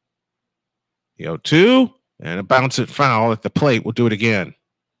 The 0-2 and a bounce it foul at the plate. We'll do it again.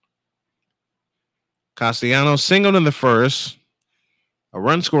 Castellanos singled in the first. A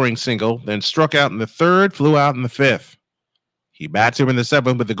run-scoring single, then struck out in the third, flew out in the fifth. He bats him in the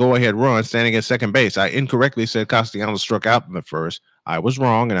seventh with the go-ahead run, standing at second base. I incorrectly said Castellanos struck out in the first. I was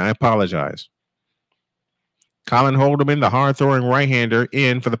wrong, and I apologize. Colin Holderman, the hard-throwing right-hander,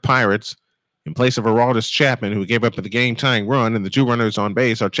 in for the Pirates in place of Aroldis Chapman, who gave up the game-tying run, and the two runners on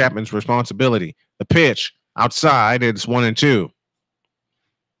base are Chapman's responsibility. The pitch outside, it's 1-2.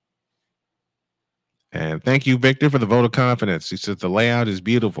 And thank you, Victor, for the vote of confidence. He says the layout is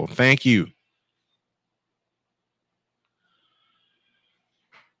beautiful. Thank you.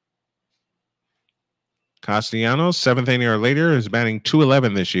 Castellanos, seventh inning or later, is batting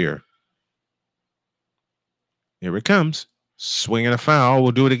 .211 this year. Here it comes. Swing and a foul.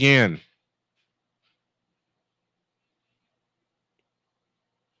 We'll do it again.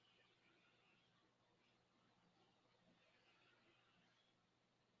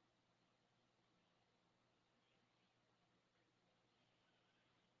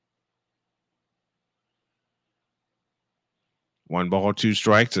 One ball, two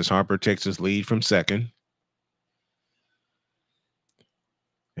strikes as Harper takes his lead from second.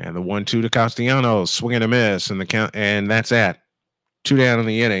 And the 1-2 to Castellanos, swing and a miss, and the count, and that's at 2 down in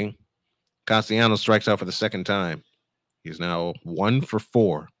the inning. Castellanos strikes out for the second time. He's now 1 for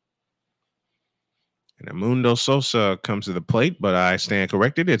 4. And Edmundo Sosa comes to the plate, but I stand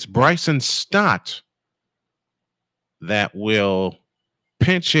corrected. It's Bryson Stott that will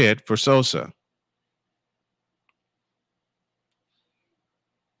pinch hit for Sosa.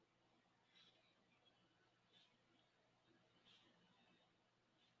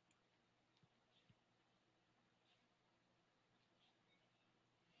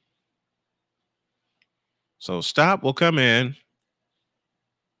 So Stott will come in,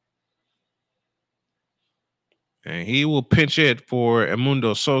 and he will pinch it for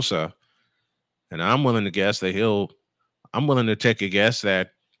Edmundo Sosa. And I'm willing to guess that I'm willing to take a guess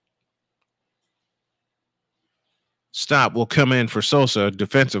that Stott will come in for Sosa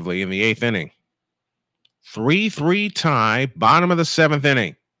defensively in the 8th inning. 3-3 tie, bottom of the 7th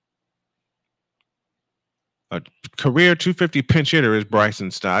inning. A career 250 pinch hitter is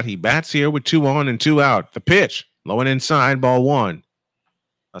Bryson Stott. He bats here with 2 on and 2 out. The pitch, low and inside, ball 1.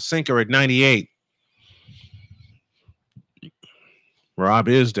 A sinker at 98. Rob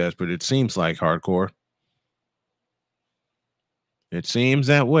is desperate. It seems like hardcore. It seems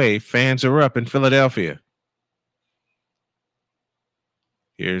that way. Fans are up in Philadelphia.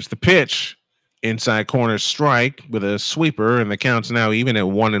 Here's the pitch. Inside corner strike with a sweeper, and the count's now even at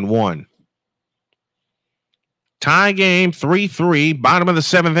 1-1. Tie game, 3-3, bottom of the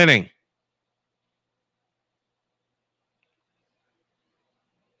 7th inning.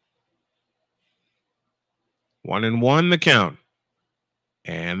 One and one the count.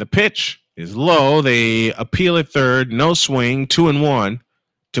 And the pitch is low. They appeal at third. No swing. 2-1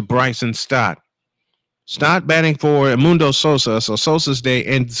 to Bryson Stott. Stott batting for Edmundo Sosa. So Sosa's day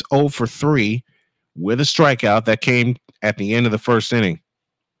ends 0 for 3 with a strikeout that came at the end of the first inning.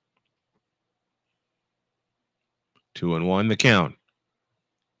 2-1 the count.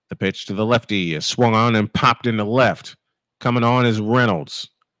 The pitch to the lefty is swung on and popped in the left. Coming on is Reynolds.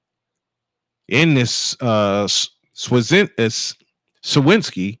 In this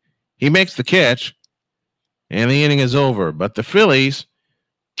Suwinski, he makes the catch, and the inning is over. But the Phillies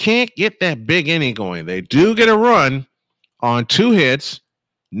can't get that big inning going. They do get a run on 2 hits,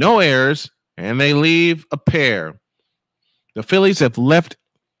 no errors, and they leave a pair. The Phillies have left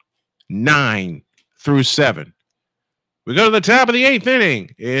 9 through 7. We go to the top of the 8th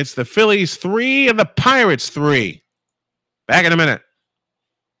inning. It's the Phillies 3 and the Pirates 3. Back in a minute.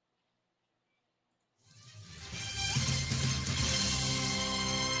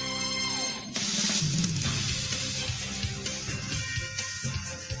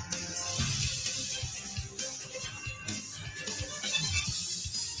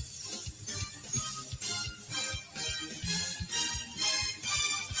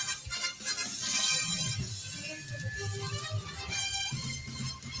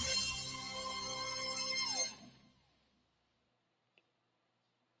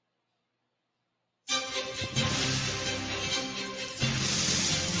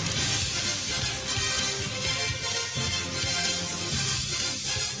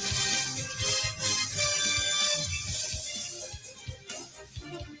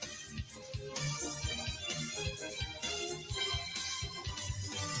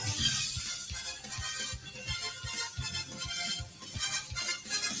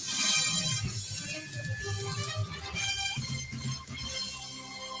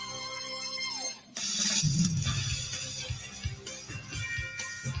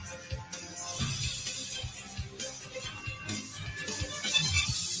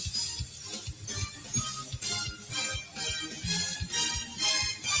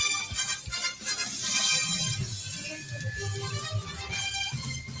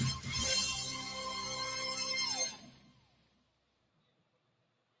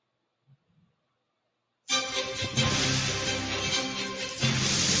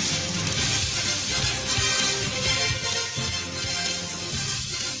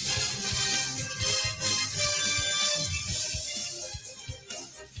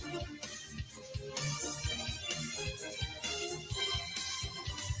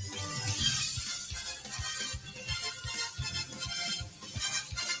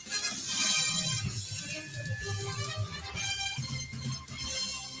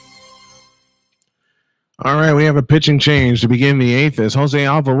 All right, we have a pitching change to begin the 8th as Jose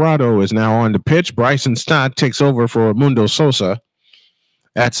Alvarado is now on the pitch. Bryson Stott takes over for Mundo Sosa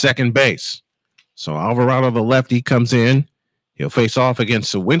at second base. So Alvarado, the lefty, comes in. He'll face off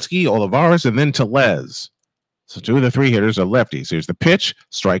against Suwinski, Olivares, and then Tellez. So 2 of the 3 hitters are lefties. Here's the pitch,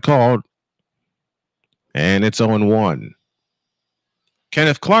 strike called, and it's 0-1.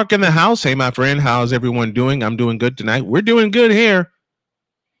 Kenneth Clark in the house. Hey, my friend, how's everyone doing? I'm doing good tonight. We're doing good here.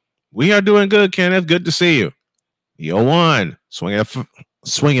 We are doing good, Kenneth. Good to see you. 0-1.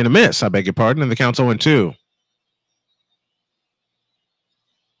 Swing and a miss. I beg your pardon. And the count's 0-2.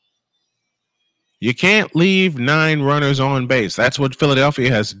 You can't leave 9 runners on base. That's what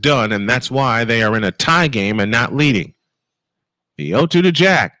Philadelphia has done, and that's why they are in a tie game and not leading. The 0-2 to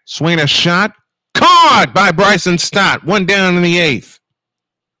Jack. Swing a shot. Caught by Bryson Stott. 1 down in the 8th.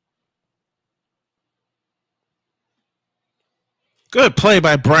 Good play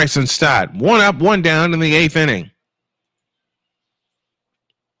by Bryson Stott. 1 up, 1 down in the 8th inning.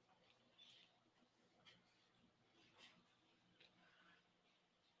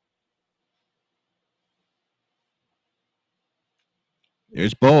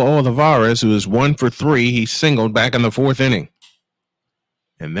 There's Bo Olivares, who is 1 for 3. He singled back in the 4th inning,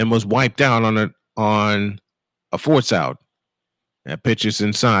 and then was wiped out on a force out. That pitch is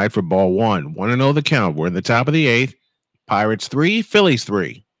inside for ball 1. 1-0 the count. We're in the top of the 8th. Pirates 3, Phillies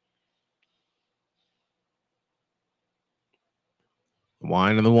 3.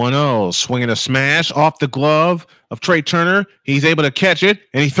 Wind in the 1-0, swinging a smash off the glove of Trey Turner. He's able to catch it,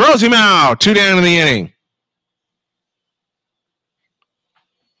 and he throws him out. 2 down in the inning.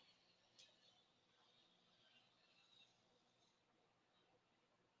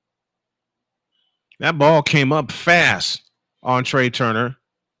 That ball came up fast on Trey Turner,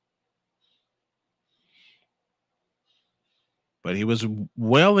 but he was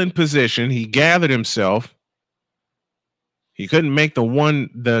well in position. He gathered himself. He couldn't make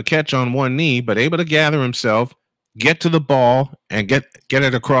the catch on one knee, but able to gather himself, get to the ball, and get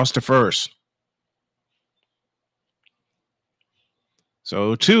it across to first.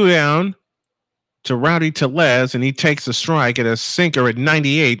 So 2 down to Rowdy Tellez, and he takes a strike at a sinker at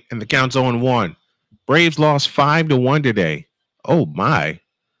 98, and the count's 0-1. Braves lost 5-1 today. Oh, my.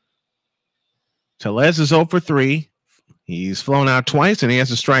 Tellez is 0 for 3. He's flown out twice, and he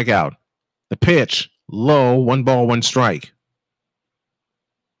has a strikeout. The pitch, low, 1 ball, 1 strike.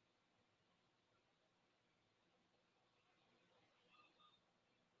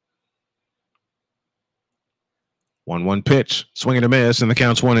 1-1 pitch, swing and a miss, and the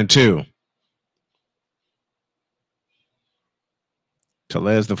count's 1-2.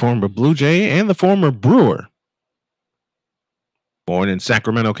 Tellez, the former Blue Jay and the former Brewer. Born in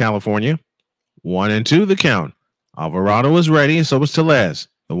Sacramento, California. 1-2 the count. Alvarado was ready, and so was Tellez.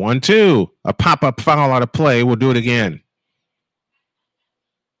 The 1-2. A pop-up foul out of play. We'll do it again.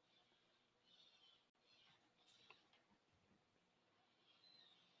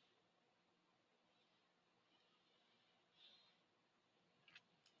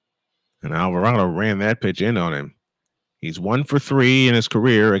 And Alvarado ran that pitch in on him. He's 1 for 3 in his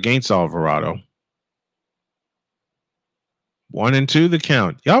career against Alvarado. 1-2 the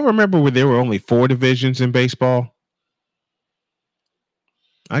count. Y'all remember when there were only 4 divisions in baseball?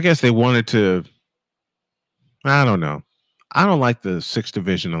 I guess they wanted to, I don't know. I don't like the 6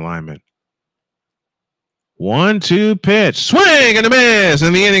 division alignment. 1-2 pitch, swing and a miss,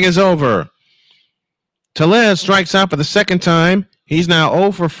 and the inning is over. Tellez strikes out for the second time. He's now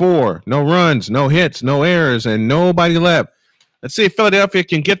 0 for 4. No runs, no hits, no errors, and nobody left. Let's see if Philadelphia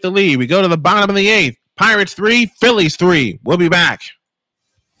can get the lead. We go to the bottom of the 8th. Pirates 3, Phillies 3. We'll be back.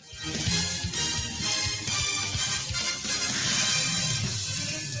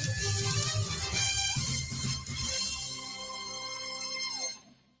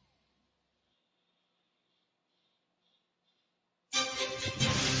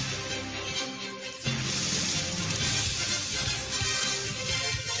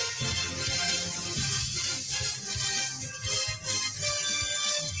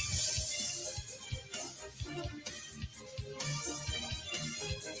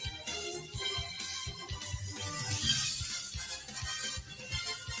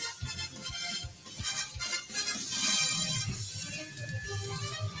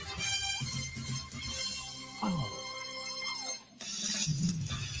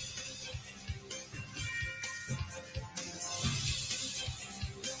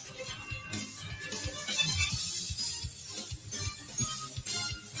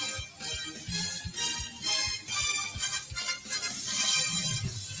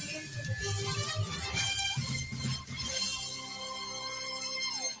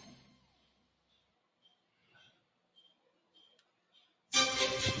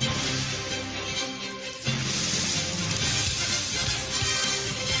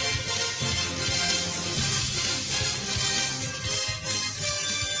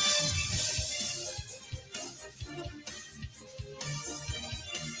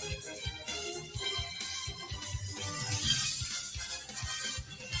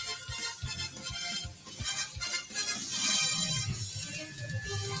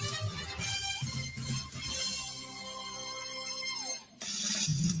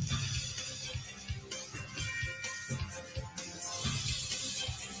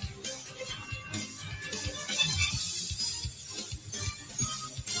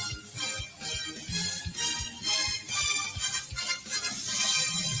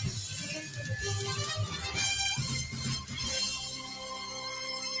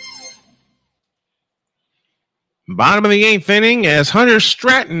 Bottom of the 8th inning as Hunter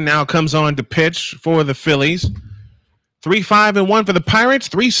Stratton now comes on to pitch for the Phillies. 3-5-1 for the Pirates.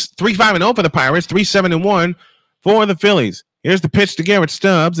 3-5-0 for the Pirates. 3-7-1 for the Phillies. Here's the pitch to Garrett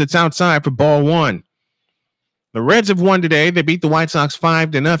Stubbs. It's outside for ball 1. The Reds have won today. They beat the White Sox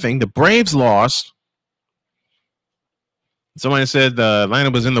 5-0. The Braves lost. Somebody said the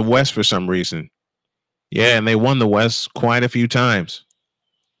lineup was in the West for some reason. Yeah, and they won the West quite a few times.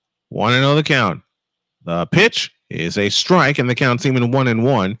 1-0 the count. The pitch is a strike, and the count's even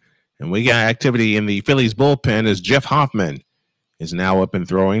 1-1. And we got activity in the Phillies bullpen as Jeff Hoffman is now up and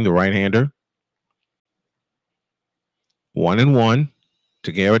throwing, the right-hander. 1-1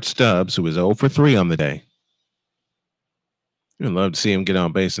 to Garrett Stubbs, who is 0 for 3 on the day. I'd love to see him get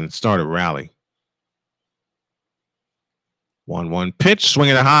on base and start a rally. 1-1 pitch,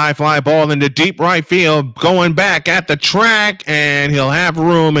 swinging a high fly ball into deep right field, going back at the track, and he'll have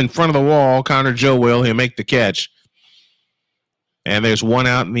room in front of the wall. Connor Joe will. He'll make the catch. And there's 1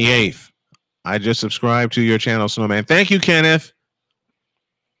 out in the 8th. I just subscribed to your channel, Snowman. Thank you, Kenneth.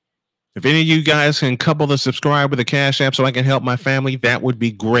 If any of you guys can couple the subscribe with the Cash App so I can help my family, that would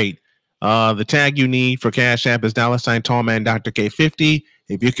be great. The tag you need for Cash App is $ Tallman Dr. K50.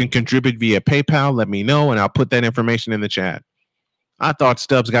 If you can contribute via PayPal, let me know, and I'll put that information in the chat. I thought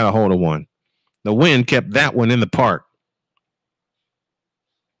Stubbs got a hold of one. The wind kept that one in the park.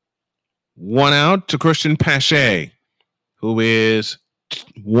 1 out to Christian Pache, who is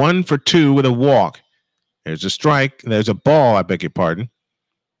 1 for 2 with a walk. There's a strike. There's a ball, I beg your pardon.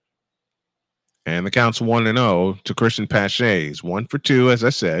 And the count's 1-0 to Christian Pache. He's 1 for 2, as I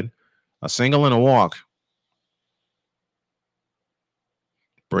said. A single and a walk.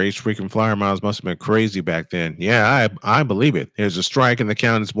 Braves freaking flyer miles must have been crazy back then. Yeah, I believe it. There's a strike and the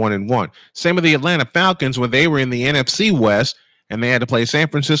count is 1-1. Same with the Atlanta Falcons when they were in the NFC West and they had to play San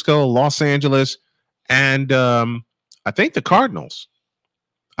Francisco, Los Angeles, and I think the Cardinals.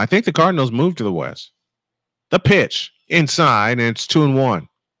 I think the Cardinals moved to the West. The pitch inside, and it's 2-1.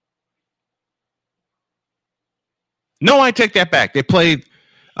 No, I take that back. They played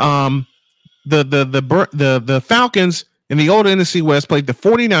the Falcons in the old NFC West played the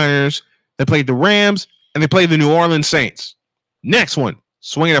 49ers, they played the Rams, and they played the New Orleans Saints. Next one,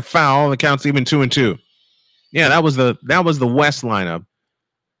 swinging a foul, the count's even 2-2. Yeah, that was the West lineup.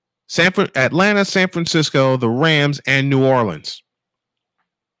 Atlanta, San Francisco, the Rams, and New Orleans.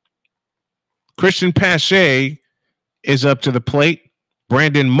 Christian Pache is up to the plate.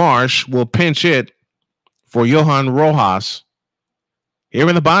 Brandon Marsh will pinch it for Johan Rojas here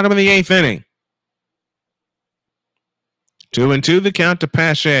in the bottom of the 8th inning. 2-2 the count to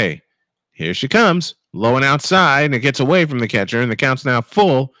Pache. Here she comes, low and outside, and it gets away from the catcher, and the count's now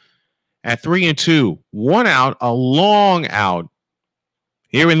full at 3-2. 1 out, a long out.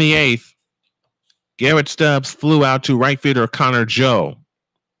 Here in the 8th, Garrett Stubbs flew out to right fielder Connor Joe.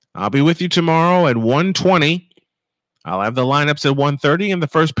 I'll be with you tomorrow at 1:20. I'll have the lineups at 1:30 and the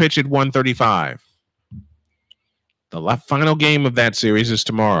first pitch at 1:35. The final game of that series is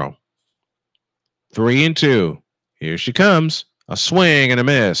tomorrow. 3-2. Here she comes. A swing and a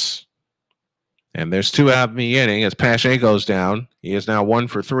miss. And there's 2 out in the inning as Pache goes down. He is now 1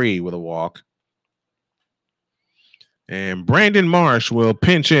 for 3 with a walk. And Brandon Marsh will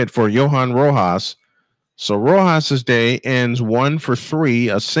pinch hit for Johan Rojas. So Rojas's day ends 1 for 3,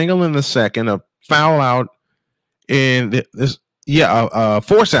 a single in the second, a foul out in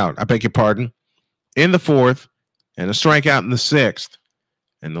force out, I beg your pardon, in the 4th, and a strikeout in the 6th.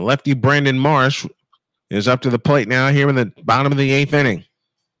 And the lefty Brandon Marsh is up to the plate now here in the bottom of the 8th inning.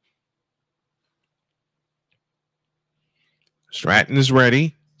 Stratton is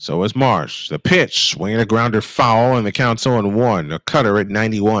ready. So is Marsh. The pitch, swinging a grounder foul, and the count's 0-1. A cutter at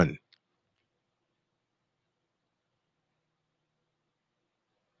 91.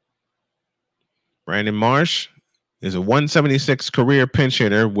 Brandon Marsh is a 176 career pinch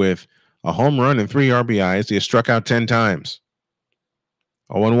hitter with a home run and 3 RBIs. He has struck out 10 times.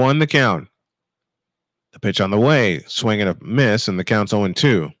 0-1 the count. The pitch on the way, swinging a miss, and the count's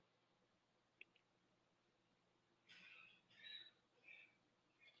 0-2.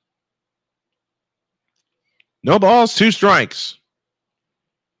 No balls, 2 strikes.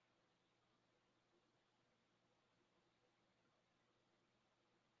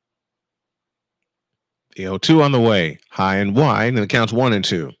 The 0-2 on the way, high and wide, and the count's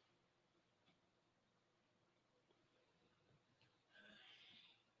 1-2.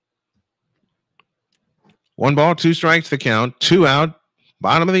 One ball, 2 strikes, the count. 2 out,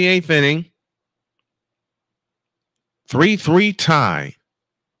 bottom of the 8th inning. 3-3 tie.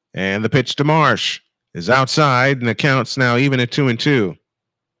 And the pitch to Marsh is outside, and the count's now even at 2-2.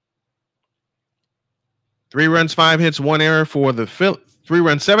 3 runs, 5 hits, 1 error for the 3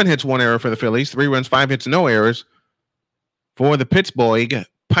 runs, 7 hits, 1 error for the Phillies. 3 runs, 5 hits, no errors for the Pittsburgh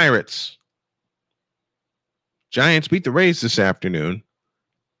Pirates. Giants beat the Rays this afternoon.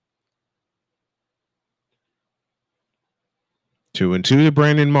 2-2 to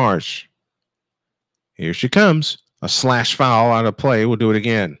Brandon Marsh. Here she comes. A slash foul out of play. We'll do it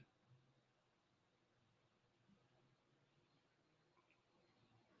again.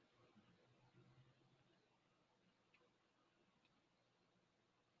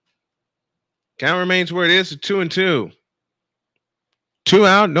 Count remains where it is at 2-2. 2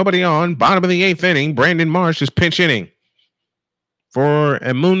 out, nobody on. Bottom of the 8th inning. Brandon Marsh is pinch hitting for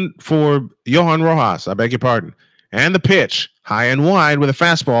Johan Rojas. I beg your pardon. And the pitch, high and wide with a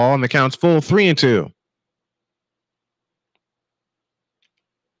fastball, and the count's full 3-2.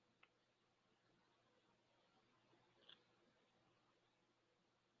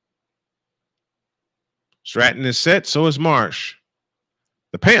 Stratton is set, so is Marsh.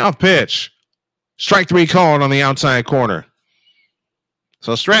 The payoff pitch. Strike 3 called on the outside corner.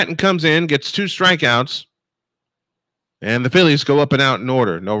 So Stratton comes in, gets 2 strikeouts, and the Phillies go up and out in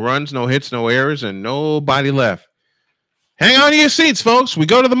order. No runs, no hits, no errors, and nobody left. Hang on to your seats, folks. We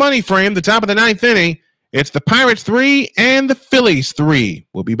go to the money frame, the top of the 9th inning. It's the Pirates 3 and the Phillies 3.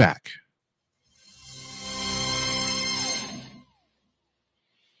 We'll be back.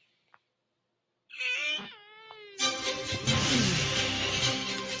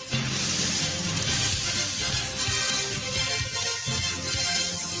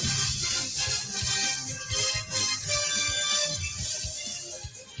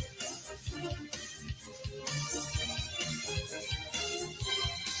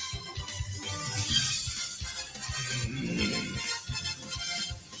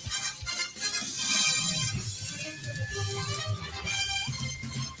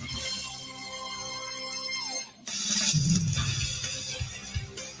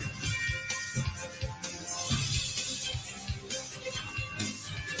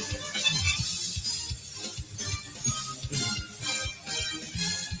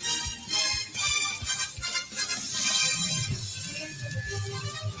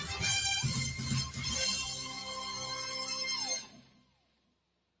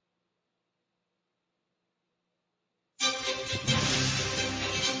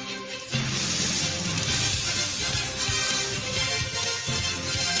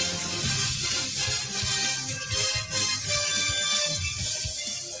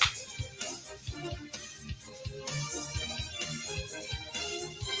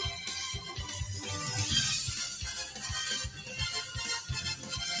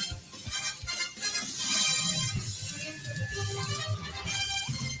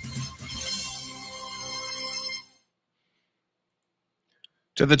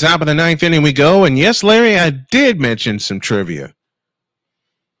 To the top of the ninth inning we go. And yes, Larry, I did mention some trivia.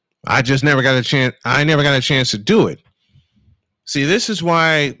 I just never got a chance. I never got a chance to do it. See, this is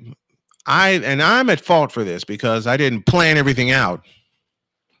why I'm at fault for this, because I didn't plan everything out.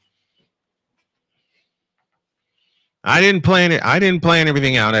 I didn't plan it. I didn't plan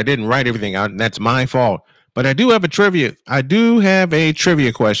everything out. I didn't write everything out, and that's my fault. But I do have a trivia. I do have a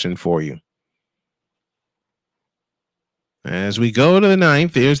trivia question for you. As we go to the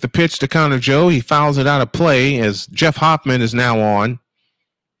ninth, here's the pitch to Connor Joe. He fouls it out of play as Jeff Hoffman is now on.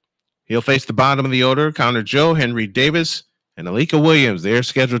 He'll face the bottom of the order. Connor Joe, Henry Davis, and Alika Williams. They're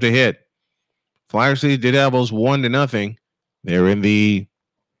scheduled to hit. Flyers lead the Devils 1-0. They're at the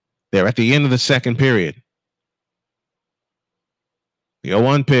end of the second period. The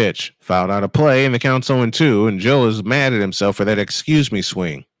 0-1 pitch, fouled out of play, and the count's 0-2, and Joe is mad at himself for that excuse me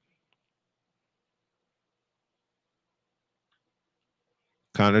swing.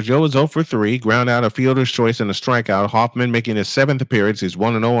 Connor Joe is 0 for 3, ground out, a fielder's choice, and a strikeout. Hoffman making his 7th appearance. He's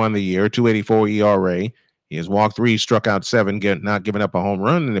 1-0 on the year, 2.84 ERA. He has walked 3, struck out 7, not giving up a home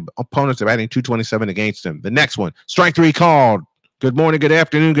run, and the opponents are batting .227 against him. The next one, strike 3 called. Good morning, good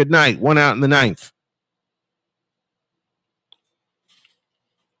afternoon, good night. 1 out in the ninth.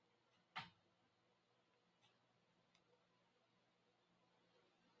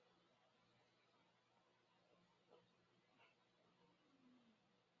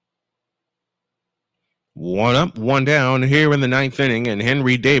 One up, one down here in the ninth inning, and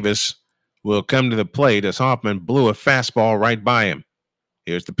Henry Davis will come to the plate as Hoffman blew a fastball right by him.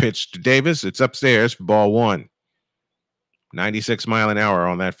 Here's the pitch to Davis. It's upstairs for ball 1. 96 mile an hour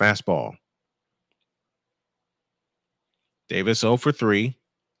on that fastball. Davis 0 for 3.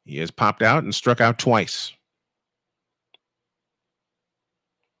 He has popped out and struck out twice.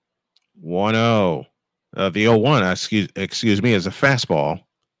 1-0. The 0-1, excuse me, is a fastball.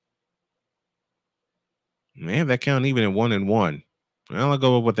 They have that count even at 1-1. Well, I'll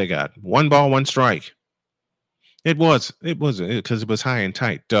go with what they got. 1 ball, 1 strike. It was because it was high and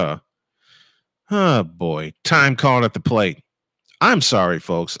tight. Duh. Oh boy. Time called at the plate. I'm sorry,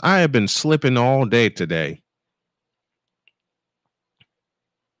 folks. I have been slipping all day today.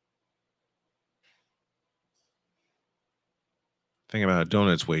 Thinking about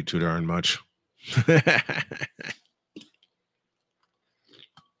donuts way too darn much.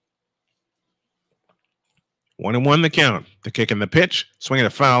 1-1 the count. The kick and the pitch. Swinging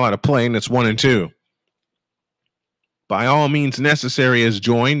a foul out of play, and it's 1-2. By all means necessary is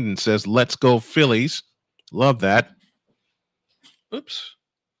joined and says, let's go Phillies. Love that. Oops.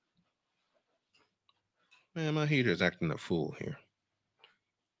 Man, my heater's acting a fool here.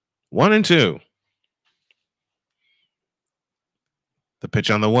 1-2. The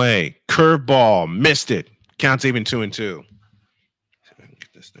pitch on the way. Curveball. Missed it. Counts even 2-2. See if I can get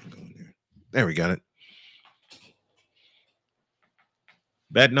this thing going there. There we got it.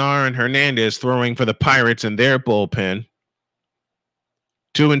 Bednar and Hernandez throwing for the Pirates in their bullpen.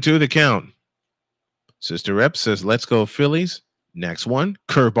 2-2 the count. Sister Rep says, let's go Phillies. Next one,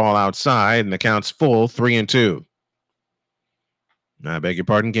 curveball outside, and the count's full, 3-2. I beg your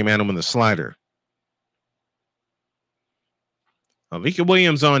pardon, came at him with a slider. Alika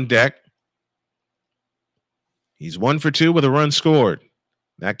Williams on deck. He's 1 for 2 with a run scored.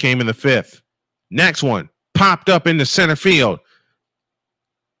 That came in the 5th. Next one, popped up into center field.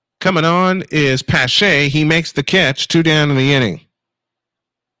 Coming on is Pache. He makes the catch, 2 down in the inning.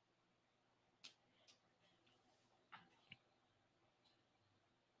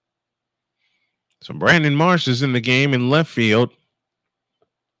 So Brandon Marsh is in the game in left field.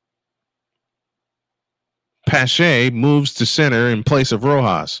 Pache moves to center in place of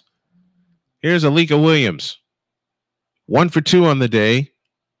Rojas. Here's Alika Williams. 1 for 2 on the day.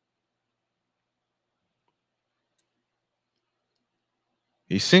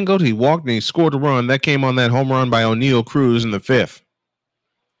 He singled, he walked, and he scored a run. That came on that home run by O'Neal Cruz in the 5th.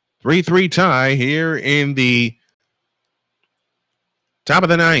 3-3 tie here in the top of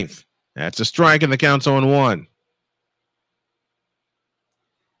the 9th. That's a strike, and the count's 0-1.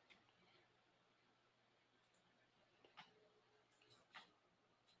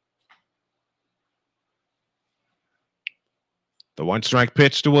 The 1-strike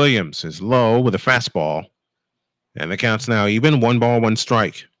pitch to Williams is low with a fastball. And the count's now even. 1 ball, 1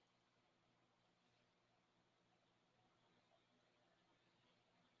 strike.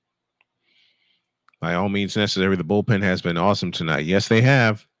 By all means necessary, the bullpen has been awesome tonight. Yes, they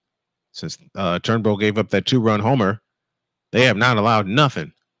have. Since Turnbull gave up that 2-run homer, they have not allowed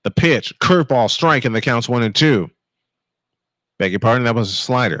nothing. The pitch, curveball, strike, and the count's 1-2. Beg your pardon, that was a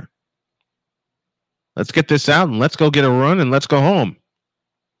slider. Let's get this out and let's go get a run and let's go home.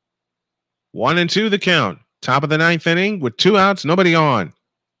 1-2 the count. Top of the 9th inning with 2 outs, nobody on.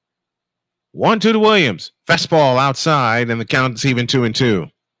 1-2 to Williams. Fastball outside, and the count is even 2-2.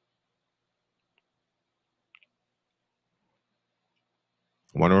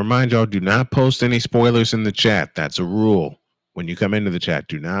 I want to remind y'all, do not post any spoilers in the chat. That's a rule. When you come into the chat,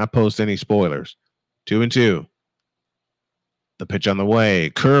 do not post any spoilers. 2-2. The pitch on the way.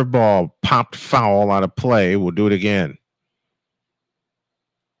 Curveball popped foul out of play. We'll do it again.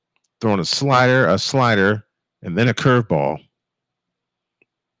 Throwing a slider, and then a curveball.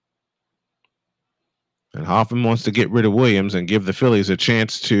 And Hoffman wants to get rid of Williams and give the Phillies a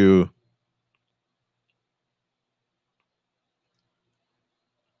chance to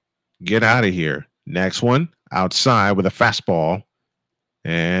get out of here. Next one, outside with a fastball.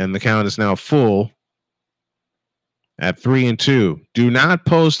 And the count is now full at 3-2. Do not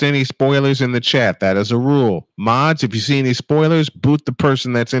post any spoilers in the chat. That is a rule. Mods, if you see any spoilers, boot the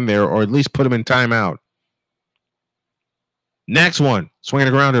person that's in there or at least put them in timeout. Next one, swinging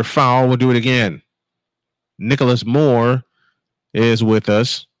a grounder, foul. We'll do it again. Nicholas Moore is with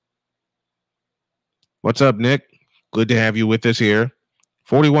us. What's up, Nick? Good to have you with us here.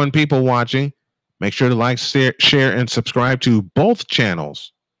 41 people watching. Make sure to like, share, and subscribe to both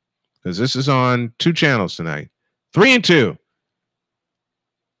channels because this is on 2 channels tonight. 3-2.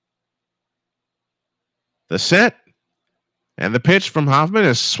 The set and the pitch from Hoffman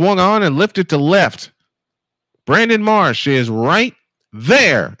is swung on and lifted to left. Brandon Marsh is right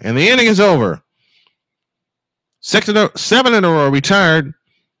there, and the inning is over. 7 in a row retired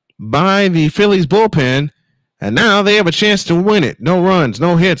by the Phillies bullpen, and now they have a chance to win it. No runs,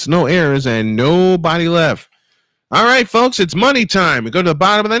 no hits, no errors, and nobody left. All right, folks, it's money time. We go to the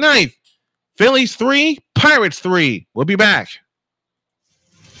bottom of the 9th. Phillies 3, Pirates 3. We'll be back.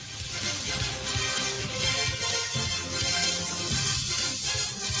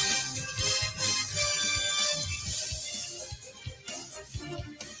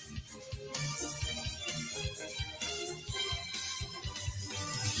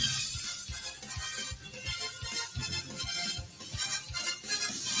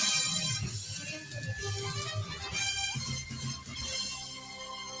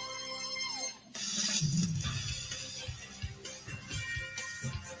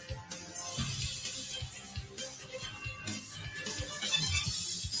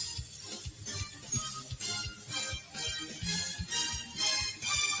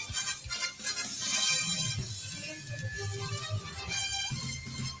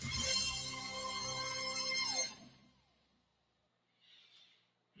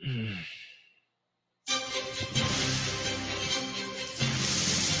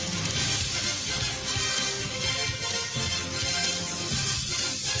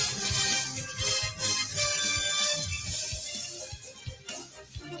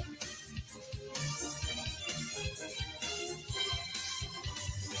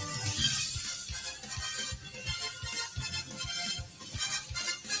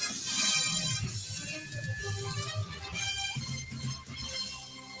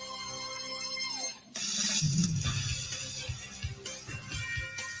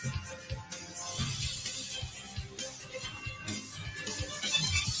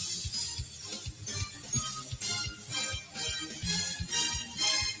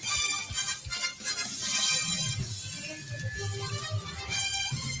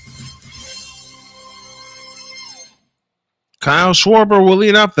 Kyle Schwarber will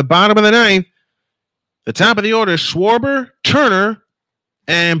lead off the bottom of the 9th. The top of the order, Schwarber, Turner,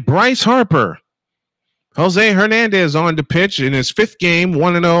 and Bryce Harper. Jose Hernandez on to pitch in his 5th game.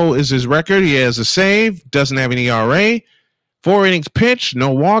 1-0 is his record. He has a save, doesn't have an ERA. 4 innings pitched, no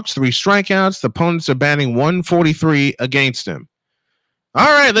walks, 3 strikeouts. The opponents are batting .143 against him. All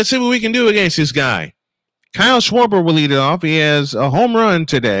right, let's see what we can do against this guy. Kyle Schwarber will lead it off. He has a home run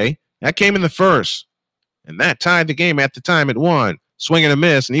today. That came in the 1st. And that tied the game at the time at 1. Swing and a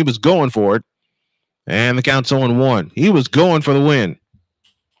miss, and he was going for it. And the count's 0-1. He was going for the win.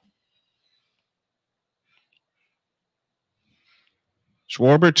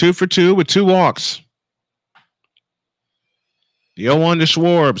 Schwarber 2 for 2 with 2 walks. The 0-1 to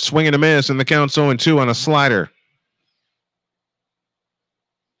Schwarber. Swing and a miss, and the count's 0-2 on a slider.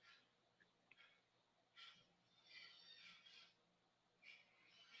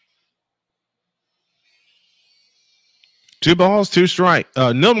 Two balls, 2 strikes.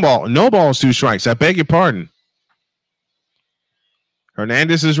 No balls, 2 strikes. I beg your pardon.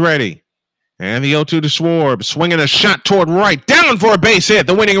 Hernandez is ready. And the 0-2 to Schwarber. Swinging a shot toward right. Down for a base hit.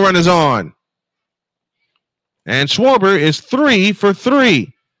 The winning run is on. And Schwarber is 3 for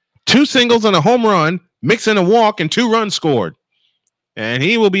 3. 2 singles and a home run. Mixing a walk and 2 runs scored. And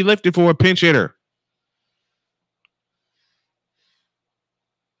he will be lifted for a pinch hitter.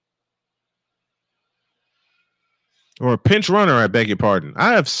 Or a pinch runner, I beg your pardon.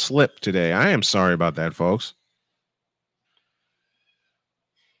 I have slipped today. I am sorry about that, folks.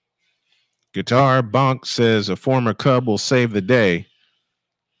 Guitar Bonk says a former Cub will save the day.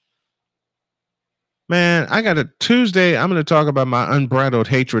 Man, I got a Tuesday. I'm going to talk about my unbridled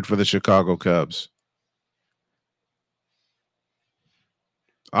hatred for the Chicago Cubs.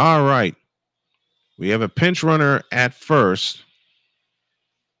 All right. We have a pinch runner at first.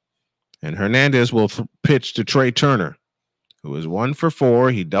 And Hernandez will pitch to Trey Turner, who is 1 for 4.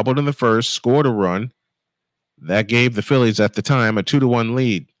 He doubled in the first, scored a run. That gave the Phillies at the time a 2-1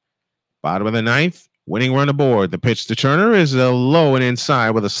 lead. Bottom of the ninth, winning run aboard. The pitch to Turner is a low and inside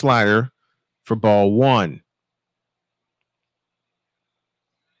with a slider for ball 1.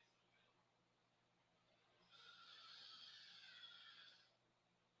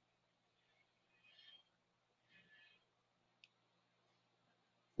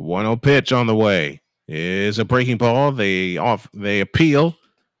 One-0 pitch on the way. Is a breaking ball. They appeal.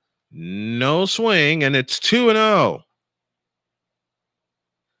 No swing, and it's 2-0.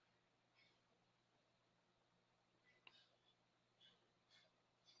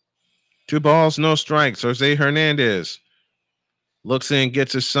 Two balls, no strikes. Jose Hernandez looks in,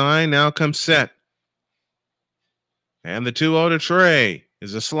 gets a sign. Now comes set. And the 2-0 to Trey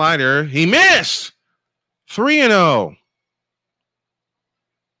is a slider. He missed. 3-0.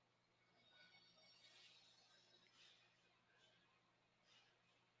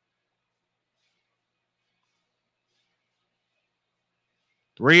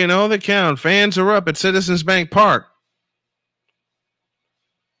 Three and 0 the count. Fans are up at Citizens Bank Park.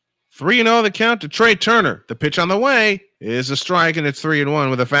 3-0 the count to Trey Turner. The pitch on the way is a strike, and it's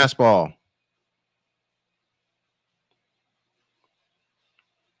 3-1 with a fastball.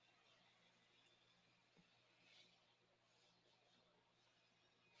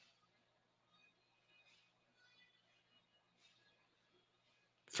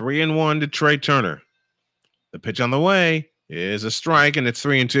 Three and 1 to Trey Turner. The pitch on the way is a strike, and it's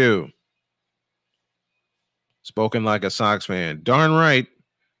 3-2. Spoken like a Sox fan. Darn right.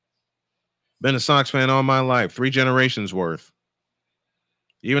 Been a Sox fan all my life. 3 generations worth.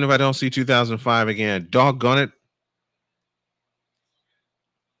 Even if I don't see 2005 again. Doggone it.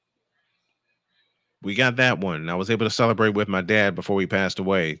 We got that one. I was able to celebrate with my dad before he passed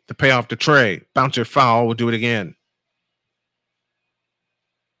away. The payoff to Trey. Bouncer foul. We'll do it again.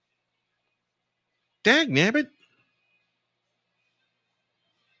 Dag nabbit.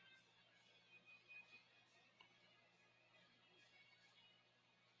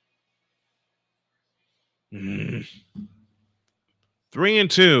 Mm.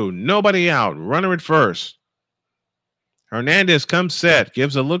 3-2. Nobody out. Runner at first. Hernandez comes set.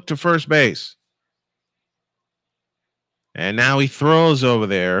 Gives a look to first base. And now he throws over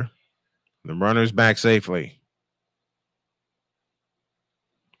there. The runner's back safely.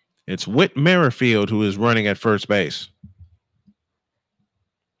 It's Whit Merrifield who is running at first base.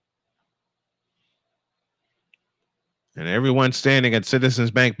 And everyone standing at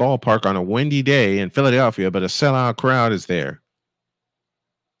Citizens Bank Ballpark on a windy day in Philadelphia, but a sellout crowd is there.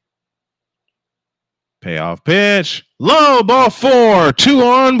 Payoff pitch. Low, ball 4. 2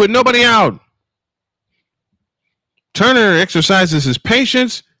 on with nobody out. Turner exercises his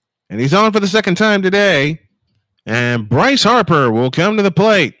patience, and he's on for the second time today. And Bryce Harper will come to the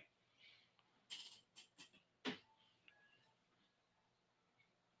plate.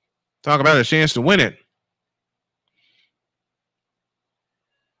 Talk about a chance to win it.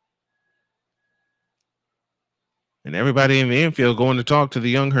 And everybody in the infield going to talk to the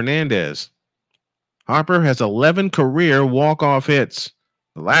young Hernandez. Harper has 11 career walk-off hits.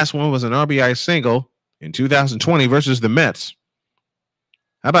 The last one was an RBI single in 2020 versus the Mets.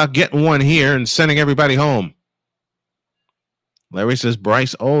 How about getting one here and sending everybody home? Larry says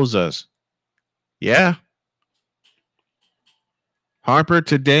Bryce owes us. Yeah. Harper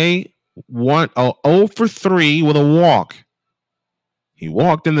today 0 for 3 with a walk. He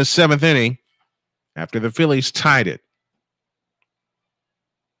walked in the 7th inning after the Phillies tied it.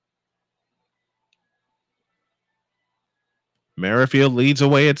 Merrifield leads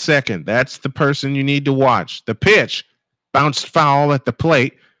away at second. That's the person you need to watch. The pitch bounced foul at the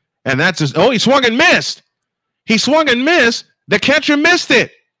plate. And that's his. Oh, he swung and missed. He swung and missed. The catcher missed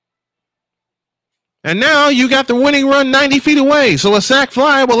it. And now you got the winning run 90 feet away. So a sac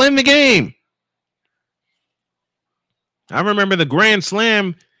fly will end the game. I remember the grand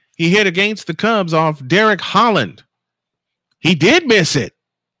slam he hit against the Cubs off Derek Holland. He did miss it.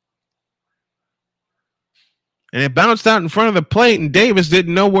 And it bounced out in front of the plate, and Davis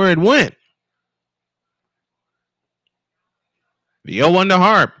didn't know where it went. The 0-1 to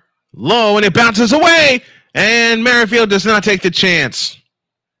Harp. Low, and it bounces away. And Merrifield does not take the chance.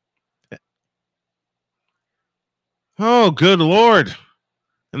 Oh, good Lord.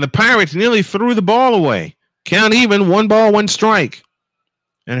 And the Pirates nearly threw the ball away. Count even, 1 ball, 1 strike.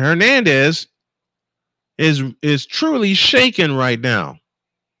 And Hernandez is truly shaken right now.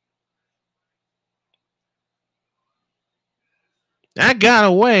 That got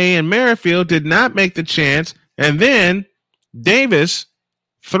away, and Merrifield did not make the chance. And then Davis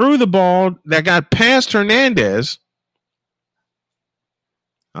threw the ball that got past Hernandez.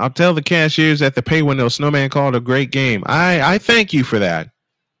 I'll tell the cashiers at the pay window, Snowman called a great game. I thank you for that.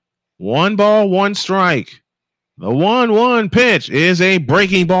 1 ball, 1 strike. The 1-1 pitch is a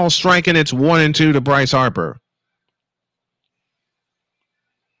breaking ball strike, and it's 1-2 to Bryce Harper.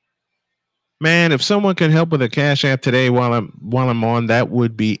 Man, if someone can help with a cash app today while I'm on, that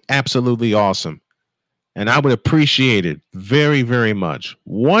would be absolutely awesome. And I would appreciate it very, very much.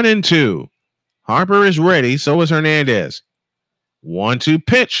 1-2. Harper is ready. So is Hernandez. 1-2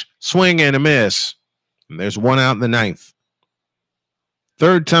 pitch. Swing and a miss. And there's 1 out in the 9th.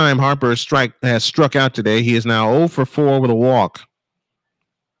 Third time Harper has struck out today. He is now 0 for 4 with a walk.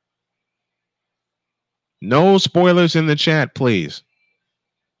 No spoilers in the chat, please.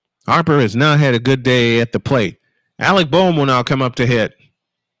 Harper has not had a good day at the plate. Alec Boehm will now come up to hit.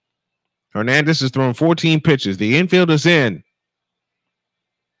 Hernandez has thrown 14 pitches. The infield is in.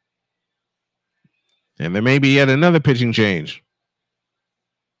 And there may be yet another pitching change.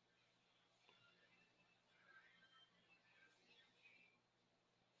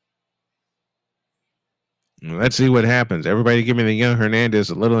 Let's see what happens. Everybody giving the young Hernandez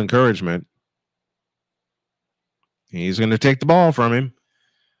a little encouragement. He's going to take the ball from him.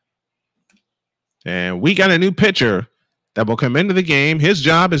 And we got a new pitcher that will come into the game. His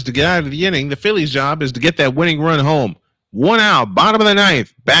job is to get out of the inning. The Phillies' job is to get that winning run home. 1 out, bottom of the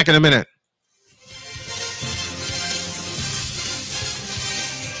 9th. Back in a minute.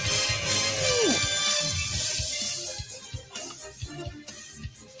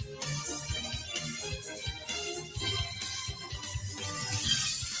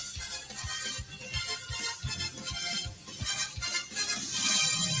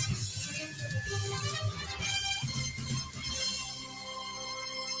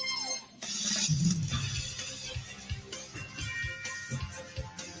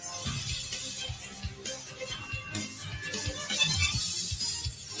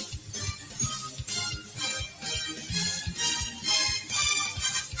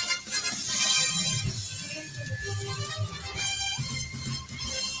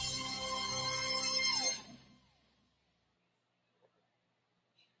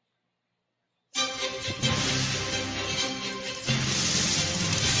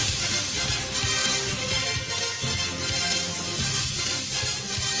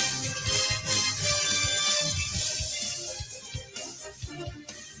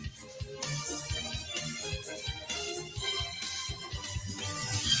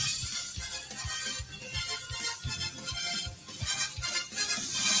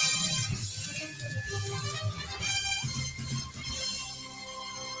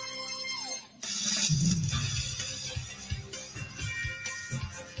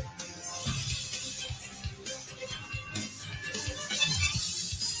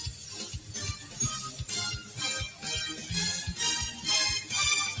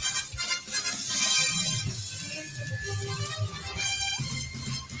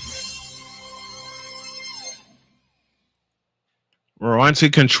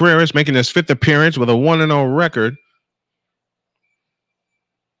 Roansy Contreras making his 5th appearance with a 1-0 record.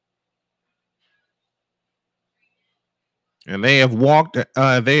 And they have walked,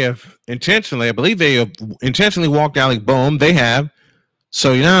 I believe they have intentionally walked Alec Boehm. They have.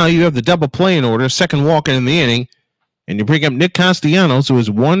 So now you have the double play in order, second walk in the inning, and you bring up Nick Castellanos, who is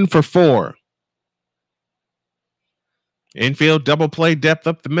 1 for 4. Infield double play depth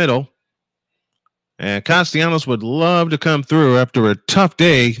up the middle. And Castellanos would love to come through after a tough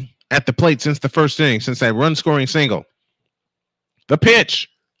day at the plate since the first inning, since that run-scoring single. The pitch.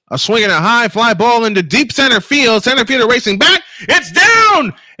 A swing and a high fly ball into deep center field. Center fielder racing back. It's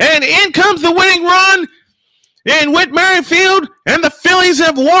down! And in comes the winning run in Whit Merrifield. And the Phillies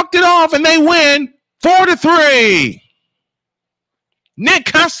have walked it off, and they win 4-3. Nick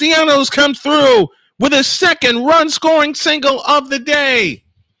Castellanos comes through with his second run-scoring single of the day.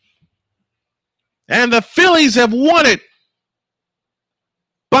 And the Phillies have won it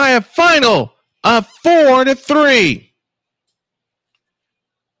by a final of 4-3.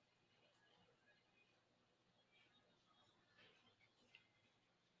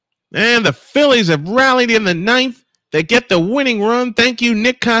 And the Phillies have rallied in the ninth. They get the winning run. Thank you,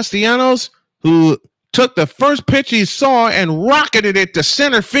 Nick Castellanos, who took the first pitch he saw and rocketed it to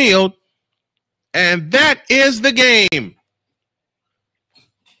center field. And that is the game.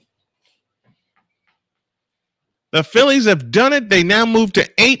 The Phillies have done it. They now move to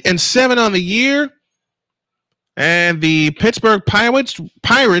 8-7 on the year. And the Pittsburgh Pirates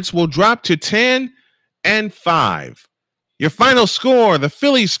will drop to 10-5. Your final score, the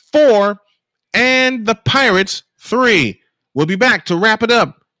Phillies 4 and the Pirates 3. We'll be back to wrap it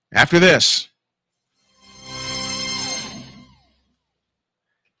up after this.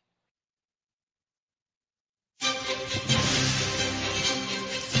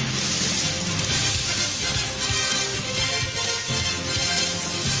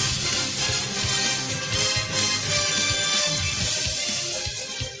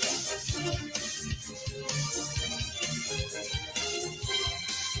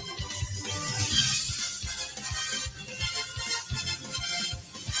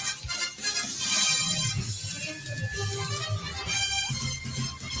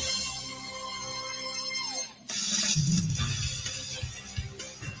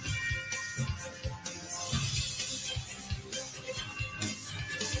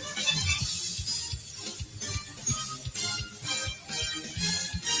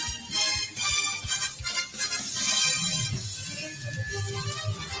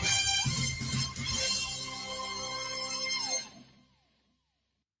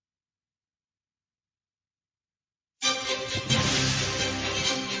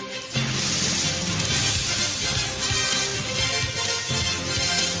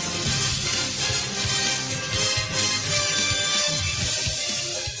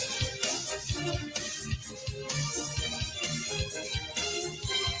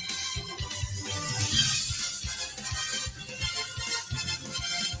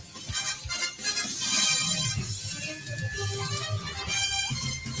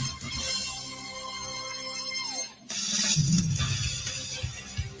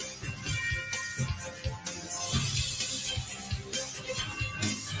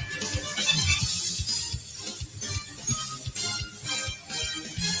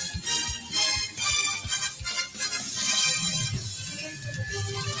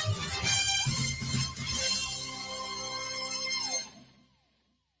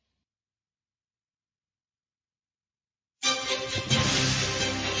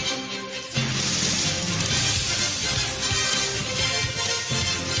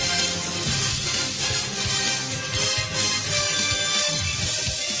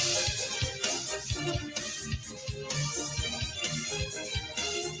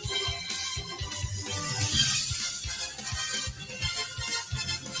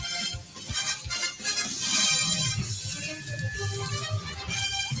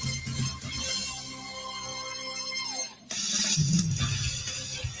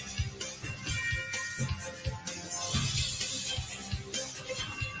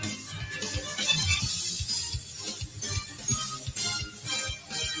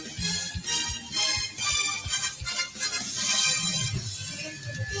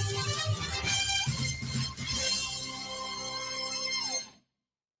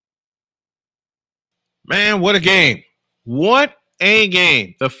 Man, what a game. What a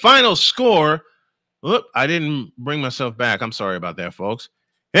game. The final score. Whoop, I didn't bring myself back. I'm sorry about that, folks.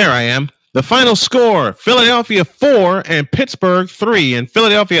 Here I am. The final score, Philadelphia 4 and Pittsburgh 3. And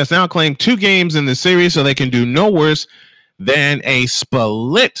Philadelphia has now claimed 2 games in the series, so they can do no worse than a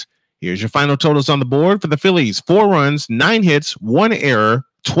split. Here's your final totals on the board for the Phillies. 4 runs, 9 hits, 1 error,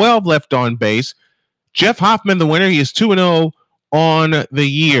 12 left on base. Jeff Hoffman, the winner. He is 2-0 on the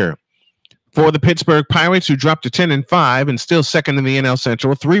year. For the Pittsburgh Pirates, who dropped to 10-5 and still second in the NL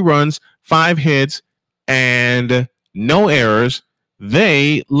Central, 3 runs, 5 hits, and no errors.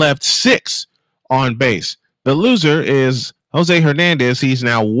 They left 6 on base. The loser is Jose Hernandez. He's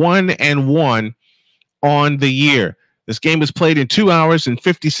now 1-1 on the year. This game was played in 2 hours and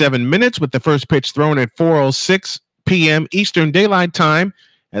 57 minutes with the first pitch thrown at 4:06 p.m. Eastern Daylight Time.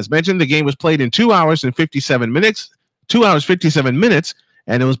 As mentioned, the game was played in 2 hours and 57 minutes, 2 hours, 57 minutes,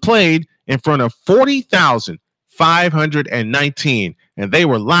 and it was played in front of 40,519. And they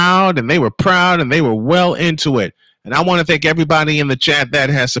were loud and they were proud and they were well into it. And I want to thank everybody in the chat that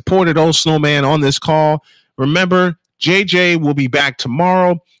has supported Old Snowman on this call. Remember, JJ will be back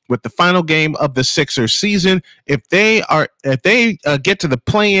tomorrow with the final game of the Sixers season. If they get to the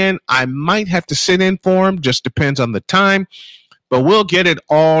play-in, I might have to sit in for him. Just depends on the time. But we'll get it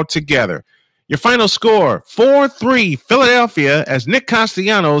all together. Your final score, 4-3 Philadelphia, as Nick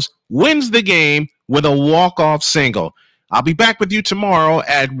Castellanos wins the game with a walk-off single. I'll be back with you tomorrow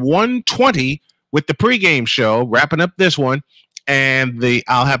at 1:20 with the pregame show, wrapping up this one. And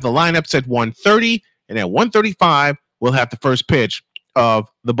I'll have the lineups at 1:30, and at 1:35, we'll have the first pitch of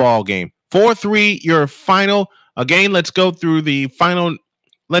the ball game. 4-3, your final. Again, let's go through the final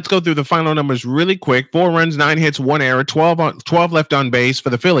numbers really quick. 4 runs, 9 hits, 1 error, 12 left on base for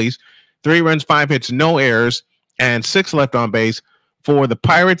the Phillies. 3 runs, 5 hits, no errors, and 6 left on base for the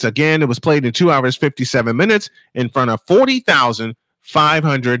Pirates. Again, it was played in 2 hours, 57 minutes in front of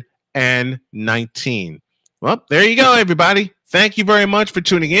 40,519. Well, there you go, everybody. Thank you very much for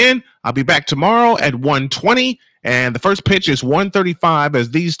tuning in. I'll be back tomorrow at 1:20, and the first pitch is 1:35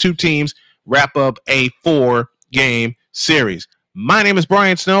 as these two teams wrap up a 4-game series. My name is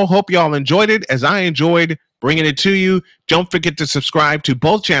Brian Snow. Hope y'all enjoyed it as I enjoyed bringing it to you. Don't forget to subscribe to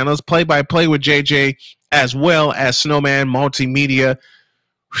both channels, Play by Play with JJ, as well as Snowman Multimedia.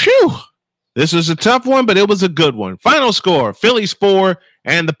 Whew! This was a tough one, but it was a good one. Final score, Phillies 4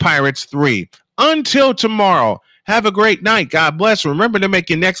 and the Pirates 3. Until tomorrow, have a great night. God bless. Remember to make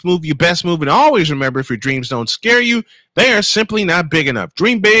your next move your best move, and always remember, if your dreams don't scare you, they are simply not big enough.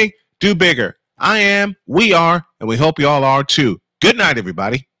 Dream big, do bigger. I am, we are, and we hope you all are too. Good night,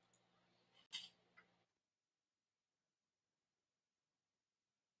 everybody.